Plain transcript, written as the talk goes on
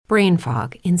brain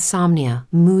fog, insomnia,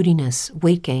 moodiness,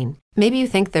 weight gain. Maybe you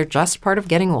think they're just part of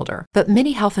getting older, but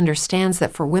MIDI Health understands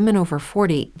that for women over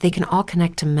 40, they can all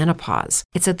connect to menopause.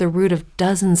 It's at the root of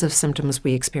dozens of symptoms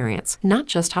we experience, not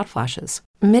just hot flashes.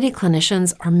 MIDI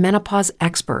clinicians are menopause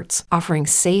experts, offering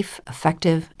safe,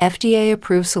 effective,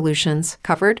 FDA-approved solutions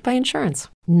covered by insurance.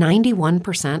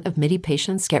 91% of MIDI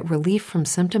patients get relief from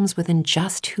symptoms within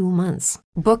just 2 months.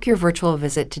 Book your virtual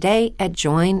visit today at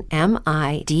joinmidi.com.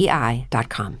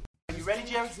 You ready,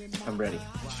 Jerry? I'm ready.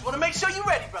 Just want to make sure you're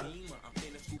ready, brother.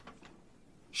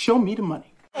 Show me the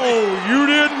money. Oh, you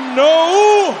didn't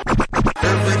know?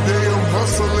 Every day I'm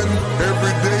hustling.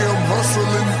 Every day I'm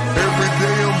hustling. Every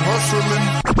day I'm hustling.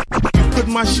 Put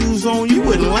my shoes on, you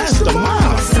wouldn't last a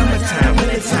mile. Summertime,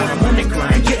 wintertime, I'm on the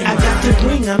grind. Yeah, I got the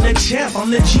ring, I'm the champ, I'm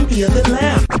the genie of the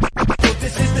lamp.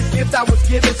 This is the gift I was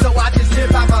given, so I just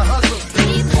live by my hustle.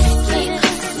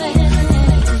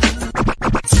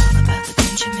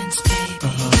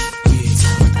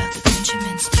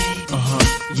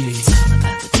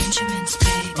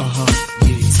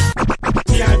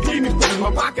 My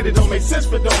pocket, it don't make sense,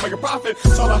 but don't make a profit.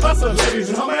 So I hustle, ladies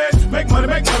and homies. Make money,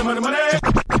 money. Call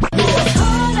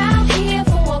out here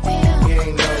for a pill.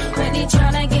 When he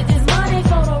tryna get this money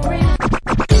for the real.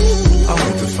 I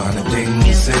want to find a thing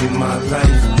to save my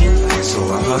life. So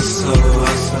I hustle.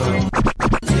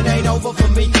 It ain't over for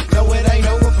me. No, it ain't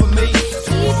over for me.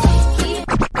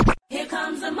 Here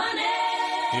comes the money.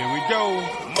 Here we go.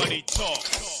 Money talk.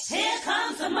 Here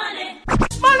comes the money.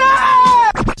 Money!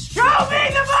 Show me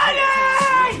the money!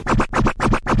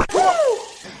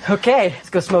 Okay, let's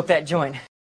go smoke that joint.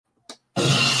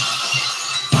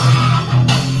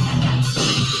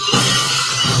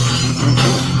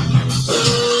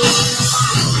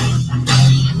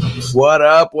 What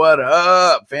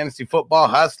up? Fantasy Football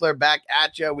Hustler back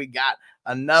at you. We got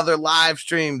another live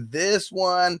stream. This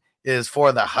one is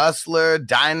for the Hustler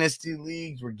Dynasty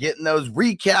Leagues. We're getting those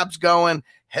recaps going.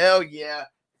 Hell yeah.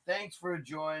 Thanks for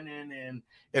joining in.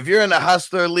 If you're in the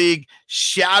Hustler League,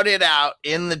 shout it out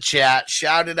in the chat.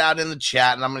 And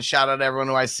I'm going to shout out everyone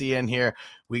who I see in here.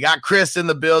 We got Chris in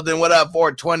the building. What up,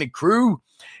 420 crew?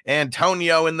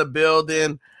 Antonio in the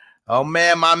building. Oh,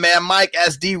 man, my man Mike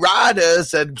SD Rider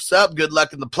said, what's up? Good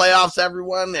luck in the playoffs,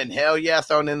 everyone. And hell yeah,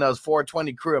 throwing in those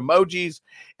 420 crew emojis.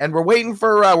 And we're waiting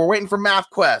for Math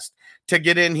Quest to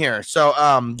get in here. So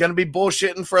gonna be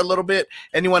bullshitting for a little bit.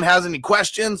 Anyone has any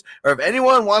questions, or if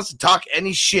anyone wants to talk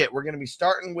any shit, we're gonna be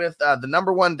starting with the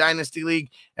number 1 Dynasty League,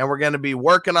 and we're gonna be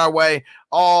working our way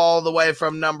all the way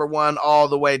from number 1 all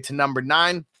the way to number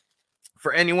 9.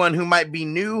 For anyone who might be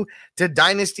new to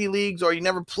Dynasty Leagues or you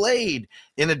never played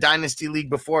in a Dynasty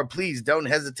League before, please don't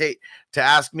hesitate to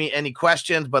ask me any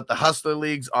questions. But the Hustler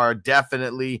Leagues are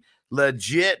definitely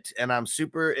legit, and I'm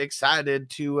super excited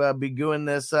to be doing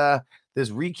this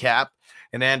recap.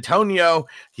 And Antonio,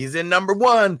 he's in number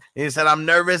 1. He said, I'm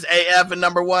nervous AF in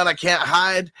number 1. I can't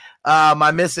hide. Am I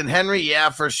missing Henry?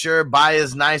 Yeah, for sure. Bye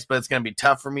is nice, but it's going to be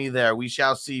tough for me there. We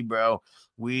shall see, bro.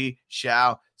 We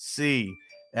shall see.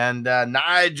 And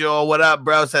Nigel, what up,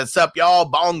 bro? Says, sup, y'all?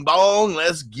 Bong, bong.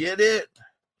 Let's get it.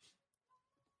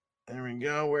 There we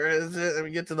go. Where is it? Let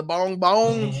me get to the bong,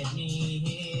 bong.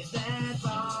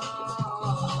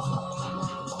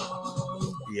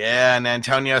 Yeah, and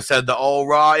Antonio said the old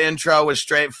Raw intro was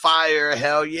straight fire.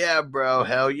 Hell yeah, bro.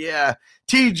 Hell yeah.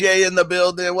 TJ in the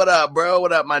building. What up, bro?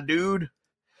 What up, my dude?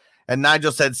 And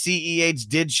Nigel said CEH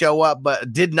did show up,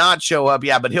 but did not show up.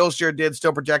 Yeah, but Hill sure did.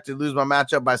 Still projected to lose my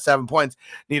matchup by 7 points.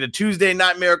 Need a Tuesday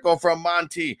night miracle from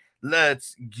Monty.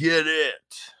 Let's get it.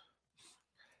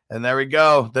 And there we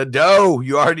go. The dough.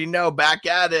 You already know. Back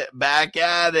at it.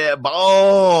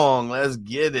 Bong. Let's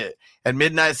get it. And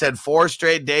Midnight said 4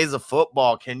 straight days of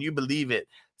football. Can you believe it?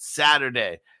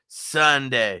 Saturday,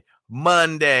 Sunday,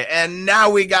 Monday, and now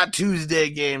we got Tuesday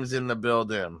games in the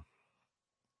building.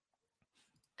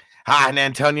 Hi, and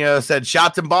Antonio said,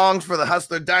 shots and bongs for the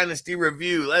Hustler Dynasty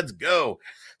review. Let's go.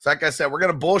 So like I said, we're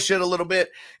going to bullshit a little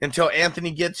bit until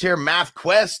Anthony gets here. Math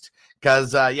Quest,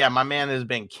 because, my man has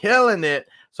been killing it.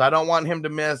 So I don't want him to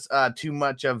miss too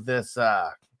much of this.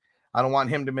 I don't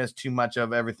want him to miss too much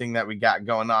of everything that we got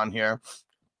going on here.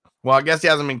 Well, I guess he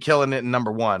hasn't been killing it in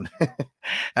number 1.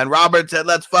 And Robert said,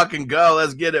 let's fucking go.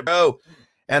 Let's get it, bro.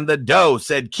 And the Doe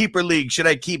said, Keeper League, should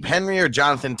I keep Henry or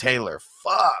Jonathan Taylor?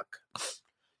 Fuck.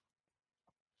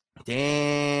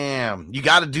 Damn, you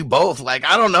got to do both. Like,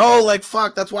 I don't know. Like,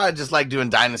 fuck. That's why I just like doing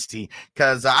Dynasty,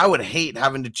 because I would hate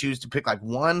having to choose to pick like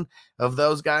one of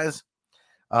those guys.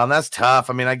 That's tough.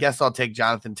 I mean, I guess I'll take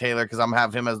Jonathan Taylor because I'm going to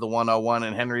have him as the 101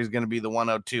 and Henry's going to be the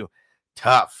 102.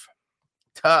 Tough.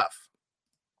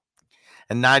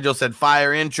 And Nigel said,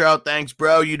 fire intro. Thanks,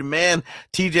 bro. You the man.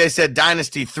 TJ said,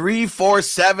 Dynasty 3, 4,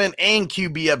 7, and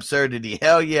QB absurdity.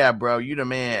 Hell yeah, bro. You the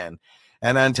man.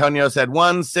 And Antonio said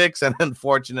 1, 6, and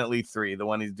unfortunately 3, the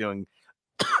one he's doing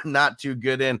not too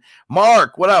good in.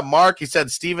 Mark, what up, Mark? He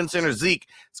said Stevenson or Zeke.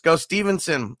 Let's go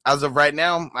Stevenson. As of right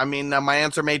now, I mean, my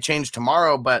answer may change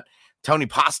tomorrow, but Tony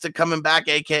Pasta coming back,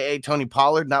 a.k.a. Tony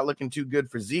Pollard, not looking too good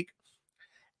for Zeke.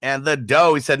 And the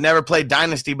Doe, he said, never played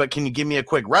Dynasty, but can you give me a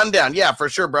quick rundown? Yeah, for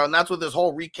sure, bro. And that's what this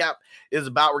whole recap is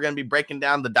about. We're going to be breaking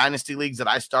down the Dynasty leagues that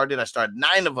I started. I started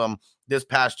 9 of them this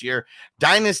past year.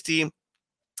 Dynasty,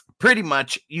 pretty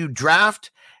much you draft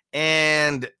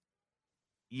and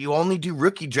you only do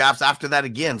rookie drafts after that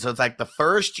again. So it's like the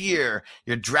first year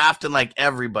you're drafting like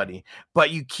everybody, but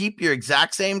you keep your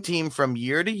exact same team from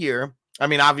year to year. I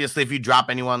mean, obviously, if you drop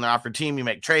anyone, they're off your team. You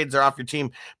make trades, they're off your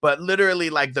team. But literally,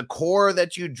 like the core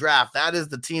that you draft, that is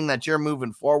the team that you're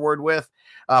moving forward with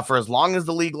for as long as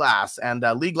the league lasts. And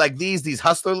a league like these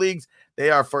hustler leagues, they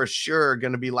are for sure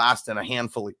going to be lasting a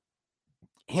handful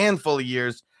of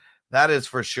years. That is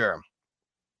for sure.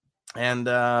 And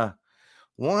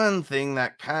one thing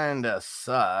that kind of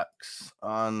sucks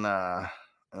on, let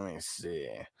me see.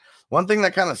 One thing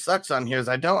that kind of sucks on here is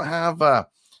I don't have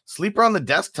Sleeper on the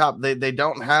desktop. They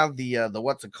don't have the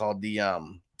what's it called?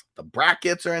 The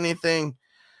brackets or anything.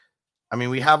 I mean,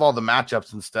 we have all the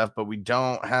matchups and stuff, but we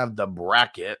don't have the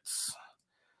brackets.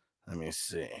 Let me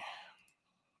see.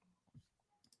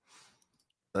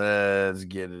 Let's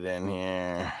get it in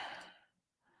here.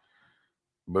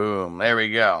 Boom. There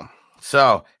we go.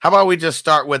 So how about we just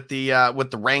start with the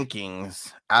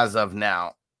rankings as of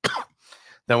now?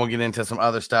 Then we'll get into some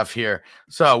other stuff here.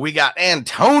 So we got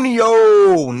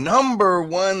Antonio, number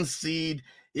 1 seed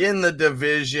in the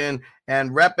division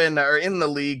and repping or in the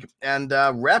league and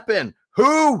repping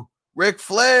who? Ric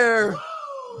Flair.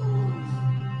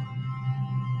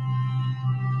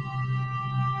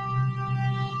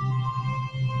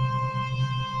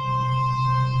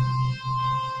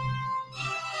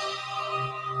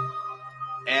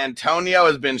 Antonio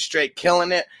has been straight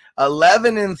killing it.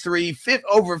 11-3,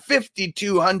 over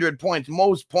 5,200 points,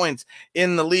 most points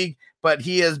in the league. But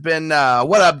he has been,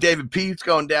 what up, David P? It's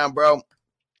going down, bro.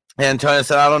 Antonio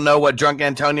said, I don't know what drunk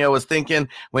Antonio was thinking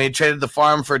when he traded the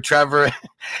farm for Trevor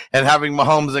and having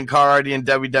Mahomes and Carr already in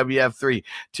WWF 3.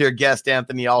 To your guest,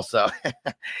 Anthony, also.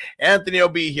 Anthony will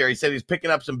be here. He said he's picking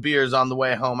up some beers on the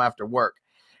way home after work.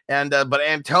 And but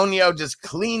Antonio just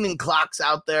cleaning clocks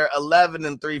out there,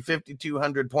 11-3,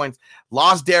 5,200 points.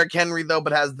 Lost Derrick Henry, though,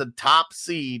 but has the top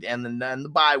seed and the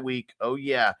bye week. Oh,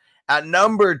 yeah. At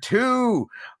number 2,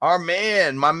 my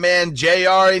man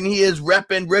JR, and he is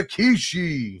repping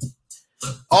Rikishi.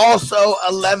 Also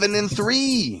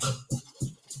 11-3.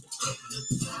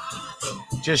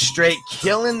 Just straight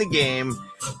killing the game,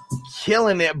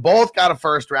 killing it. Both got a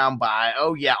first-round bye.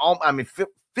 Oh, yeah. I mean,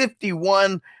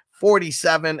 51-47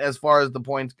 as far as the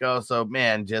points go. So,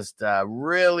 man, just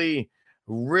really,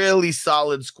 really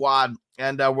solid squad.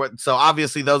 And so,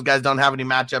 obviously, those guys don't have any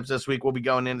matchups this week. We'll be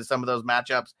going into some of those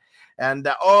matchups. And,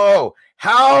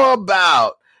 how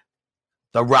about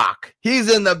The Rock?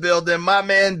 He's in the building. My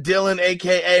man Dylan,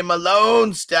 a.k.a.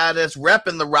 Malone status,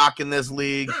 repping The Rock in this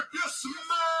league.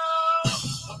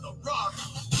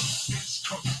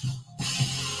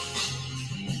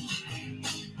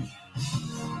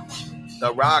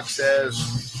 The Rock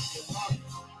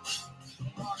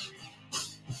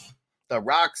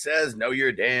says, know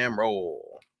your damn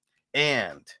role.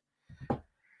 And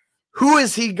who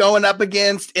is he going up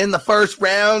against in the first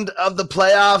round of the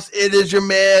playoffs? It is your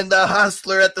man, the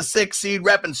Hustler, at the 6th seed,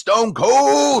 repping Stone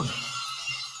Cold.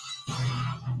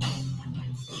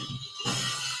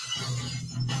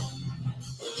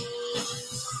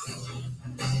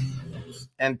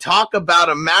 And talk about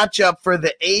a matchup for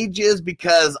the ages,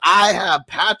 because I have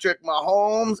Patrick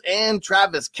Mahomes and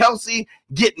Travis Kelce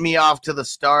getting me off to the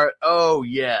start. Oh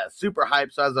yeah, super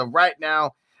hyped. So as of right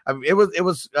now, it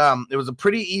was a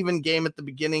pretty even game at the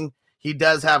beginning. He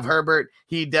does have Herbert,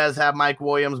 he does have Mike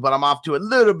Williams, but I'm off to a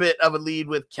little bit of a lead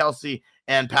with Kelce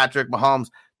and Patrick Mahomes,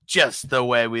 just the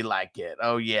way we like it.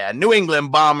 Oh yeah, New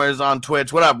England Bombers on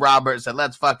Twitch. What up, Robert? Said,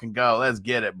 let's fucking go. Let's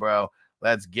get it, bro.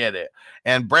 Let's get it.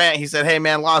 And Brant, he said, hey,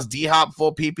 man, lost D-Hop,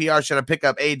 full PPR. Should I pick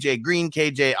up A.J. Green,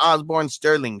 K.J. Osborne,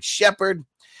 Sterling Shepard?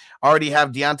 Already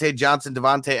have Deontay Johnson,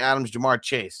 Devontae Adams, Jamar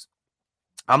Chase.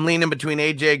 I'm leaning between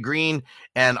A.J. Green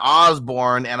and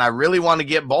Osborne, and I really want to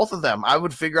get both of them. I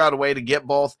would figure out a way to get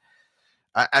both.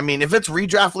 I mean, if it's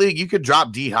redraft league, you could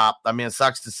drop D-Hop. I mean, it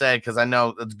sucks to say because I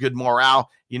know it's good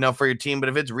morale, for your team. But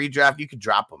if it's redraft, you could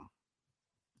drop them.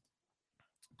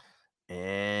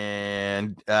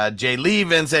 And Jay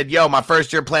Levin said, yo, my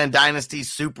first year playing Dynasty,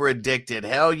 super addicted.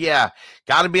 Hell yeah.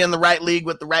 Got to be in the right league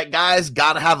with the right guys.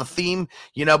 Got to have a theme,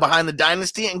 behind the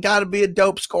Dynasty, and got to be a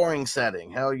dope scoring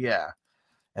setting. Hell yeah.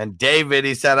 And David,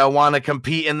 he said, I want to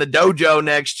compete in the dojo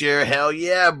next year. Hell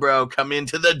yeah, bro. Come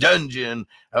into the dungeon.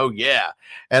 Oh, yeah.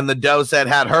 And the Doe said,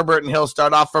 had Herbert and Hill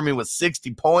start off for me with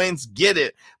 60 points. Get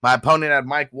it. My opponent had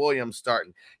Mike Williams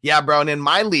starting. Yeah, bro. And in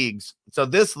my leagues, so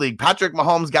this league, Patrick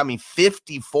Mahomes got me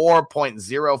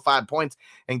 54.05 points.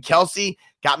 And Kelsey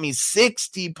got me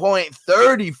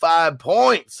 60.35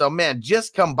 points. So, man,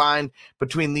 just combined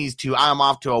between these two, I'm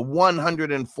off to a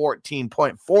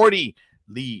 114.40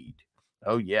 lead.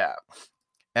 Oh, yeah.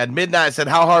 At midnight, said,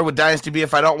 how hard would Dynasty be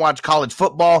if I don't watch college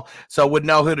football? So would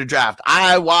know who to draft.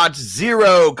 I watch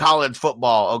zero college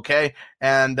football, okay?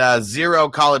 And zero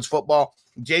college football.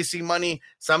 JC Money,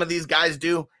 some of these guys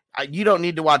do. You don't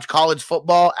need to watch college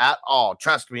football at all.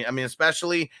 Trust me. I mean,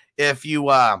 especially if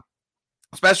you're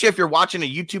watching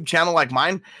a YouTube channel like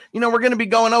mine, we're going to be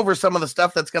going over some of the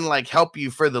stuff that's going to like help you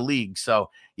for the league.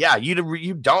 So yeah,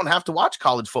 you don't have to watch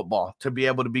college football to be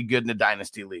able to be good in a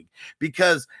Dynasty league,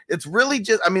 because it's really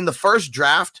just, the first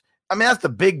draft, that's the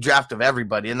big draft of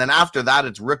everybody. And then after that,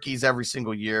 it's rookies every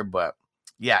single year. But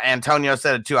yeah, Antonio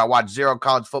said it too. I watch zero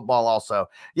college football also.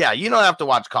 Yeah, you don't have to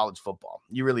watch college football.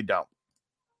 You really don't.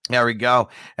 There we go.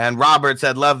 And Robert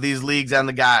said, love these leagues and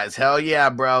the guys. Hell yeah,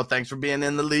 bro. Thanks for being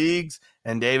in the leagues.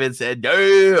 And David said,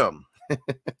 damn.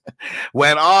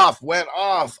 Went off.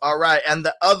 All right. And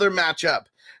the other matchup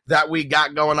that we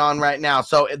got going on right now.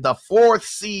 So the fourth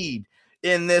seed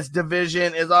in this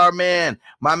division is my man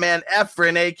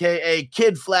Efren, a.k.a.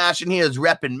 Kid Flash, and he is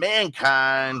repping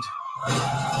Mankind.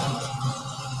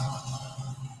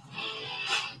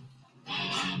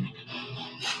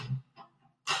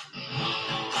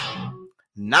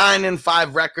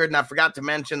 9-5 record, and I forgot to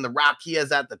mention the Rock. He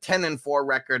is at the 10-4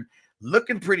 record,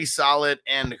 looking pretty solid.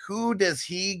 And who does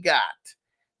he got?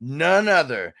 None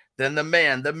other than the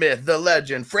man, the myth, the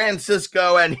legend,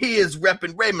 Francisco, and he is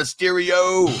repping Rey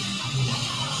Mysterio.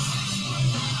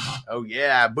 Oh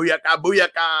yeah, booyaka, booyaka.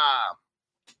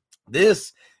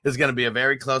 This is going to be a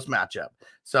very close matchup.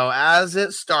 So as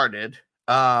it started,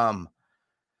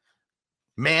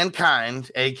 Mankind,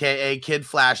 a.k.a. Kid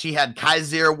Flash, he had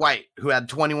Kaiser White, who had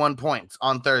 21 points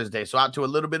on Thursday, so out to a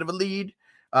little bit of a lead.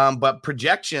 But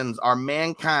projections are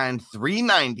Mankind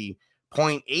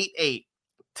 390.88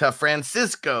 to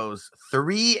Francisco's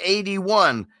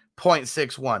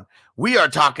 381.61. We are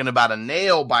talking about a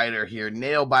nail biter here,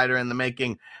 nail biter in the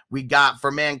making. We got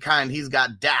for Mankind, he's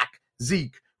got Dak,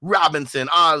 Zeke, Robinson,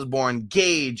 Osborne,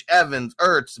 Gage, Evans,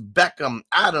 Ertz, Beckham,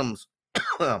 Adams,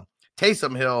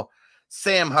 Taysom Hill,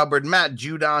 Sam Hubbard, Matt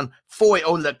Judon, Foy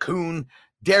Olakun,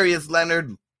 Darius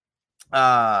Leonard,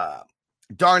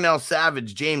 Darnell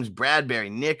Savage, James Bradbury,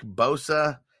 Nick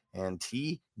Bosa, and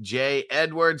T.J.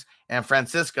 Edwards, and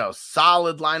Francisco.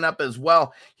 Solid lineup as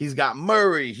well. He's got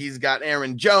Murray. He's got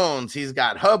Aaron Jones. He's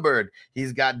got Hubbard.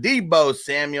 He's got Deebo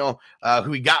Samuel,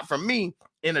 who he got from me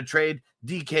in a trade.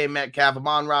 DK Metcalf,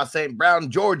 Amon-Ra St. Brown,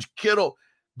 George Kittle,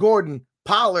 Gordon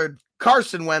Pollard,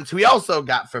 Carson Wentz, who he also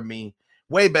got from me.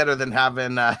 Way better than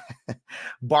having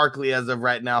Barkley as of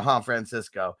right now, huh,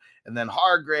 Francisco? And then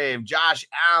Hargrave, Josh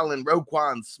Allen,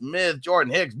 Roquan Smith,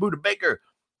 Jordan Hicks, Buda Baker,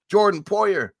 Jordan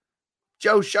Poyer,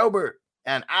 Joe Schobert,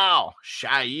 and Al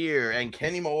Shire, and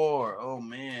Kenny Moore. Oh,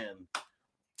 man.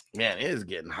 Man, it is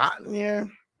getting hot in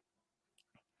here.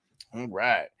 All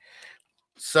right.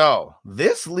 So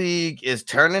this league is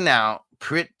turning out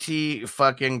pretty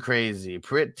fucking crazy.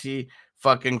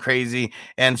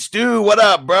 And Stu, what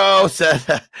up, bro?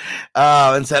 Said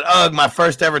ugh, my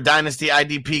first ever Dynasty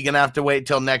IDP gonna have to wait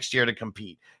till next year to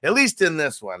compete. At least in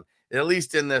this one,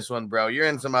 bro. You're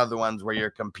in some other ones where you're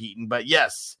competing, but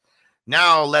yes.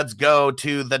 Now let's go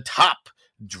to the top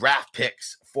draft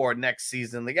picks for next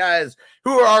season. The guys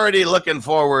who are already looking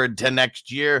forward to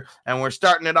next year, and we're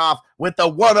starting it off with the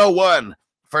 101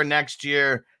 for next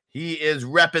year. He is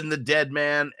repping the dead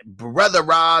man. Brother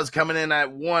Roz coming in at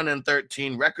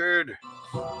 1-13 record.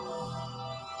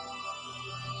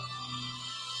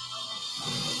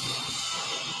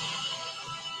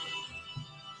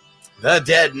 The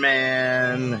dead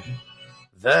man.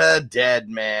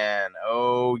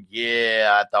 Oh,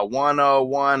 yeah. At the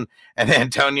 101. And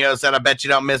Antonio said, I bet you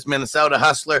don't miss Minnesota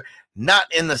Hustler.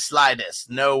 Not in the slightest.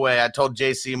 No way. I told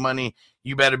JC Money,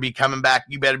 you better be coming back.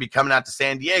 You better be coming out to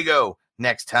San Diego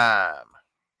next time.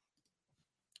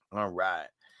 All right.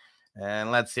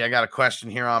 And let's see. I got a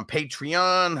question here on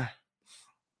Patreon.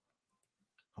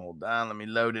 Hold on, let me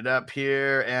load it up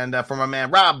here. And for my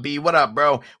man Rob B, what up,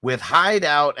 bro? With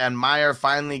Hideout and Meyer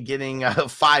finally getting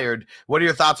fired, what are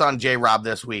your thoughts on J-Rob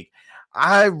this week?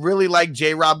 I really like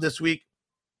J-Rob this week.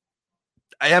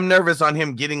 I am nervous on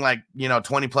him getting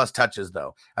 20 plus touches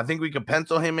though. I think we could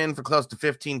pencil him in for close to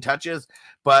 15 touches,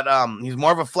 but he's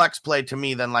more of a flex play to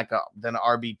me than an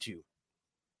RB2.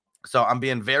 So I'm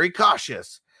being very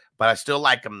cautious, but I still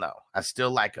like him though. I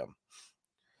still like him.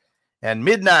 And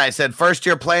Midnight said, first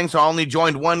year playing, so I only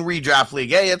joined one redraft league.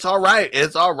 Hey, it's all right.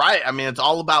 It's all right. I mean, it's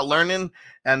all about learning,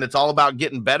 and it's all about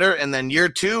getting better. And then year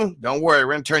 2, don't worry,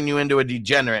 we're going to turn you into a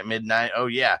degenerate, Midnight. Oh,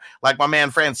 yeah. Like my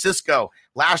man Francisco.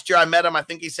 Last year I met him. I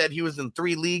think he said he was in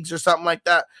 3 leagues or something like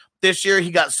that. This year he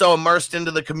got so immersed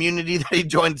into the community that he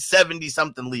joined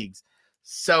 70-something leagues.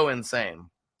 So insane.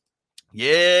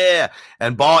 Yeah.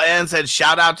 And Ball N said,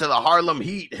 shout out to the Harlem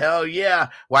Heat. Hell yeah.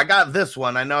 Well, I got this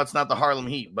one. I know it's not the Harlem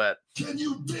Heat, but Can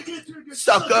you dig it?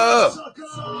 sucker.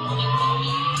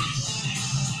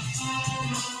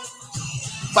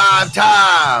 5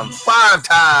 times. 5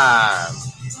 times.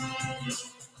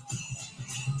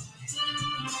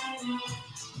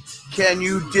 Can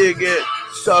you dig it,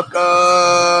 sucker?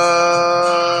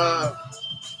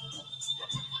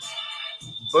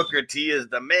 Booker T is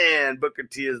the man. Booker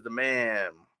T is the man.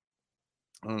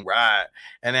 All right.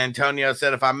 And Antonio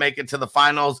said, if I make it to the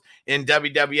finals in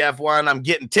WWF 1, I'm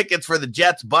getting tickets for the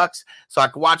Jets Bucks so I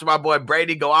can watch my boy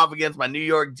Brady go off against my New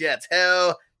York Jets.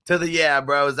 Hell to the yeah,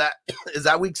 bro. Is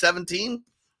that week 17?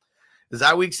 Is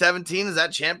that week 17? Is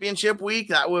that championship week?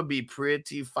 That would be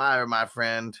pretty fire, my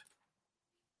friend.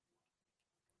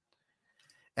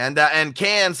 And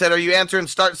Can said, are you answering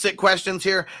start-sit questions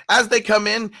here as they come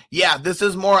in? Yeah, this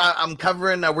is more, I'm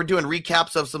covering, we're doing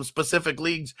recaps of some specific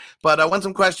leagues, but when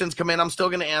some questions come in, I'm still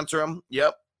going to answer them.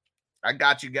 Yep. I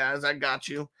got you guys. I got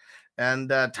you. And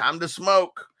time to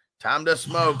smoke. Time to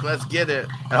smoke. Let's get it.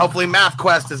 And hopefully Math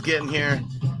Quest is getting here.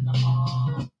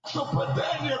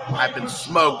 I can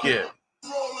smoke it.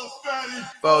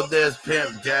 For this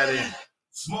pimp daddy.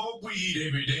 Smoke weed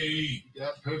every day. Yeah,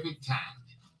 perfect time.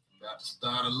 Got to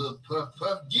start a little puff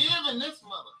giving this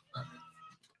motherfucker.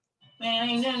 Man,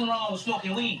 ain't nothing wrong with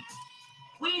smoking weed.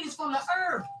 Weed is from the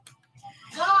herb.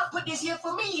 God put this here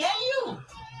for me, ain't you?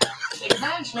 Take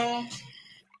thanks, man.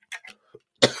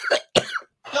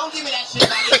 Don't give me that shit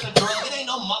like it's a drug. It ain't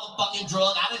no motherfucking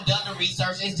drug. I done the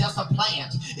research. It's just a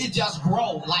plant. It just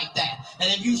grows like that.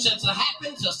 And if you should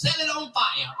happen to set it on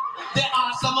fire, there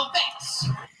are some effects.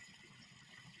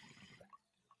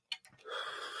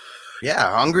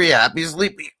 Yeah, hungry, happy,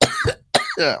 sleepy.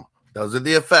 Yeah, those are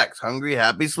the effects. Hungry,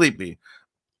 happy, sleepy.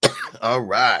 All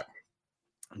right.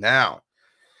 Now,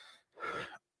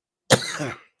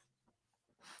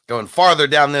 going farther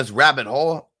down this rabbit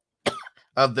hole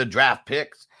of the draft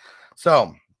picks.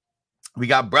 So, we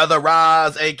got Brother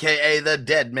Roz, a.k.a. the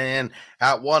Dead Man,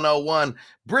 at 101.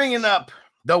 Bringing up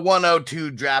the 102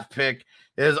 draft pick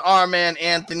is our man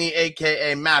Anthony,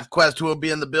 a.k.a. Math Quest, who will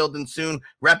be in the building soon,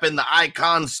 repping the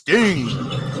Icon Sting.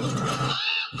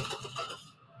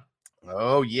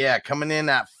 Oh, yeah, coming in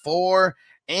at 4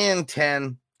 and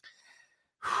 10.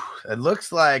 It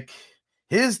looks like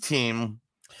his team,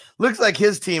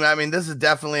 I mean, this is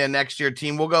definitely a next year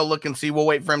team. We'll go look and see. We'll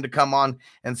wait for him to come on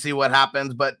and see what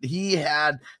happens. But he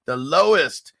had the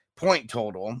lowest point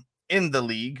total in the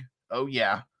league. Oh,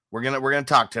 yeah, we're gonna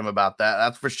talk to him about that.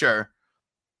 That's for sure.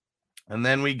 And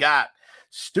then we got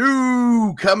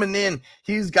Stu coming in.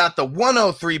 He's got the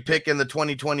 103 pick in the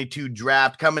 2022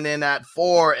 draft, coming in at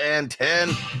 4 and 10,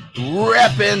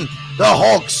 repping the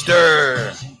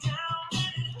Hulkster.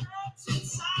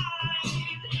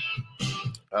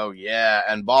 Oh, yeah.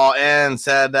 And Ball N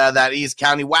said that East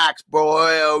County wax,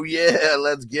 boy. Oh, yeah.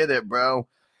 Let's get it, bro.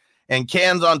 And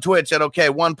Cans on Twitch said, okay,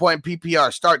 1 point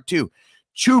PPR. Start 2.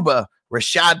 Chuba,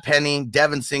 Rashad Penny,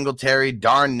 Devin Singletary,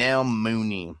 Darnell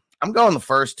Mooney. I'm going the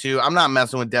first 2. I'm not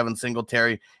messing with Devin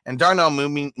Singletary. And Darnell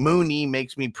Mooney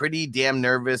makes me pretty damn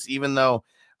nervous, even though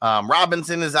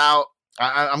Robinson is out.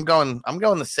 I'm going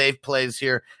the safe plays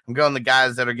here. I'm going the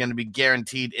guys that are going to be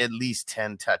guaranteed at least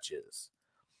 10 touches.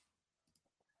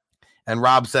 And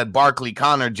Rob said Barkley,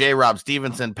 Connor, J-Rob,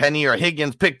 Stevenson, Penny, or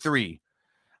Higgins. Pick 3.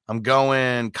 I'm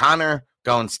going Connor,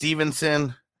 going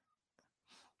Stevenson.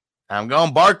 I'm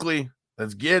going Barkley.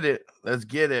 Let's get it. Let's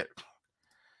get it.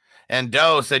 And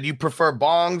Doe said, you prefer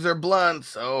bongs or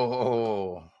blunts?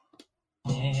 Oh.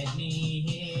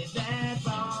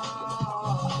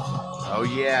 Oh,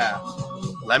 yeah.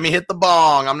 Let me hit the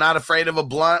bong. I'm not afraid of a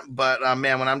blunt, but,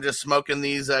 man, when I'm just smoking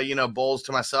these, bowls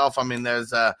to myself, I mean,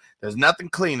 there's nothing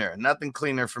cleaner. Nothing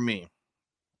cleaner for me.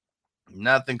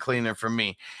 Nothing cleaner for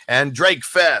me. And Drake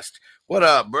Fest, What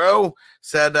up, bro?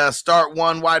 Said start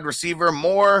one wide receiver,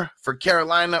 Moore for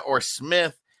Carolina or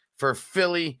Smith for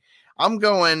Philly. I'm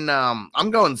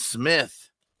going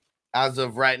Smith as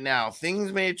of right now.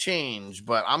 Things may change,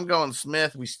 but I'm going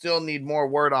Smith. We still need more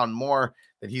word on Moore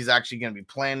that he's actually going to be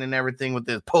playing and everything with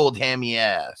this pulled hammy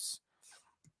ass.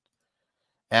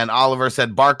 And Oliver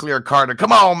said Barkley or Carter.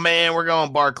 Come on, man. We're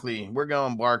going Barkley.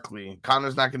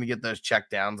 Connor's not going to get those check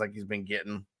downs like he's been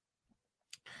getting.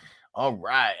 All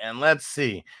right. And let's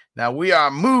see. Now we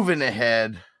are moving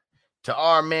ahead to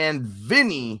our man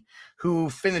Vinny, who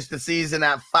finished the season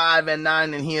at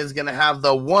 5-9, and he is going to have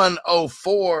the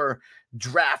 104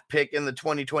 draft pick in the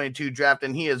 2022 draft,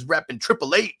 and he is repping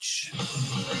Triple H.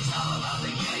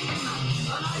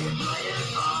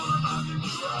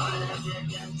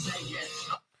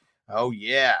 Oh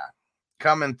yeah,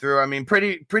 coming through. I mean,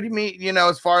 pretty meat,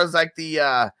 as far as like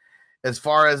the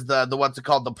what's it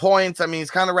called, the points. I mean,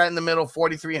 he's kind of right in the middle,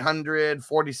 4,300,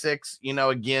 46.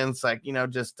 Against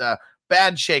just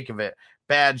bad shake of it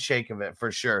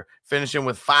for sure. Finishing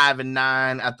with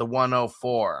 5-9 at the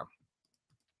 104.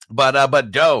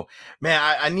 But Doe,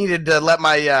 man, I needed to let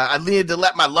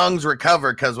my lungs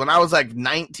recover, because when I was like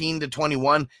 19 to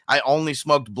 21, I only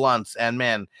smoked blunts, and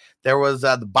man, there was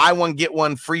the buy one get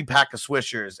one free pack of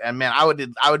Swishers, and man, I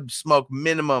would smoke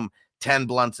minimum 10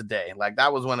 blunts a day. Like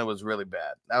that was when it was really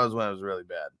bad.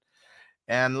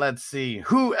 And let's see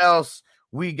who else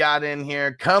we got in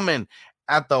here coming.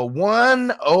 At the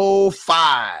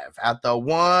 105. At the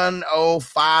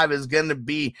 105 is going to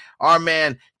be our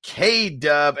man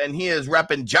K-Dub, and he is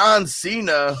repping John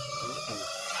Cena.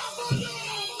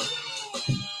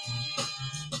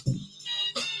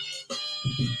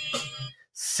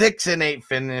 Six and eight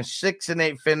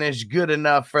finish. Good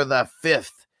enough for the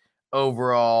 5th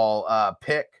overall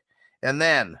pick. And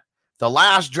then the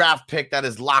last draft pick that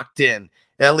is locked in,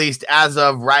 at least as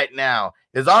of right now,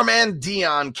 is our man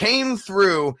Dion. Came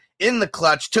through in the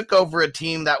clutch, took over a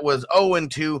team that was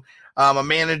 0-2, a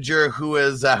manager who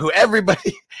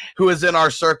everybody who is in our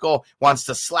circle wants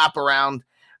to slap around.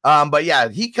 But yeah,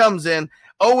 he comes in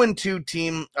 0-2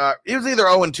 team. It was either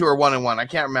 0-2 or 1-1. I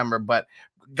can't remember, but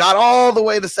got all the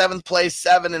way to 7th place,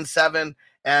 7-7,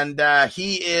 and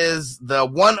he is the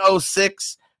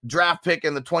 106 draft pick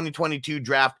in the 2022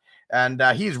 draft, and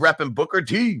he's repping Booker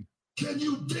T. Can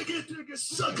you dig it,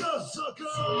 sucker?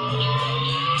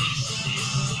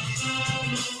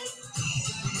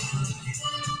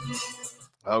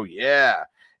 Oh, yeah.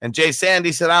 And Jay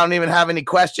Sandy said, I don't even have any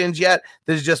questions yet.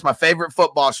 This is just my favorite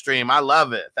football stream. I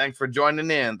love it. Thanks for joining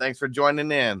in.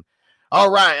 All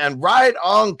right. And right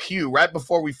on cue, right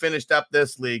before we finished up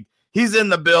this league, he's in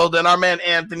the building. Our man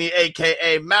Anthony,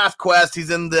 a.k.a. MathQuest.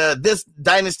 He's in this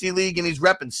Dynasty League, and he's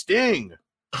repping Sting.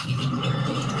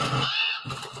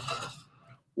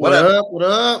 What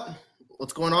up?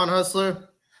 What's going on, Hustler?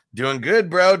 Doing good,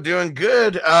 bro. Doing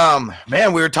good.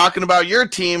 Man, we were talking about your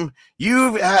team.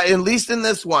 You've, at least in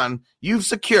this one, you've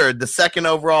secured the 2nd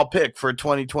overall pick for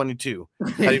 2022.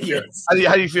 How do you feel? Yes.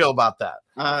 How do you feel about that?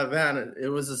 Man, it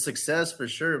was a success for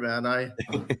sure, man. I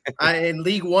in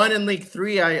League 1 and League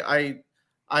 3, I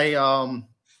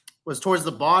was towards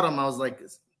the bottom. I was like,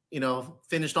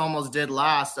 finished almost dead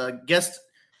last. Guess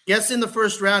in the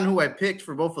first round who I picked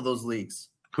for both of those leagues.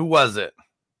 Who was it?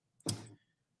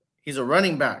 He's a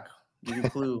running back. Give you a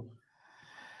clue.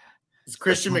 It's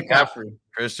Christian McCaffrey.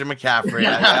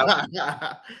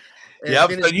 Yep.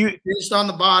 Finished on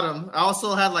the bottom. I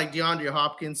also had like DeAndre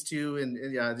Hopkins too,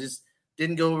 and yeah, just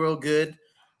didn't go real good.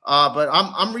 But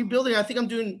I'm rebuilding. I think I'm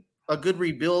doing a good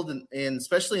rebuild, and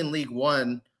especially in League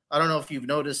 1. I don't know if you've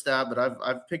noticed that, but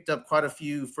I've picked up quite a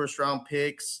few first round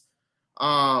picks.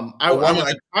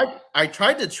 I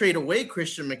tried to trade away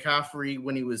Christian McCaffrey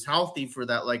when he was healthy for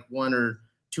that like 1 or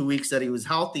 2 weeks that he was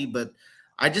healthy, but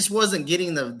I just wasn't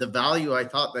getting the value I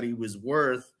thought that he was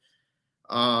worth.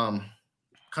 We'll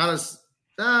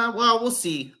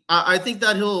see. I think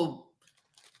that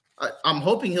I'm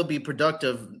hoping he'll be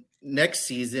productive next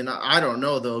season. I don't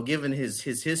know though, given his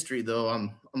history though,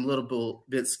 I'm a little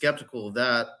bit skeptical of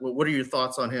that. What are your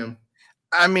thoughts on him?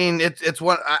 I mean, it's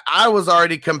what I was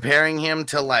already comparing him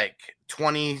to like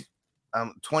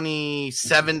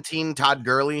 2017 Todd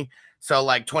Gurley. So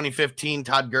like 2015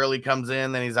 Todd Gurley comes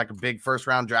in, then he's like a big first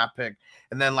round draft pick,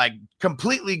 and then like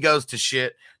completely goes to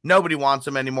shit. Nobody wants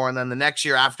him anymore. And then the next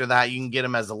year after that, you can get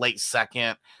him as a late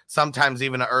 2nd, sometimes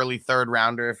even an early 3rd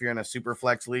rounder if you're in a super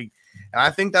flex league. And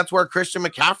I think that's where Christian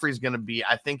McCaffrey is going to be.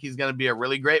 I think he's going to be a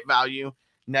really great value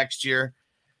next year.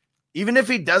 Even if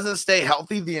he doesn't stay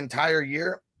healthy the entire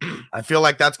year, I feel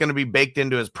like that's going to be baked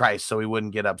into his price so he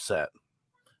wouldn't get upset.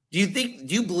 Do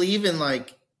you believe in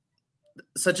like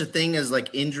such a thing as like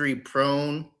injury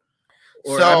prone?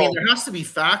 Or So- I mean, there has to be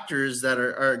factors that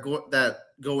that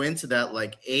go into that,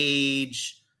 like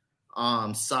age,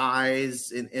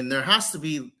 size, and there has to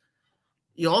be.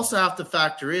 You also have to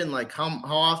factor in like how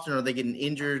often are they getting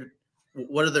injured?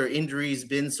 What have their injuries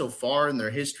been so far in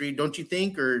their history? Don't you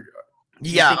think? Or do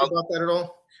you Yeah, think about that at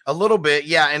all? a little bit,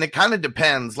 yeah, and it kind of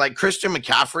depends. Like Christian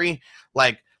McCaffrey,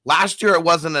 like last year it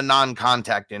wasn't a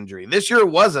non-contact injury. This year it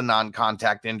was a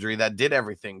non-contact injury that did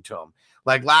everything to him.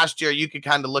 Like last year, you could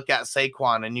kind of look at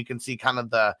Saquon and you can see kind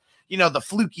of the, the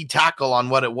fluky tackle on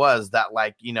what it was that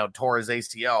tore his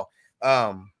ACL.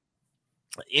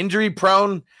 Injury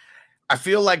prone. I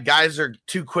feel like guys are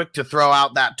too quick to throw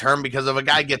out that term because if a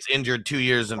guy gets injured 2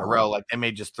 years in a row, like they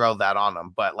may just throw that on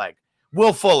him. But like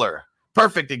Will Fuller,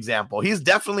 perfect example. He's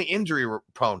definitely injury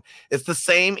prone. It's the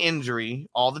same injury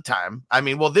all the time. I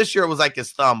mean, well, this year it was like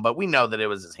his thumb, but we know that it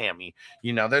was his hammy.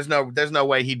 There's no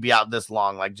way he'd be out this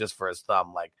long, like just for his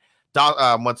thumb. Like,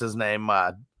 what's his name?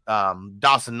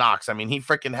 Dawson Knox. I mean, he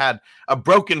freaking had a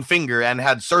broken finger and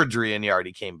had surgery, and he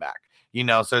already came back.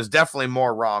 So there's definitely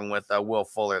more wrong with Will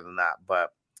Fuller than that. But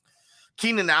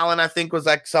Keenan Allen, I think, was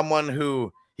like someone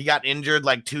who he got injured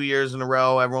like 2 years in a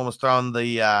row. Everyone was throwing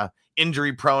the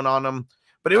injury prone on him,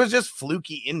 but it was just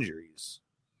fluky injuries.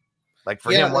 Like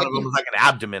for him, one of them was like an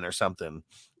abdomen or something.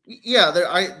 Yeah,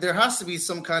 there has to be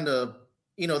some kind of,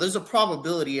 there's a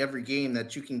probability every game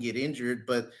that you can get injured,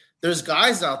 but there's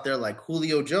guys out there like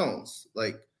Julio Jones,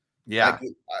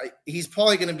 he's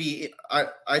probably going to be,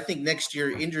 I think next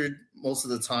year injured most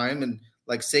of the time, and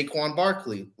like Saquon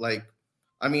Barkley,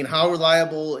 how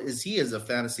reliable is he as a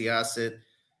fantasy asset?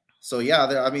 So yeah,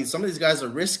 some of these guys are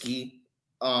risky.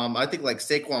 I think like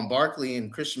Saquon Barkley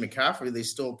and Christian McCaffrey, they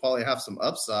still probably have some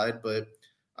upside, but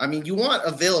I mean, you want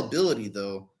availability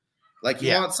though. Like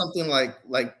you want something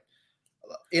like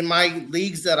in my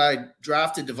leagues that I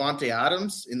drafted Devontae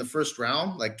Adams in the first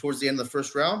round, like towards the end of the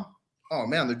first round. Oh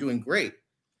man, they're doing great.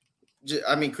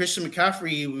 I mean, Christian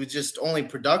McCaffrey was just only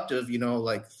productive,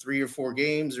 like 3 or 4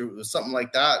 games or something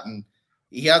like that. And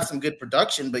he had some good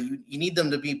production, but you need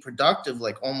them to be productive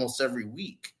like almost every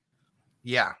week.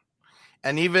 Yeah.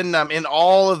 And even in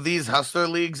all of these hustler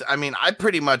leagues, I mean, I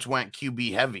pretty much went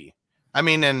QB heavy.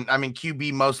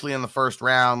 QB mostly in the first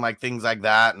round, like things like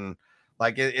that. And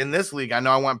like in this league, I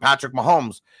know I went Patrick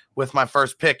Mahomes with my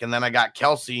first pick, and then I got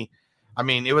Kelsey. I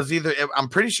mean, it was I'm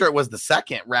pretty sure it was the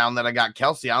second round that I got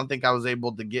Kelsey. I don't think I was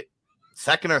able to get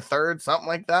second or third, something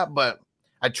like that, but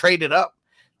I traded up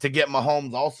to get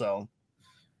Mahomes also.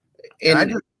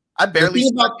 And I barely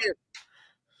stuck in.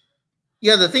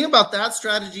 Yeah, the thing about that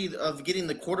strategy of getting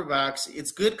the quarterbacks,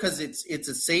 it's good because it's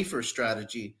a safer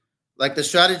strategy. Like the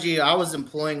strategy I was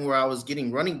employing where I was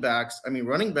getting running backs,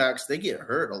 they get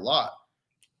hurt a lot,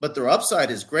 but their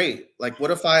upside is great. Like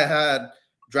what if I had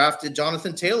drafted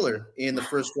Jonathan Taylor in the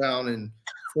first round in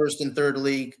first and third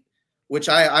league, which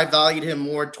I valued him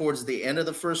more towards the end of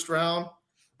the first round.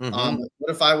 Mm-hmm.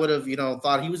 What if I would have,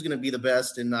 thought he was going to be the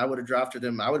best and I would have drafted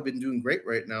him? I would have been doing great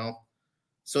right now.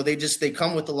 So they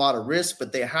come with a lot of risk,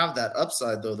 but they have that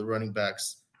upside though, the running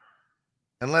backs.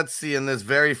 And let's see in this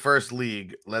very first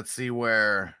league, let's see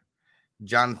where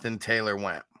Jonathan Taylor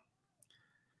went.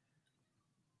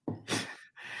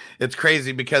 It's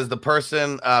crazy because the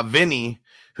person, Vinny,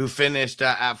 who finished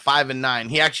at 5-9,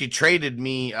 he actually traded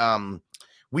me.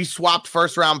 We swapped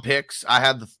first round picks. I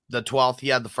had the 12th. He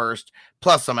had the first,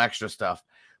 plus some extra stuff.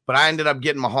 But I ended up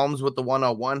getting Mahomes with the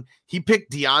 101. He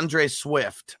picked DeAndre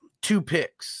Swift, 2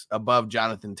 picks above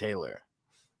Jonathan Taylor.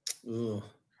 Ooh.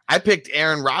 I picked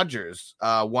Aaron Rodgers,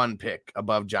 1 pick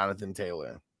above Jonathan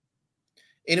Taylor.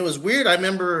 And it was weird. I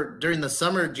remember during the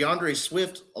summer, DeAndre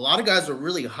Swift, a lot of guys were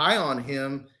really high on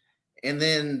him. And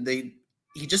then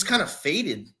he just kind of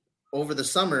faded over the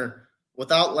summer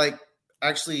without like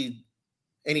actually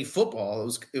any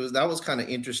football. That was kind of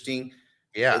interesting.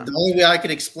 Yeah. The only way I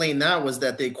could explain that was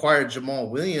that they acquired Jamal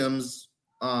Williams.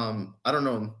 I don't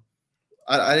know.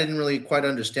 I didn't really quite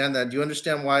understand that. Do you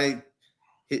understand why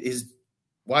his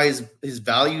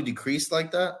value decreased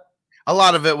like that? A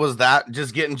lot of it was that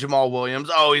just getting Jamal Williams.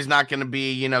 Oh, he's not going to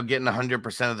be, getting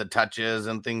 100% of the touches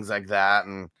and things like that.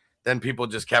 And then people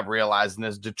just kept realizing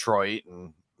it's Detroit.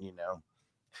 And,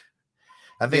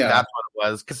 I think that's what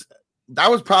it was. Because that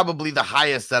was probably the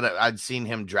highest that I'd seen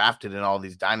him drafted in all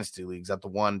these dynasty leagues at the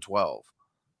 112.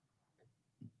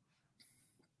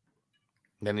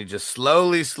 Then he just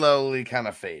slowly kind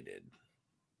of faded.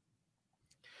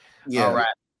 Yeah. All right.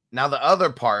 Now the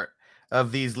other part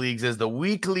of these leagues is the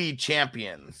weekly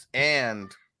champions.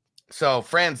 And so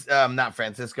not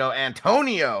Francisco,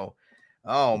 Antonio.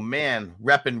 Oh man,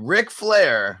 repping Ric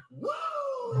Flair.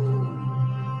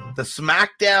 The the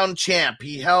SmackDown champ.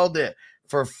 He held it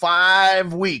for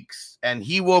 5 weeks, and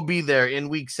he will be there in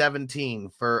week 17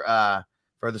 for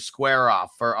the square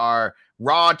off for our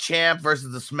Raw champ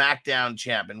versus the SmackDown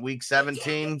champ in week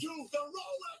 17.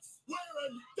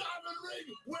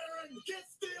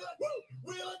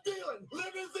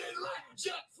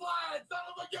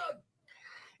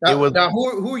 Now,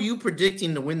 who are you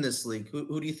predicting to win this league?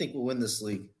 Who do you think will win this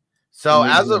league? So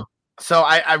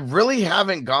I really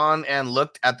haven't gone and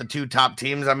looked at the 2 top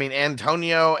teams. I mean,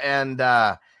 Antonio and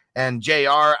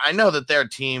JR, I know that their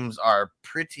teams are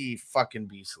pretty fucking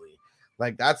beastly.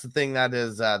 Like that's the thing that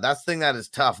is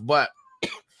tough. But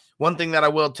one thing that I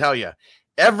will tell you,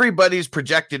 everybody's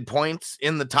projected points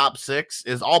in the top 6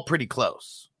 is all pretty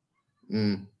close.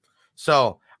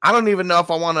 So I don't even know if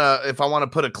I want to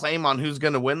put a claim on who's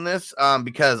going to win this,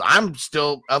 because I'm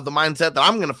still of the mindset that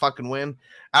I'm going to fucking win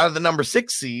out of the number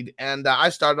 6 seed. And I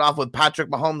started off with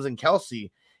Patrick Mahomes and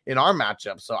Kelsey in our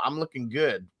matchup. So I'm looking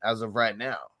good as of right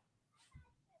now.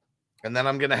 And then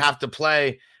I'm going to have to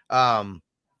play freaking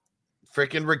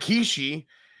Rikishi,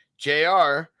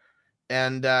 JR,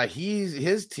 and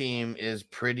his team is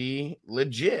pretty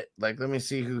legit. Like, let me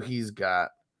see who he's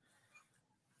got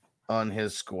on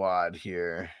his squad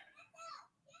here.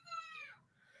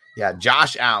 Yeah,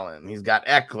 Josh Allen. He's got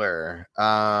Eckler.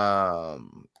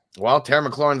 Well, Terry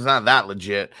McLaurin's not that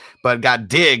legit, but got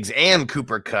Diggs and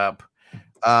Cooper Kupp.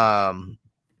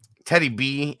 Teddy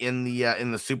B in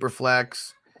the super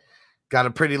flex. Got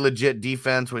a pretty legit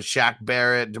defense with Shaq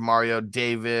Barrett, Demario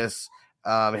Davis,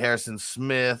 Harrison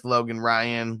Smith, Logan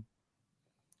Ryan.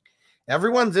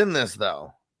 Everyone's in this,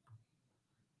 though.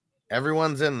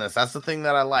 Everyone's in this. That's the thing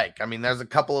that I like. I mean, there's a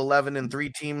couple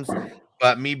 11-3 teams,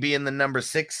 but me being the number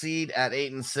 6 seed at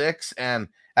 8-6, and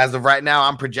as of right now,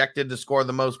 I'm projected to score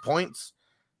the most points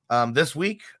this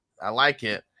week. I like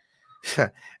it.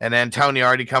 And Antonio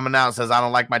already coming out says, I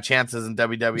don't like my chances in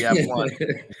WWF 1.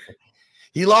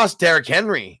 He lost Derrick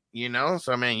Henry,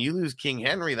 so I mean, you lose King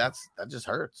Henry, that just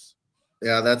hurts.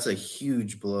 Yeah, that's a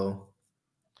huge blow.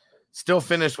 Still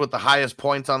finished with the highest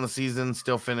points on the season.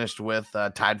 Still finished with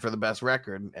tied for the best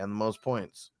record and the most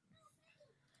points.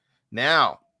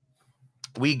 Now,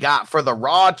 we got for the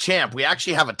Raw champ, we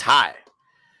actually have a tie.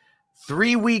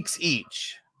 3 weeks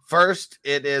each. First,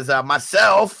 it is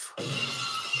myself.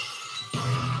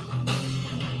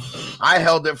 I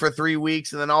held it for 3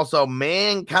 weeks, and then also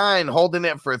Mankind holding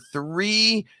it for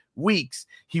 3 weeks.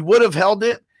 He would have held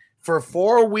it for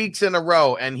 4 weeks in a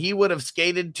row, and he would have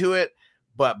skated to it,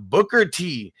 but Booker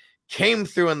T came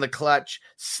through in the clutch,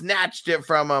 snatched it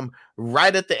from him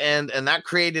right at the end, and that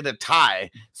created a tie.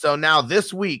 So now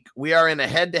this week, we are in a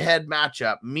head-to-head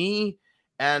matchup. Me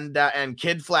and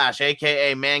Kid Flash,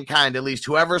 a.k.a. Mankind, at least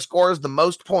whoever scores the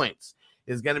most points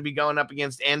is going to be going up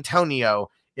against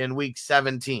Antonio in week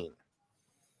 17.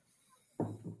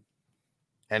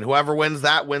 And whoever wins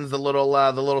that wins the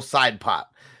little side pot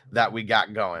that we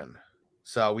got going.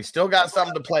 So we still got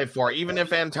something to play for. Even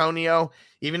if Antonio,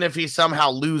 even if he somehow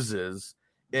loses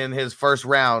in his first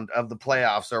round of the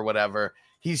playoffs or whatever,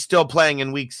 he's still playing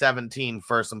in week 17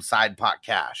 for some side pot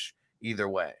cash. Either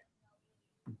way.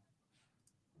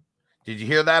 Did you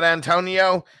hear that,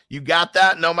 Antonio? You got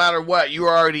that? No matter what, you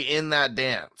were already in that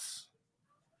dance.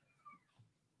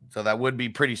 So that would be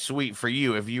pretty sweet for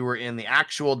you if you were in the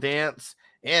actual dance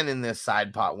and in this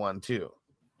side pot one too.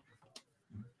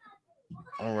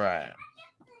 All right.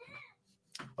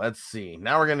 Let's see.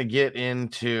 Now we're going to get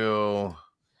into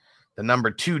the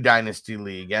number 2 Dynasty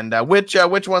League. And which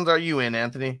ones are you in,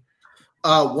 Anthony?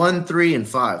 1, 3, and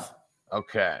 5.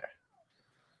 Okay.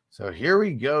 So here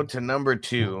we go to number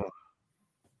 2.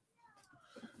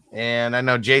 And I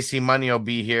know JC Money will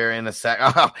be here in a sec.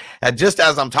 Oh, just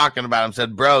as I'm talking about him,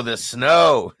 said, bro, the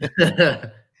snow.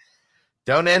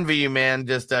 Don't envy you, man.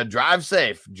 Just drive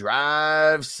safe.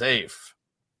 Drive safe.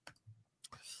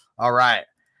 All right.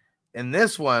 In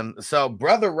this one, so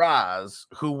Brother Roz,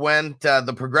 who went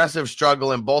the progressive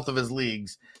struggle in both of his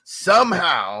leagues,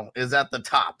 somehow is at the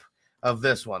top of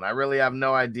this one. I really have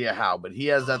no idea how, but he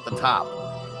is at the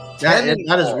top. That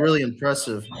is really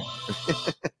impressive.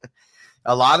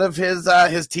 A lot of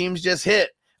his teams just hit.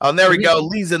 Oh, and there we go.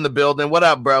 Lee's in the building. What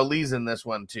up, bro? Lee's in this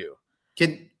one too.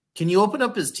 Can you open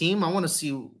up his team? I want to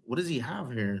see, what does he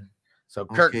have here? So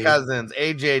Kirk Cousins,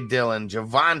 A.J. Dillon,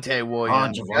 Javonte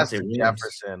Williams, Justin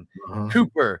Jefferson,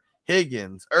 Cooper,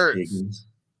 Higgins, Ertz,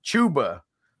 Chuba,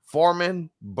 Foreman,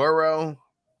 Burrow,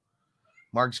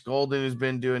 Marks Golden, who's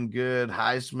been doing good,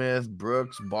 Highsmith,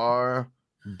 Brooks, Barr,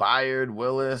 Byard,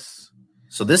 Willis.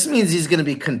 So this means he's going to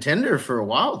be contender for a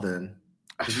while then.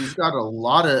 Because he's got a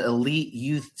lot of elite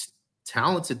youth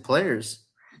talented players.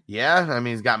 Yeah, I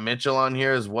mean, he's got Mitchell on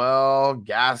here as well.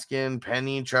 Gaskin,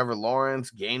 Penny, Trevor Lawrence,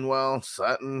 Gainwell,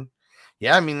 Sutton.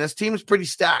 Yeah, I mean, this team's pretty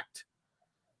stacked.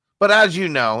 But as you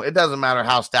know, it doesn't matter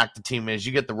how stacked the team is.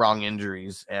 You get the wrong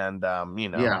injuries, and,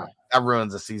 that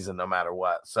ruins the season no matter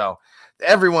what. So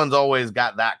everyone's always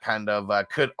got that kind of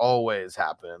could always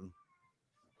happen.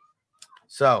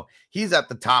 So he's at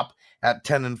the top at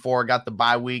 10-4, got the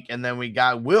bye week. And then we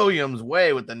got Williams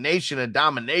Way with the Nation of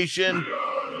Domination,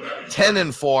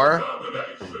 10-4.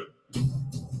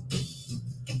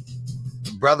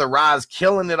 Brother Roz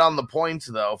killing it on the points,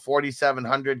 though,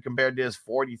 4,700 compared to his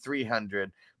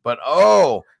 4,300. But,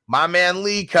 my man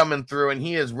Lee coming through, and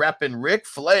he is repping Ric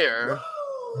Flair,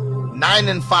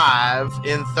 9-5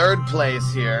 in third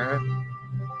place here.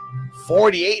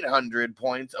 4,800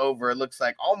 points over. It looks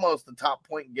like almost the top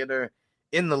point getter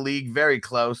in the league. Very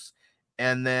close.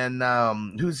 And then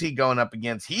who's he going up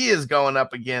against? He is going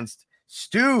up against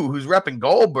Stu, who's repping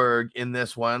Goldberg in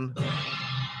this one.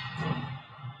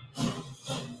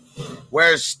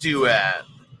 Where's Stu at?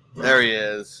 There he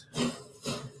is.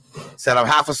 Said, I'm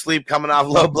half asleep, coming off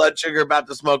low blood sugar, about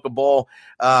to smoke a bowl.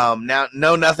 Now,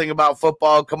 know nothing about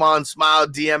football. Come on, smile,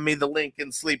 DM me the link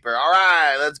in Sleeper. All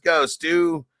right, let's go,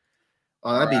 Stu.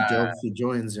 Oh, that'd be dope if he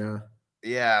joins, yeah.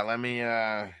 Yeah, let me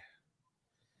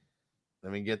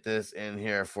get this in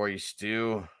here for you,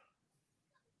 Stu.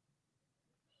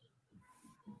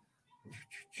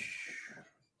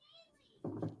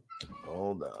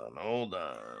 Hold on.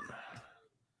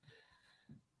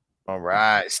 All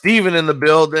right, Steven in the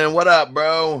building. What up,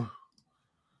 bro?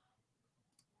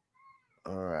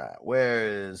 All right,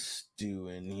 where is Stu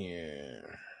in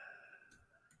here?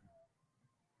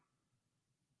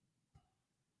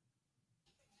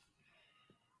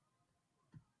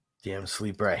 Damn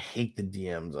Sleeper. I hate the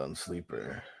DMs on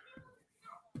Sleeper.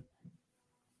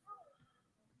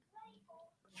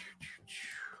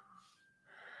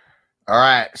 All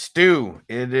right, Stu.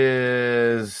 It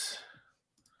is.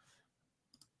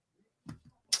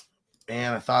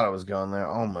 Man, I thought I was going there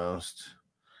almost.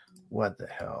 What the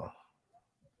hell?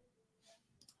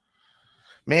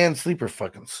 Man, Sleeper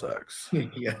fucking sucks.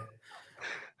 Yeah.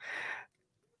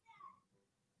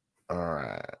 All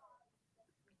right.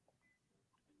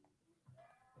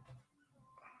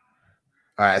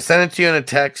 All right, I sent it to you in a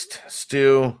text,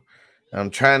 Stu. I'm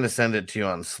trying to send it to you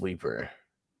on Sleeper.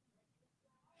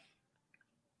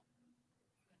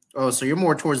 Oh, so you're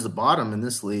more towards the bottom in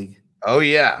this league. Oh,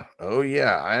 yeah.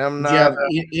 I am not. Did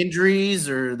you have injuries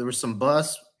or there was some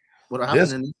busts? What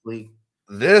happened in this league?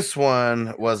 This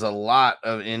one was a lot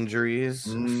of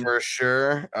injuries for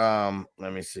sure.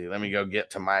 Let me see. Let me go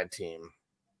get to my team.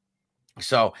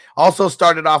 So also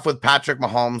started off with Patrick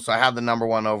Mahomes. So I have the number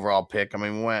 1 overall pick. I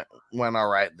mean, went all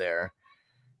right there.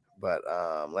 But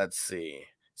let's see.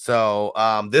 So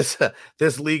this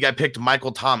league, I picked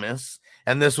Michael Thomas.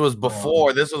 And this was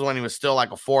before. This was when he was still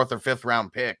like a 4th or 5th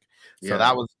round pick. So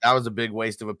that was a big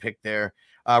waste of a pick there.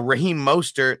 Raheem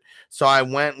Mostert. So I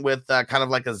went with kind of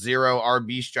like a 0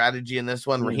 RB strategy in this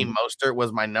one. Raheem Mostert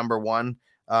was my number 1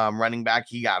 running back.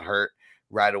 He got hurt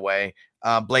right away.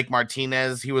 Blake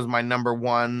Martinez, he was my number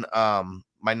 1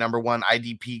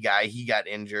 IDP guy. He got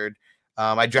injured.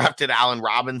 I drafted Allen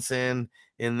Robinson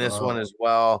in this one as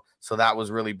well. So that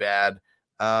was really bad.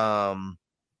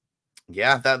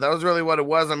 Yeah, that was really what it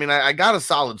was. I mean, I got a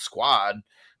solid squad,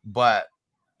 but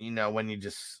when you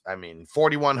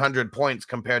 4,100 points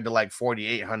compared to like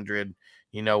 4,800,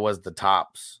 was the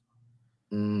tops.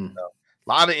 So, a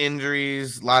lot of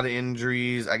injuries.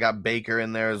 I got Baker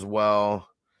in there as well.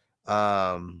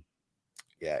 Eric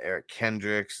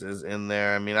Kendricks is in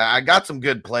there. I mean, I got some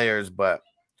good players, but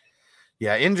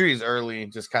yeah, injuries early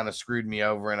just kind of screwed me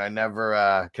over, and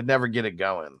I could never get it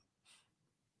going.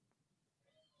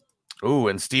 Ooh,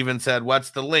 and Steven said, what's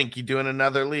the link? You doing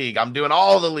another league? I'm doing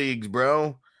all the leagues,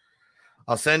 bro.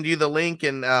 I'll send you the link,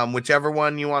 and whichever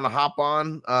one you want to hop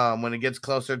on when it gets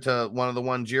closer to one of the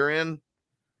ones you're in,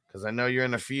 because I know you're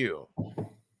in a few. All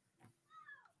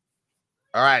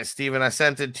right, Steven, I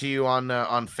sent it to you on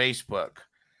Facebook.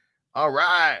 All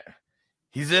right.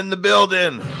 He's in the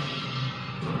building.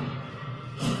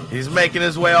 He's making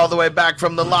his way all the way back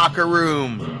from the locker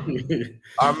room.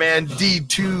 Our man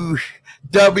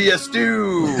D2W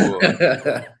Stu.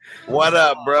 What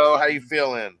up, bro? How you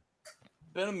feeling?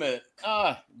 Been a minute.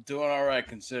 Doing all right,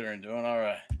 considering. Doing all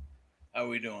right. How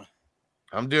we doing?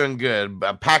 I'm doing good.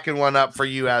 I'm packing one up for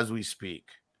you as we speak.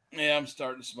 Yeah, I'm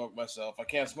starting to smoke myself. I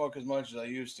can't smoke as much as I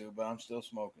used to, but I'm still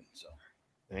smoking. So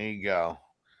there you go.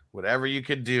 Whatever you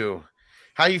could do.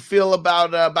 How you feel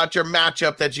about your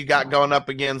matchup that you got going up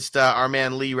against our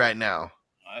man Lee right now?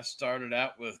 I started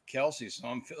out with Kelsey, so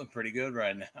I'm feeling pretty good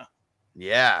right now.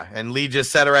 Yeah, and Lee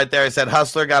just said it right there. He said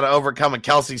Hustler got to overcome a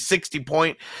Kelsey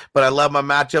 60-point, but I love my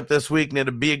matchup this week. Need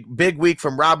a big week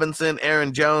from Robinson,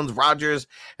 Aaron Jones, Rodgers,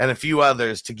 and a few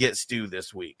others to get Stu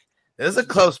this week. This is a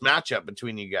close matchup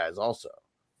between you guys also.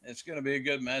 It's going to be a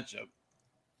good matchup.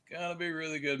 Going to be a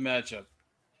really good matchup.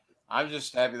 I'm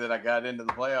just happy that I got into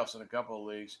the playoffs in a couple of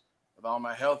leagues. With all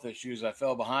my health issues, I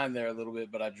fell behind there a little bit,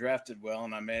 but I drafted well,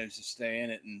 and I managed to stay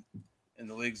in it in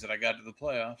the leagues that I got to the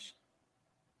playoffs.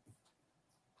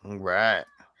 All right.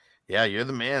 Yeah, you're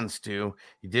the man, Stu.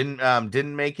 You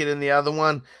didn't make it in the other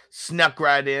one, snuck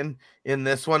right in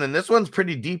this one, and this one's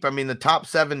pretty deep. I mean, the top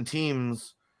 7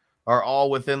 teams are all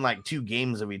within like 2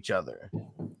 games of each other.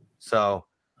 So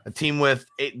a team that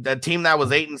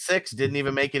was 8-6 didn't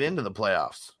even make it into the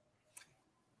playoffs.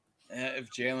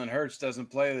 If Jalen Hurts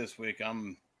doesn't play this week,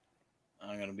 I'm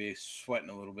going to be sweating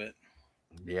a little bit.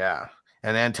 Yeah.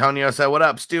 And Antonio said, "What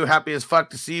up, Stu? Happy as fuck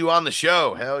to see you on the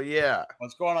show." Hell yeah.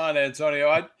 What's going on,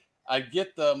 Antonio? I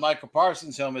get the Michael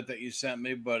Parsons helmet that you sent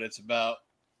me, but it's about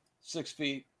 6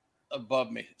 feet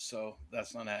above me, so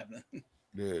that's not happening.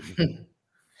 Dude.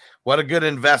 What a good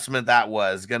investment that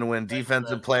was. Going to win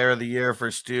Defensive Player of the Year for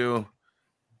Stu.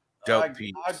 Dope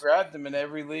piece. I grabbed him in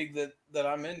every league that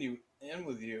I'm in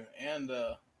with you, and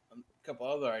a couple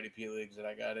other IDP leagues that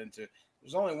I got into.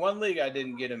 There's only one league I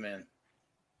didn't get him in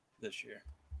this year.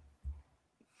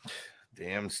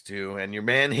 Damn, Stu. And your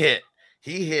man hit.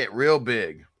 He hit real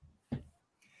big.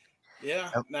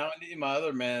 Yeah. Now I need my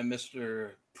other man,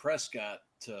 Mr. Prescott,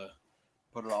 to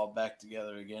put it all back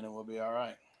together again, and we'll be all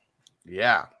right.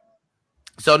 Yeah.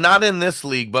 So not in this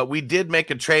league, but we did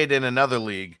make a trade in another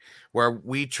league where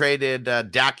we traded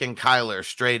Dak and Kyler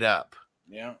straight up.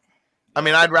 Yeah. I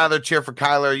mean, I'd rather cheer for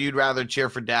Kyler. You'd rather cheer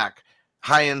for Dak.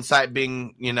 High insight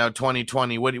being,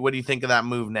 2020. What do you think of that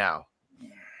move now?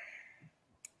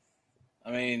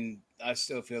 I mean, I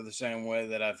still feel the same way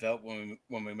that I felt when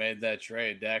we made that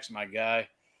trade. Dak's my guy.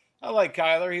 I like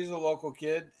Kyler. He's a local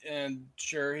kid, and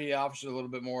sure, he offers a little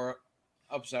bit more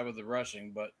upside with the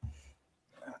rushing, but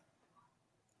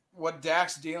what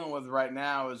Dak's dealing with right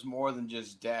now is more than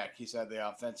just Dak. He's had the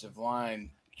offensive line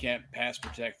can't pass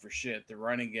protect for shit. The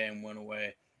running game went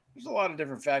away. There's a lot of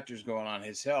different factors going on.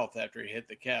 His health after he hit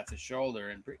the calf, the shoulder,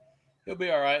 and he'll be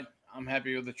all right. I'm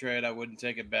happy with the trade. I wouldn't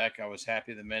take it back. I was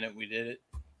happy the minute we did it.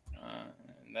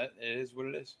 And that it is what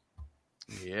it is.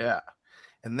 Yeah.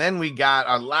 And then we got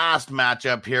our last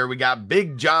matchup here. We got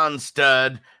Big John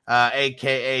Stud,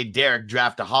 a.k.a. Derek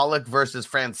Draftaholic versus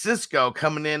Francisco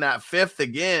coming in at 5th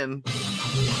again.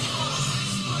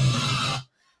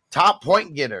 Top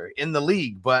point getter in the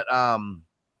league, but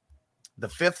the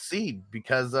 5th seed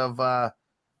because of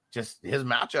just his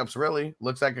matchups, really.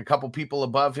 Looks like a couple people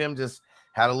above him just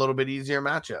had a little bit easier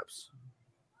matchups.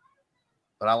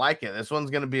 But I like it. This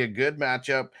one's going to be a good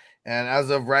matchup. And as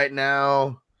of right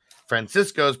now,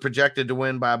 Francisco's projected to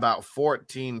win by about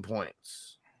 14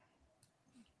 points.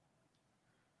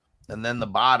 And then the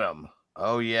bottom.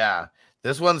 Oh, yeah.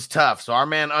 This one's tough. So our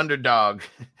man Underdog,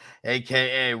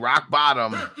 a.k.a. Rock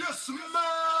Bottom.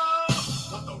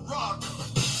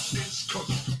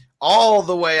 All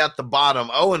the way at the bottom,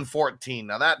 0-14.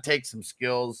 Now, that takes some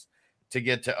skills to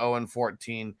get to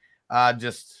 0-14.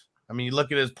 You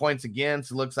look at his points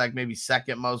against. It looks like maybe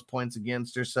second most points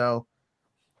against or so.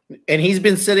 And he's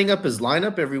been setting up his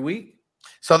lineup every week.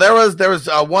 So there was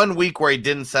 1 week where he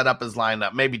didn't set up his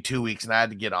lineup, maybe 2 weeks, and I had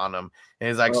to get on him. And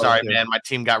he's like, "Sorry, man, my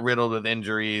team got riddled with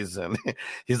injuries," and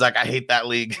he's like, "I hate that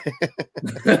league."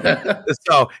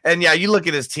 You look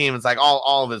at his team; it's like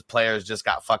all of his players just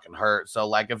got fucking hurt. So,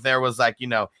 like, if there was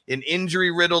an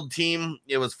injury riddled team,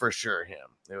 it was for sure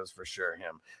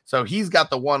him. So he's got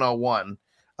the 101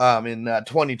 in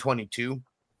 2022.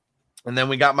 And then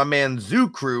we got my man Zoo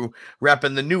Crew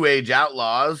repping the New Age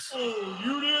Outlaws. Oh,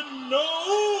 you didn't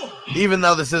know? Even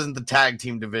though this isn't the tag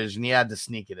team division, he had to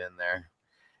sneak it in there.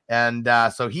 And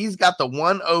so he's got the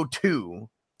 102.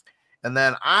 And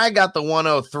then I got the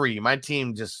 103. My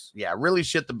team just, really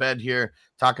shit the bed here,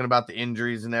 talking about the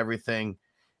injuries and everything.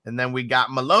 And then we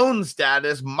got Malone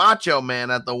Status, Macho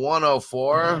Man at the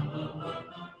 104.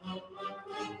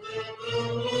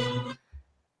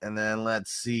 And then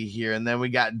let's see here. And then we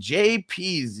got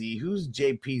JPZ. Who's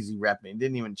JPZ repping?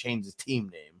 Didn't even change his team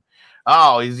name.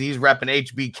 Oh, he's repping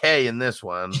HBK in this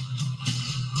one.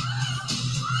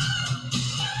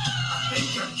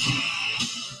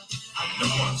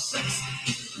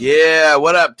 Yeah,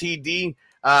 what up, TD?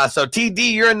 So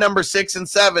TD, you're in number 6 and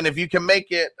 7. If you can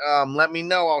make it, let me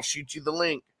know. I'll shoot you the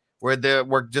link.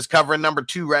 We're just covering number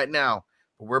 2 right now.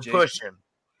 But we're pushing.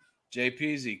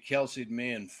 JPZ Kelsey'd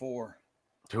me in 4.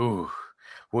 Ooh,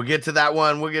 we'll get to that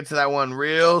one. We'll get to that one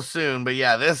real soon. But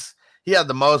yeah, this he had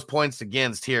the most points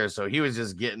against here, so he was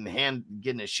just getting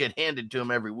his shit handed to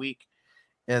him every week.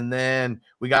 And then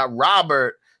we got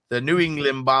Robert, the New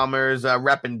England Bombers,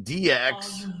 repping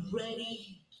DX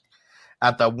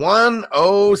at the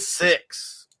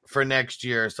 106 for next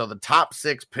year. So the top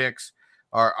 6 picks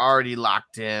are already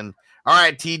locked in. All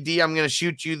right, TD, I'm gonna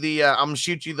shoot you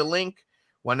the link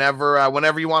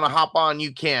whenever you want to hop on.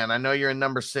 You can. I know you're in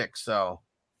number 6, so.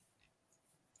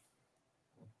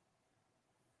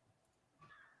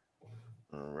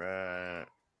 All right.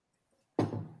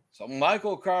 So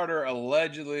Michael Carter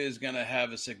allegedly is going to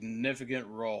have a significant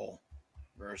role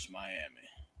versus Miami.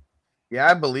 Yeah,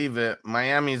 I believe it.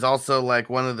 Miami's also like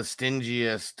one of the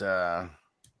stingiest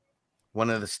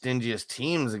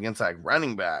teams against like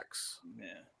running backs. Yeah.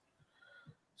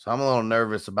 So I'm a little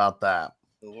nervous about that.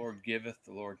 The Lord giveth,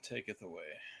 the Lord taketh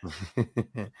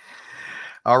away.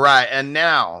 All right, and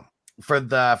now for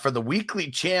the weekly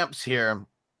champs here.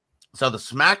 So the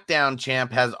SmackDown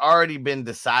champ has already been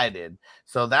decided.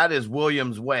 So that is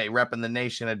Williams Way, repping the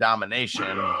Nation of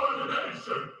Domination.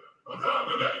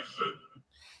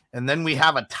 And then we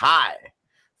have a tie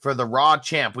for the Raw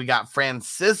champ. We got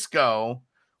Francisco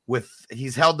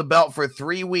he's held the belt for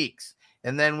 3 weeks.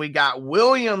 And then we got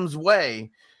Williams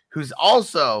Way, who's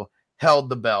also held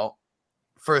the belt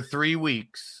for 3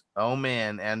 weeks. Oh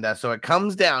man. And so it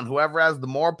comes down, whoever has the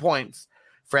more points,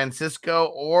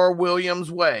 Francisco or Williams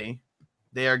Way,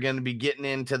 they are going to be getting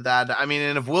into that. I mean,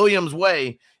 and if Williams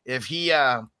Way, if he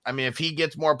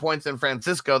gets more points than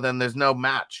Francisco, then there's no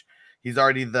match. He's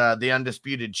already the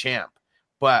undisputed champ.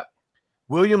 But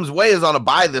Williams Way is on a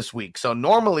bye this week. So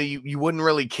normally you wouldn't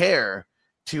really care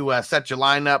to set your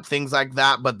lineup, things like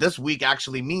that. But this week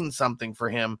actually means something for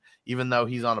him, even though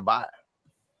he's on a bye.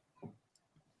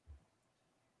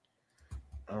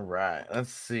 All right,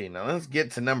 let's see. Now let's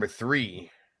get to number 3.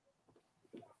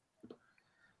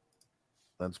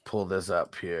 Let's pull this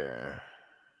up here.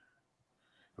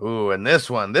 Ooh, and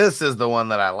this is the one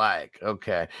that I like.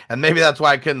 Okay. And maybe that's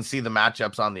why I couldn't see the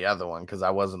matchups on the other one, because I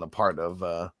wasn't a part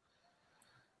of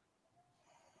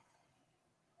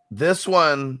this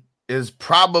one is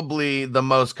probably the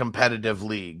most competitive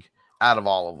league out of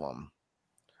all of them.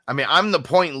 I mean, I'm the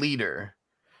point leader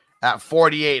at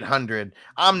 4,800.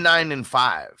 I'm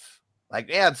 9-5. Like,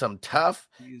 they had some tough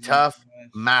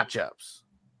matchups.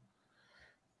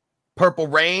 Purple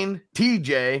Rain,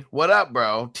 TJ, what up,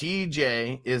 bro?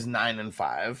 TJ is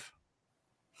 9-5.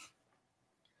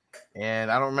 And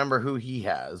I don't remember who he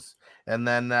has. And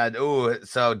then,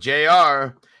 so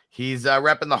JR, he's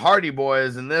repping the Hardy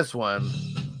Boys in this one.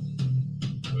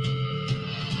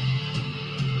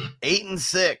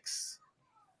 8-6.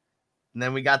 And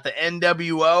then we got the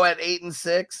NWO at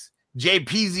 8-6.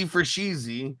 JPZ for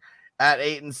Sheezy at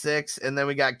 8-6. And then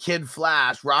we got Kid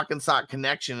Flash, Rock and Sock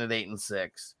Connection at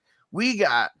 8-6. We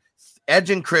got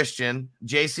Edge and Christian,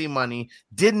 JC Money,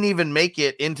 didn't even make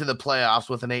it into the playoffs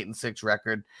with an 8-6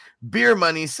 record. Beer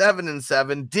Money,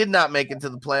 7-7, did not make it to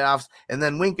the playoffs. And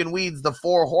then Wink and Weeds, the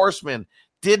 4 Horsemen,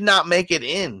 did not make it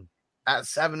in at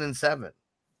 7-7.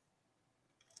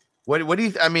 What do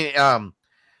you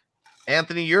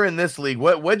Anthony, you're in this league.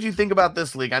 What do you think about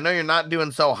this league? I know you're not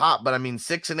doing so hot, but I mean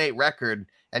 6-8 record,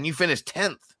 and you finished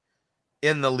 10th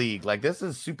in the league. Like, this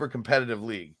is a super competitive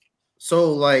league.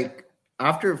 So, like,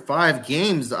 after 5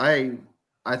 games, I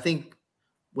think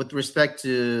with respect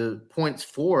to points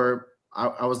for,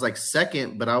 I was like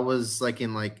second, but I was like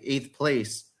in like 8th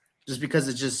place just because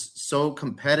it's just so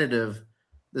competitive.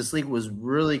 This league was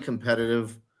really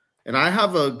competitive, and I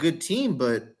have a good team,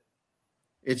 but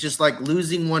it's just like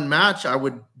losing one match, I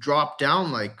would drop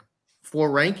down like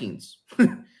 4 rankings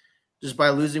just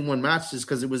by losing one match, just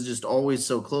because it was just always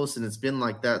so close, and it's been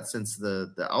like that since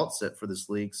the outset for this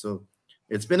league. So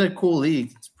it's been a cool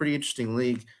league. It's a pretty interesting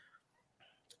league.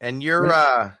 And you're,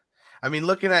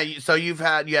 looking at you, so you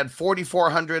had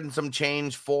 4,400 and some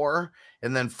change for,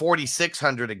 and then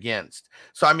 4,600 against.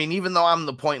 So, I mean, even though I'm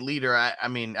the point leader,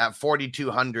 at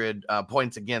 4,200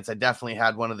 points against, I definitely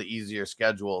had one of the easier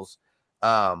schedules.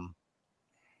 That's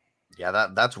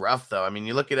rough, though. I mean,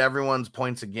 you look at everyone's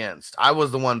points against. I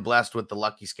was the one blessed with the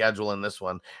lucky schedule in this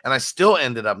one, and I still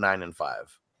ended up 9-5.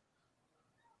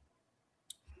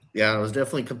 Yeah, it was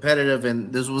definitely competitive,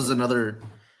 and this was another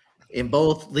in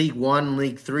both League 1 and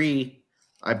League 3.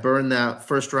 I burned that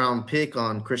first round pick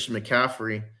on Christian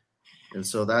McCaffrey, and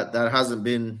so that hasn't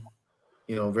been,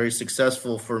 very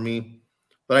successful for me.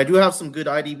 But I do have some good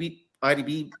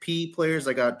IDBP players.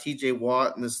 I got TJ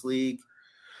Watt in this league,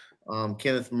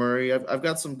 Kenneth Murray. I've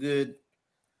got some good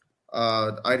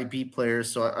IDP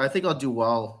players, so I think I'll do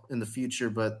well in the future.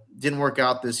 But didn't work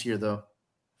out this year, though.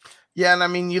 Yeah, and I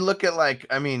mean, you look at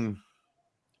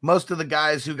most of the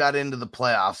guys who got into the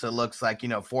playoffs, it looks like,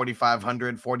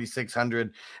 4,500,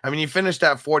 4,600. I mean, he finished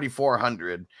at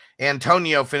 4,400.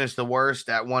 Antonio finished the worst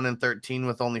at 1-13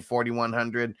 with only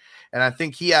 4,100. And I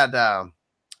think he had, I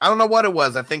don't know what it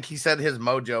was. I think he said his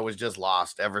mojo was just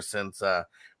lost ever since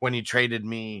when he traded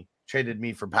me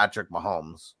for Patrick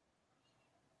Mahomes.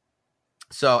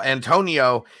 So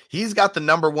Antonio, he's got the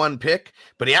number 1 pick,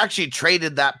 but he actually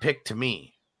traded that pick to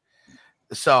me.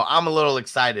 So I'm a little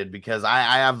excited because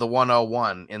I have the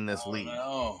 101 in this league.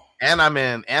 No. And I'm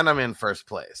in first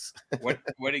place. What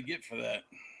did he get for that?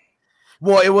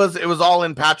 Well, it was all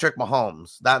in Patrick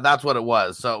Mahomes. That's what it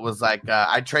was. So it was like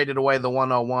I traded away the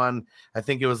 101. I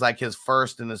think it was like his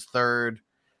first and his third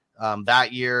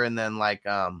that year, and then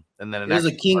it was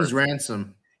a king's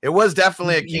ransom. It was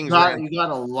definitely a king's ransom. You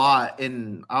got a lot,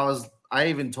 and I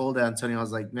even told Antonio, I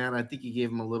was like, man, I think you gave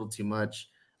him a little too much.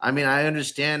 I mean, I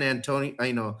understand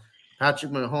Antonio.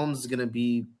 Patrick Mahomes is going to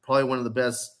be probably one of the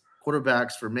best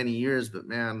quarterbacks for many years, but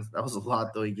man, that was a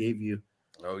lot though he gave you.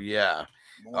 Oh yeah.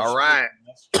 All right.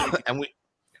 And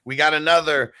we got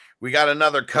another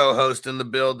co-host in the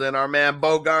building. Our man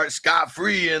Bogart Scott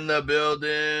Free in the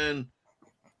building.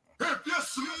 If you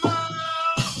smell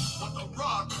what the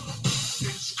rock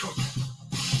is cooking.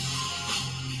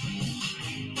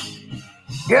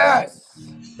 Yes.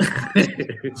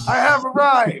 I have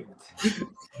arrived.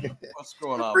 What's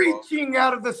going on? Reaching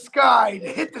out of the sky to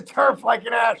hit the turf like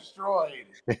an asteroid.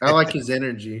 I like his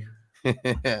energy.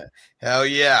 Hell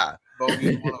yeah.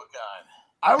 Bogey's one of a kind.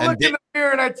 I look in the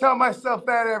mirror and I tell myself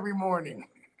that every morning.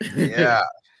 Yeah.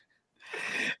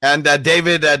 And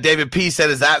David P said,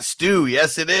 "Is that Stu?"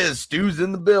 Yes, it is. Stu's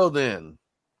in the building.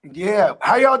 Yeah.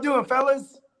 How y'all doing,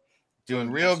 fellas? Doing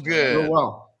real good. Real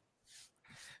well.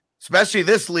 Especially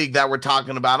this league that we're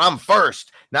talking about. I'm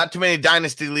first. Not too many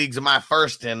dynasty leagues am I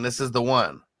first in. This is the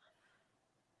one.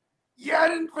 Yeah, I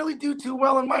didn't really do too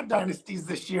well in my dynasties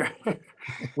this year.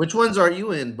 Which ones are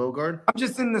you in, Bogart? I'm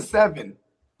just in the 7.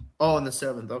 Oh, in the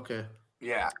 7th. Okay.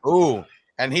 Yeah. Ooh,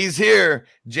 and he's here.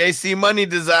 JC Money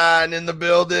Design in the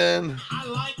building. I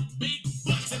like big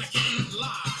butts and I can't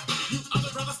lie. You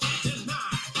other brothers can't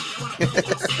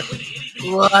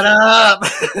deny. What up?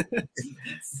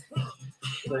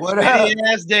 What up? Shitty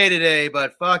ass day today,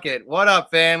 but fuck it. What up,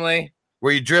 family?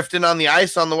 Were you drifting on the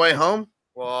ice on the way home?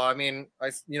 Well, I mean, I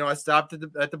stopped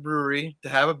at the brewery to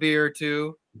have a beer or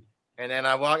two, and then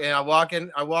I walk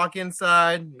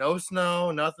inside. No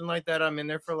snow, nothing like that. I'm in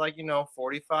there for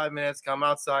 45 minutes. Come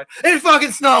outside, it's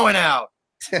fucking snowing out,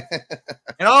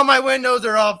 and all my windows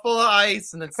are all full of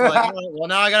ice. And it's like, well,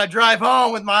 now I gotta drive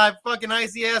home with my fucking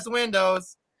icy ass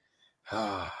windows.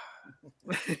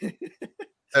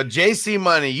 So JC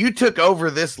Money, you took over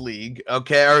this league,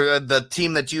 okay, or the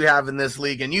team that you have in this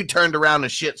league, and you turned around a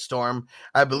shitstorm.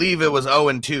 I believe it was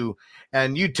 0-2,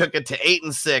 and you took it to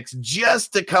 8-6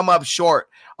 just to come up short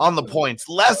on the points.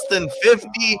 Less than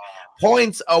 50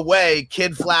 points away.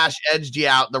 Kid Flash edged you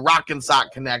out. The Rock and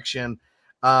Sock connection.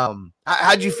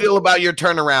 How'd you feel about your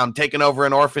turnaround, taking over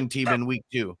an orphan team in week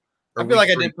 2? I feel like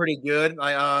I did pretty good.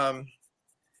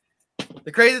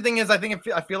 The crazy thing is, I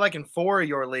feel like in 4 of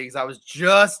your leagues, I was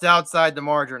just outside the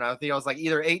margin. I think I was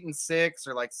either 8-6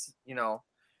 or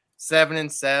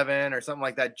 7-7 or something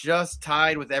like that. Just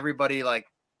tied with everybody,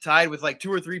 tied with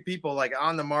 2 or 3 people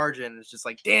on the margin. It's just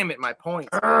damn it, my points.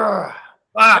 That's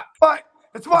why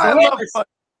I love butter.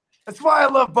 That's why I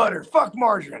love butter. Fuck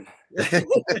margarine.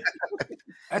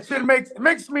 That shit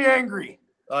makes me angry.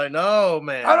 I know,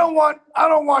 man. I don't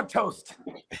want toast.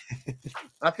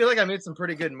 I feel like I made some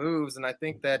pretty good moves, and I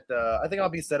think that I'll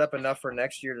be set up enough for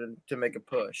next year to make a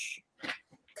push.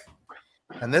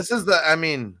 And this is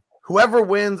whoever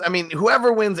wins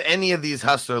any of these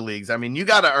hustler leagues, you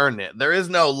got to earn it. There is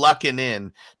no lucking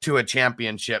in to a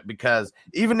championship, because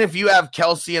even if you have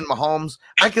Kelsey and Mahomes,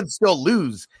 I could still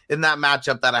lose in that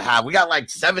matchup that I have. We got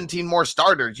 17 more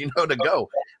starters, to go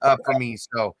for me.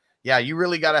 So yeah, you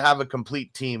really got to have a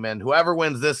complete team, and whoever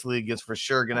wins this league is for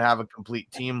sure going to have a complete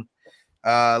team.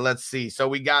 Let's see. So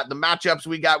we got the matchups.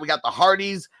 We got the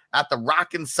Hardys at the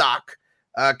Rock and Sock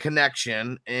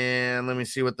connection, and let me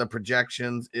see what the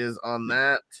projections is on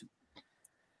that.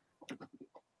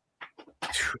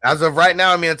 As of right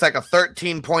now, it's like a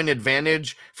 13-point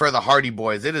advantage for the Hardy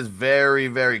boys. It is very,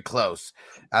 very close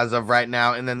as of right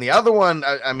now. And then the other one,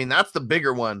 that's the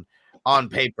bigger one on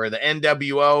paper, the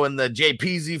NWO and the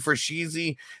JPZ for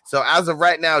Sheezy. So as of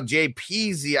right now,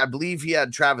 JPZ, I believe he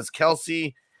had Travis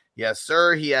Kelce. Yes,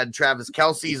 sir. He had Travis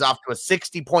Kelce. He's off to a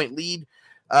 60-point lead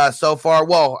so far.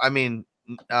 Well,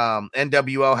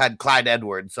 NWO had Clyde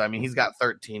Edwards. So, he's got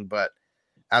 13. But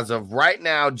as of right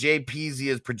now, JPZ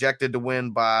is projected to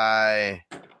win by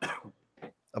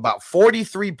about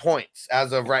 43 points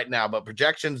as of right now, but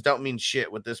projections don't mean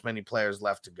shit with this many players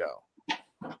left to go.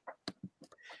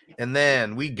 And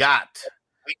then we got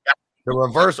the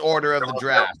reverse order of the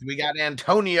draft. We got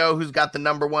Antonio, who's got the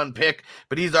number 1 pick,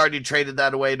 but he's already traded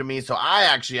that away to me, so I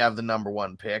actually have the number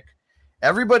 1 pick.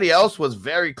 Everybody else was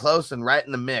very close and right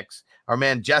in the mix. Our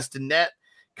man Justin Nett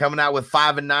coming out with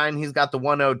 5 and 9. He's got the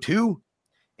 102.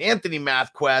 Anthony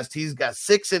MathQuest, he's got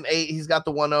 6 and 8. He's got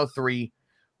the 103.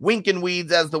 Winkin'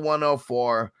 Weeds as the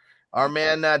 104. Our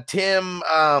man Tim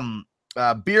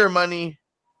Beer Money,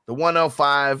 the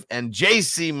 105, and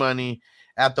JC Money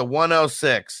at the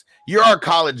 106. You're our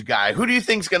college guy. Who do you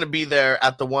think's going to be there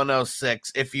at the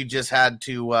 106 if you just had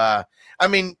to I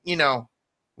mean, you know,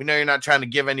 we know you're not trying to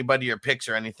give anybody your picks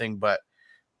or anything, but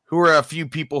who are a few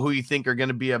people who you think are going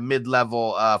to be a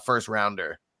mid-level first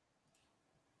rounder?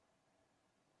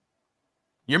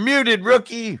 You're muted,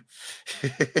 rookie.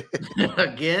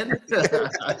 Again?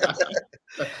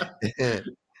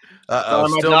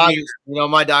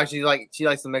 My dog, she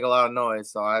likes to make a lot of noise,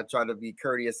 so I try to be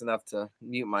courteous enough to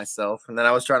mute myself. And then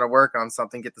I was trying to work on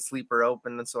something, get the sleeper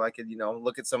open, and so I could,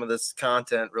 look at some of this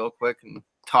content real quick and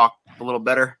talk a little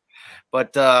better.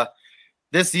 But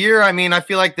this year, I mean, I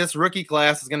feel like this rookie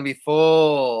class is going to be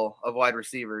full of wide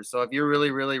receivers. So if you're really,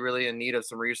 really, really in need of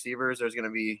some receivers, there's going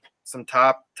to be some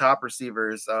top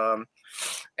receivers.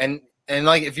 And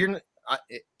like if you're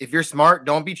smart,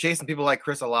 don't be chasing people like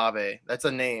Chris Olave. That's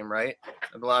a name, right?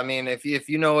 I mean, if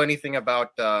you know anything about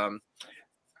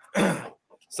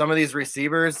some of these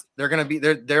receivers, they're going to be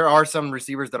there. There are some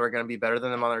receivers that are going to be better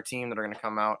than them on their team that are going to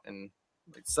come out. And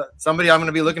somebody I'm going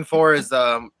to be looking for is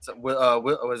what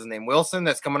was his name? Wilson,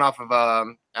 that's coming off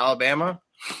of Alabama,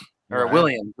 or right.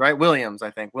 Williams, right? Williams,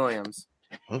 I think Williams.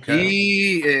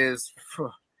 Okay,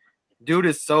 dude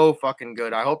is so fucking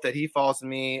good. I hope that he falls to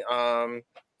me.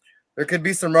 There could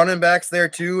be some running backs there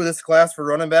too. This class for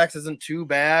running backs isn't too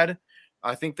bad.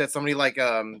 I think that somebody like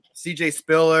CJ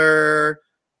Spiller,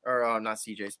 or not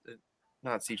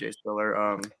CJ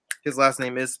Spiller. His last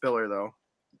name is Spiller though.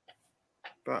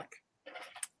 Fuck.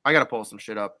 I gotta pull some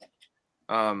shit up.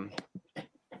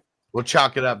 We'll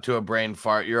chalk it up to a brain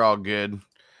fart. You're all good.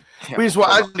 Yeah, I just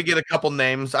want to get a couple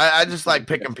names. I just like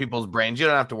picking people's brains. You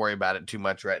don't have to worry about it too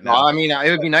much right now. Well, I mean, it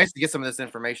would be nice to get some of this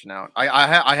information out. I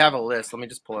have a list. Let me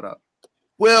just pull it up.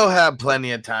 We'll have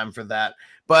plenty of time for that.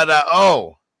 But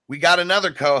we got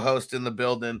another co-host in the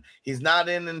building. He's not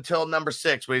in until number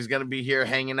 6, but he's gonna be here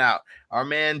hanging out. Our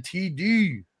man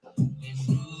TD.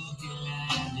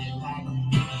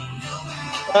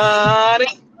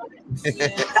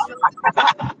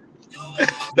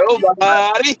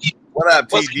 Nobody. What up,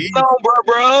 TD? What's going on,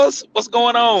 bros? What's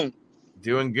going on?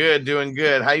 Doing good.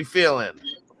 How you feeling?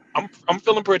 I'm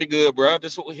feeling pretty good, bro.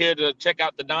 Just here to check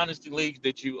out the Dynasty Leagues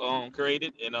that you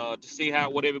created and to see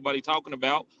what everybody talking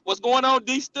about. What's going on,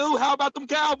 D Stu? How about them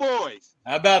Cowboys?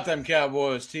 How about them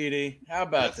Cowboys, TD? How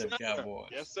about them Cowboys?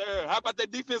 Yes, sir. How about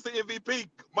that defensive MVP,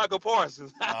 Michael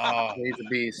Parsons? Oh, he's a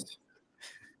beast.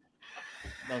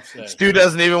 Stu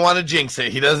doesn't even want to jinx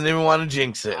it.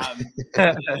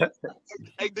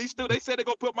 Hey, D Stu, they said they're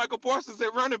gonna put Michael Parsons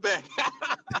at running back.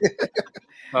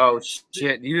 Oh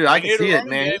shit, I can see it,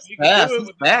 man. He's fast.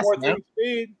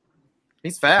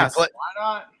 He's fast. Why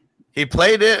not? He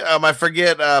played it. I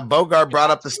forget. Bogart brought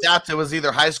up the stats. It was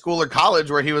either high school or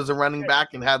college where he was a running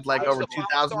back and had like over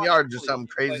 2,000 yards or something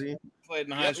crazy. Played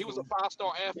in high school. He was a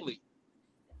 5-star athlete.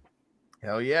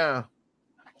 Hell yeah.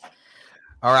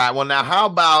 All right. Well, now how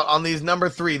about on these number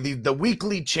 3, the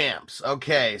weekly champs?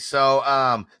 Okay. So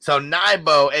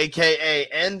Nibo, aka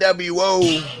NWO,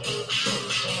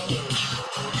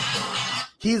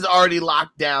 he's already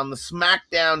locked down the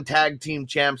SmackDown Tag Team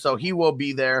Champ, so he will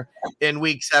be there in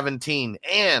week 17.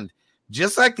 And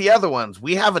just like the other ones,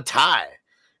 we have a tie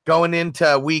going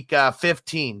into week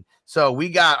 15. So we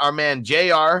got our man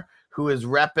JR, who is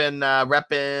repping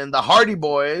the Hardy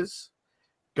Boys,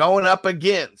 going up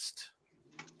against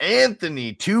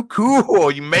Anthony. Too cool.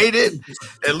 You made it.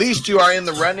 At least you are in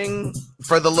the running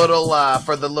for the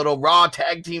little Raw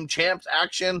Tag Team Champs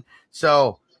action.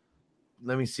 So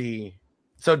let me see.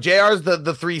 So JR's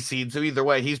the 3 seed. So either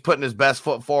way, he's putting his best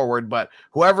foot forward. But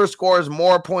whoever scores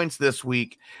more points this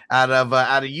week out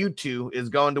of you two is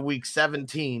going to week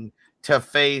 17 to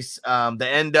face the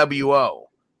NWO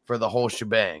for the whole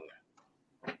shebang.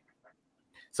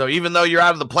 So even though you're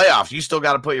out of the playoffs, you still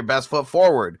got to put your best foot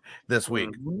forward this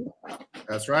week.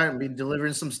 That's right. I'll be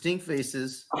delivering some stink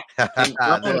faces. Happening,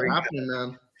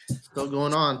 man. Still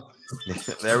going on.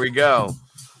 There we go.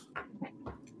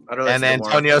 And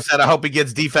Antonio said, I hope he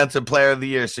gets Defensive Player of the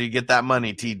Year so you get that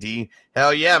money, TD.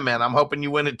 Hell yeah, man. I'm hoping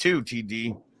you win it too,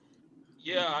 TD.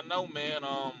 Yeah, I know, man.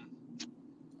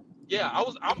 Yeah, I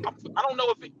don't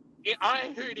know if I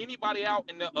ain't heard anybody out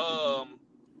in the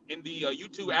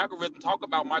YouTube algorithm talk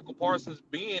about Michael Parsons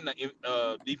being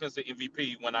the defensive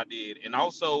MVP when I did, and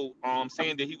also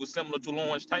saying that he was similar to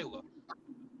Lawrence Taylor.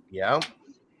 Yeah,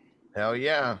 hell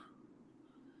yeah.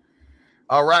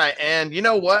 All right, and you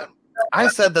know what? I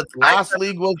said that the last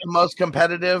league was the most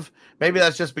competitive. Maybe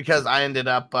that's just because I ended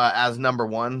up as number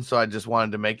one, so I just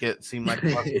wanted to make it seem like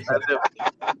more competitive.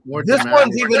 This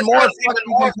one's even more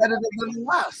fucking competitive than the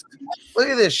last. Look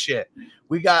at this shit.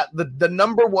 We got the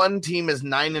number one team is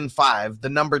 9-5. The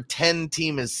number 10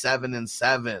 team is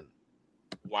 7-7.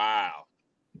 Wow,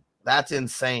 that's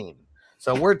insane.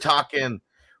 So we're talking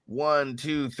 1,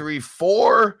 2, 3,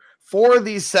 4. 4 of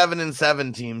these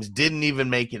 7-7 teams didn't even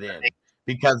make it in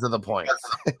because of the points.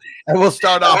 And we'll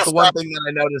start off. The one thing that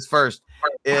I noticed first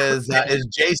is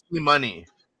JC Money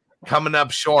coming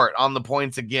up short on the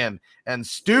points again, and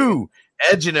Stu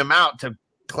edging him out to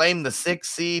claim the 6th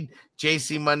seed.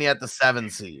 JC Money at the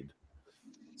 7th seed.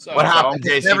 So, what happened,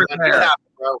 JC Money? What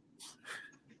happened, bro?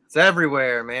 It's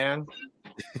everywhere, man.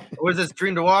 What is this?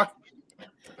 Dream to Walk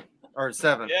or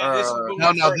 7? Yeah,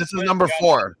 no. This is number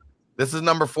 4. This is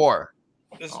number 4.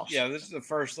 This is the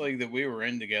first league that we were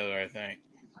in together, I think.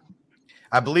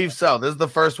 I believe so. This is the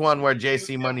first one where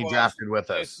JC Money drafted with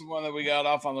us. It's the one that we got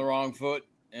off on the wrong foot,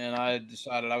 and I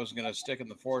decided I was going to stick in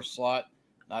the 4th slot,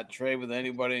 not trade with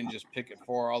anybody, and just pick it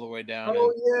 4 all the way down.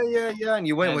 Oh, yeah. And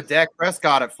you went with Dak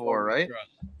Prescott at 4, right?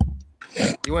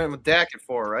 You went with Dak at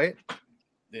 4, right?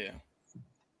 Yeah.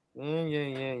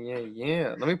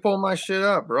 Yeah. Let me pull my shit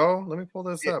up, bro. Let me pull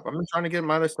this up. I've been trying to get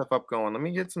my other stuff up going. Let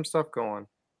me get some stuff going.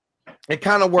 It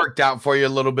kind of worked out for you a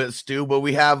little bit, Stu, but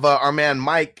we have our man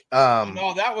Mike.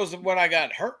 No, that was when I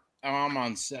got hurt. Oh, I'm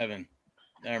on 7.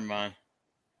 Never mind.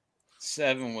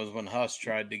 7 was when Huss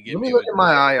tried to get me. Let me look at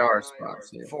my IR spots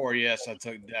here. 4, yes, I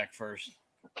took Dak first.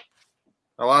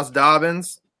 I lost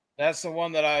Dobbins. That's the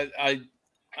one that I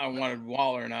wanted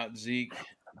Waller, not Zeke.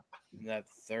 In that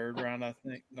 3rd round, I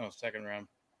think. No, 2nd round.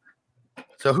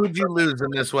 So who'd you lose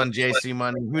in this one, JC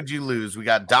Money? Who'd you lose? We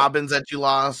got Dobbins that you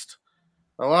lost.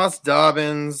 I lost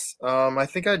Dobbins. I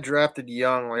think I drafted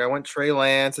young. Like I went Trey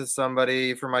Lance as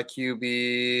somebody for my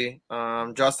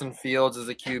QB. Justin Fields as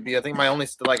a QB. I think my only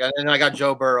and I got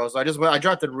Joe Burrow. So I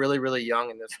drafted really, really young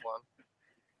in this one.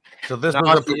 So this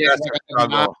was a progressive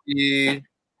struggle.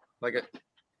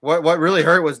 What really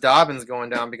hurt was Dobbins going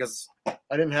down because I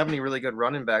didn't have any really good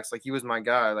running backs. Like he was my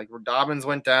guy. Like Dobbins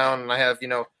went down, and I have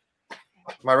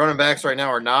my running backs right now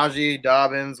are Najee,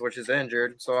 Dobbins, which is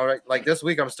injured. So like this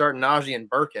week I'm starting Najee and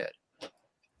Burkhead.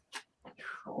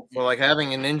 So like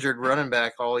having an injured running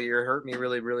back all year hurt me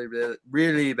really, really, really,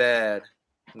 really bad.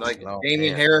 Like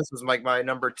Damian Harris was like my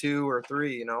number 2 or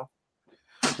 3.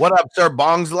 What up, sir?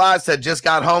 Bong's Lot said, just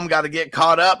got home, got to get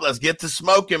caught up. Let's get to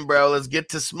smoking, bro. Let's get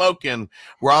to smoking.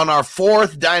 We're on our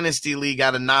 4th Dynasty League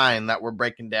out of 9 that we're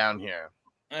breaking down here.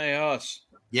 Hey, us.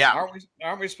 Yeah.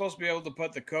 Aren't we supposed to be able to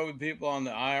put the COVID people on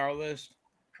the IR list?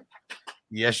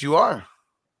 Yes, you are.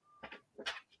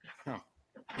 Huh.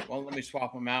 Well, let me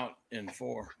swap them out in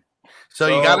 4. So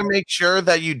you got to make sure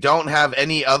that you don't have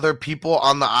any other people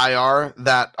on the IR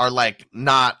that are like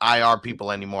not IR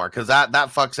people anymore, because that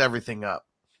fucks everything up.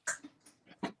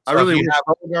 I really wish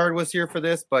Bogard was here for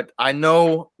this, but I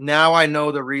know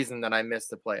the reason that I missed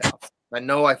the playoffs.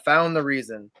 I found the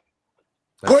reason.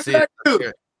 Let's see.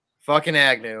 Fucking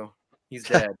Agnew. He's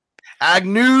dead.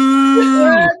 Agnew!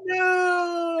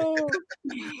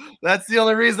 That's the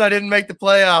only reason I didn't make the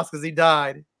playoffs, because he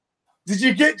died. Did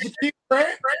you get Jakeem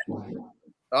Grant?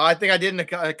 Oh, I think I did in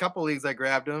a couple leagues. I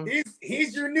grabbed him.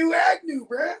 He's your new Agnew,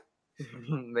 bro.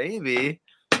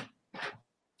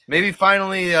 Maybe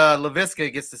finally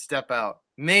LaVisca gets to step out.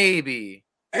 Maybe.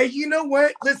 Hey, you know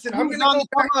what? Listen, I'm gonna go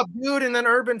back up, dude, and then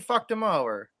Urban fucked him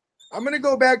over. I'm gonna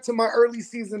go back to my early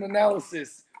season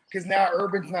analysis because now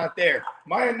Urban's not there.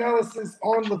 My analysis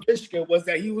on LaVisca was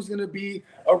that he was gonna be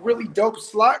a really dope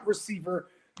slot receiver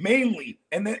mainly,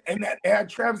 and that had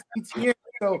Travis Etienne.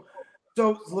 So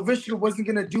LaVisca wasn't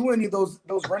gonna do any of those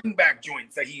running back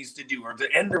joints that he used to do or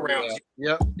the end arounds.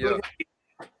 Yep.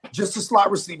 Just a slot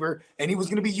receiver, and he was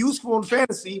going to be useful in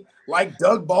fantasy, like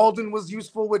Doug Baldwin was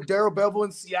useful with Darrell Bevell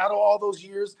in Seattle all those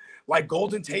years, like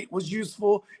Golden Tate was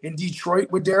useful in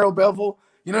Detroit with Darrell Bevell.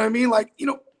 You know what I mean? Like,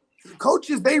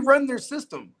 coaches, they run their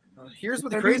system. Here's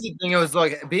what the crazy thing is,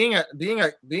 like being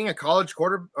a college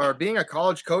quarter or being a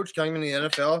college coach coming in the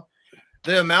NFL.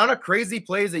 The amount of crazy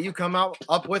plays that you come up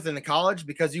with in the college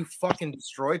because you fucking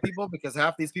destroy people, because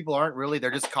half these people aren't really, they're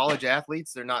just college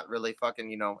athletes. They're not really fucking,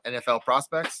 NFL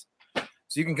prospects.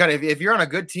 So you can kind of, if you're on a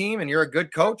good team and you're a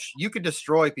good coach, you could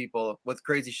destroy people with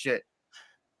crazy shit.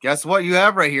 Guess what you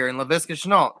have right here in Laviska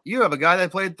Shenault? You have a guy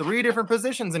that played 3 different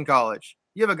positions in college.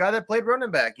 You have a guy that played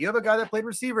running back. You have a guy that played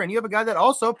receiver, and you have a guy that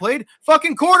also played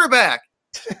fucking quarterback.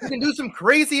 You can do some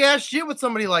crazy ass shit with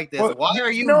somebody like this. Well, why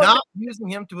are you not using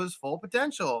him to his full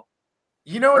potential?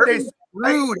 You know what they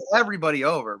screwed everybody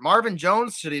over. Marvin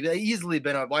Jones should have easily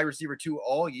been a wide receiver 2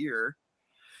 all year.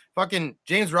 Fucking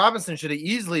James Robinson should have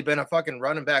easily been a fucking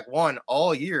running back 1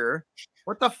 all year.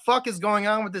 What the fuck is going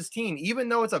on with this team? Even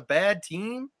though it's a bad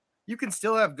team, you can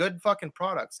still have good fucking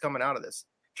products coming out of this.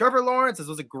 Trevor Lawrence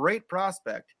was a great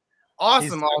prospect.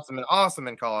 Awesome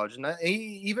in college. And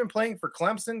even playing for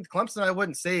Clemson, I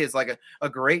wouldn't say is like a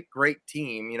great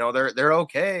team. You know, they're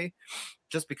okay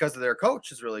just because of their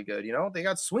coach is really good. You know, they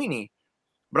got Sweeney.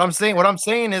 But what I'm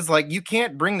saying is like you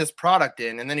can't bring this product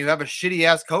in and then you have a shitty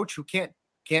ass coach who can't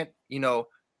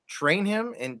train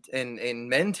him and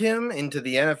mend him into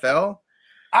the NFL.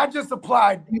 I just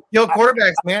applied. Yo,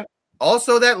 quarterbacks, man.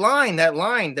 Also, that line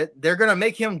that they're gonna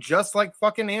make him just like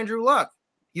fucking Andrew Luck.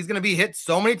 He's gonna be hit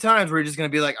so many times where you're just gonna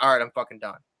be like, all right, I'm fucking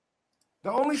done.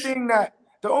 The only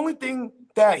thing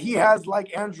that he has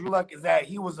like Andrew Luck is that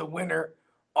he was a winner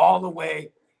all the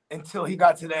way until he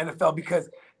got to the NFL, because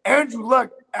Andrew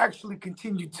Luck actually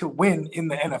continued to win in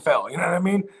the NFL. You know what I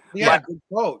mean? Yeah, like, good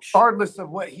coach. Regardless of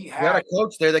what he had. You got a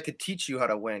coach there that could teach you how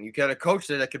to win. You got a coach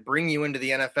there that could bring you into the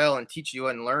NFL and teach you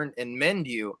and learn and mend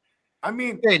you. I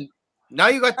mean, hey, now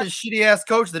you got this shitty ass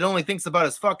coach that only thinks about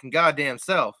his fucking goddamn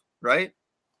self, right?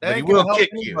 But he will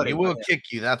kick you. He will kick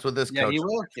you. That's what this coach. He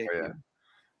will kick you.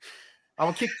 I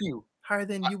will kick you higher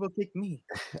than you will kick me.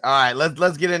 All right,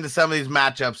 let's get into some of these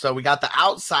matchups. So we got the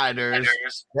outsiders.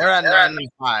 They're at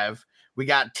 9-5. We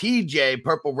got TJ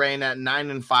Purple Rain at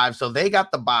 9-5. So they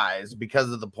got the buys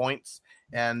because of the points.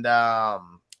 And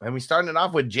we started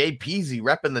off with Jay Peasy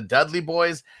repping the Dudley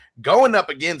boys, going up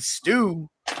against Stu.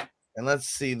 And let's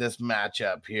see this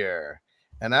matchup here.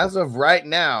 And as of right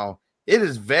now, it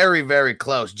is very, very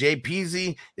close. Jay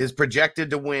Peasy is projected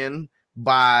to win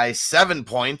by 7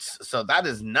 points, so that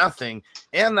is nothing,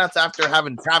 and that's after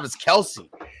having Travis Kelce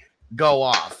go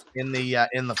off in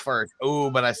the first. Oh,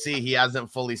 but I see he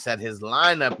hasn't fully set his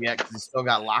lineup yet because he's still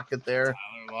got Lockett there.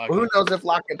 Well, who knows if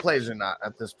Lockett plays or not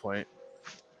at this point?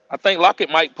 I think Lockett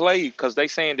might play because they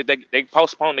saying that they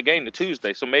postponed the game to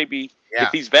Tuesday, so maybe if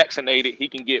he's vaccinated, he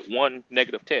can get 1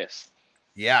 negative test.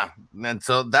 Yeah, and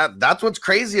so that's what's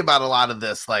crazy about a lot of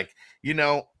this. Like, you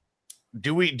know,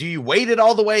 do you wait it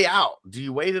all the way out? Do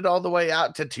you wait it all the way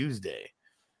out to Tuesday?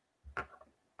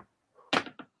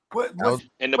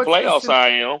 In the playoffs,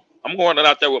 I'm going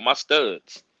out there with my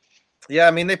studs. Yeah,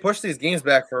 I mean, they push these games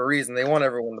back for a reason. They want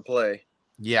everyone to play.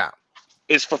 Yeah.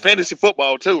 It's for fantasy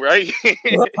football too, right? I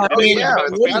mean,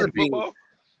 it's gotta be.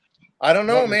 I don't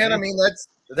know, man. I mean,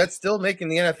 that's still making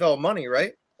the NFL money,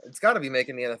 right? It's got to be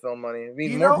making the NFL money. I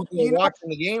mean, more people are watching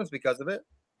the games because of it.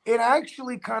 It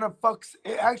actually kind of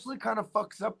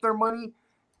fucks up their money.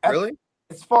 Really?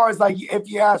 As far as like, if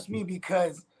you ask me,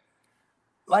 because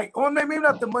like, well, maybe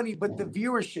not the money, but the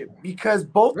viewership, because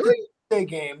both the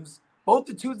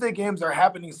Tuesday games are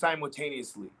happening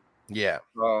simultaneously. Yeah.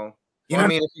 Oh. I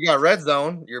mean, if you got Red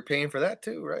Zone, you're paying for that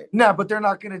too, right? No, but they're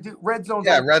not going to do Red Zone.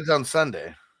 Yeah, Red Zone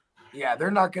Sunday. Yeah,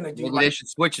 they're not going to do. Maybe they should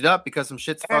switch it up because some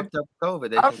shit's fucked up with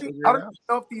COVID. I don't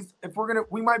know if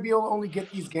we might be able to only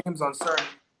get these games on certain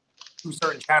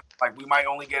channels. Like we might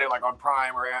only get it like on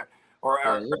Prime or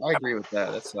I agree with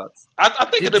that. That sucks. I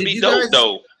think it'll be dope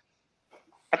though.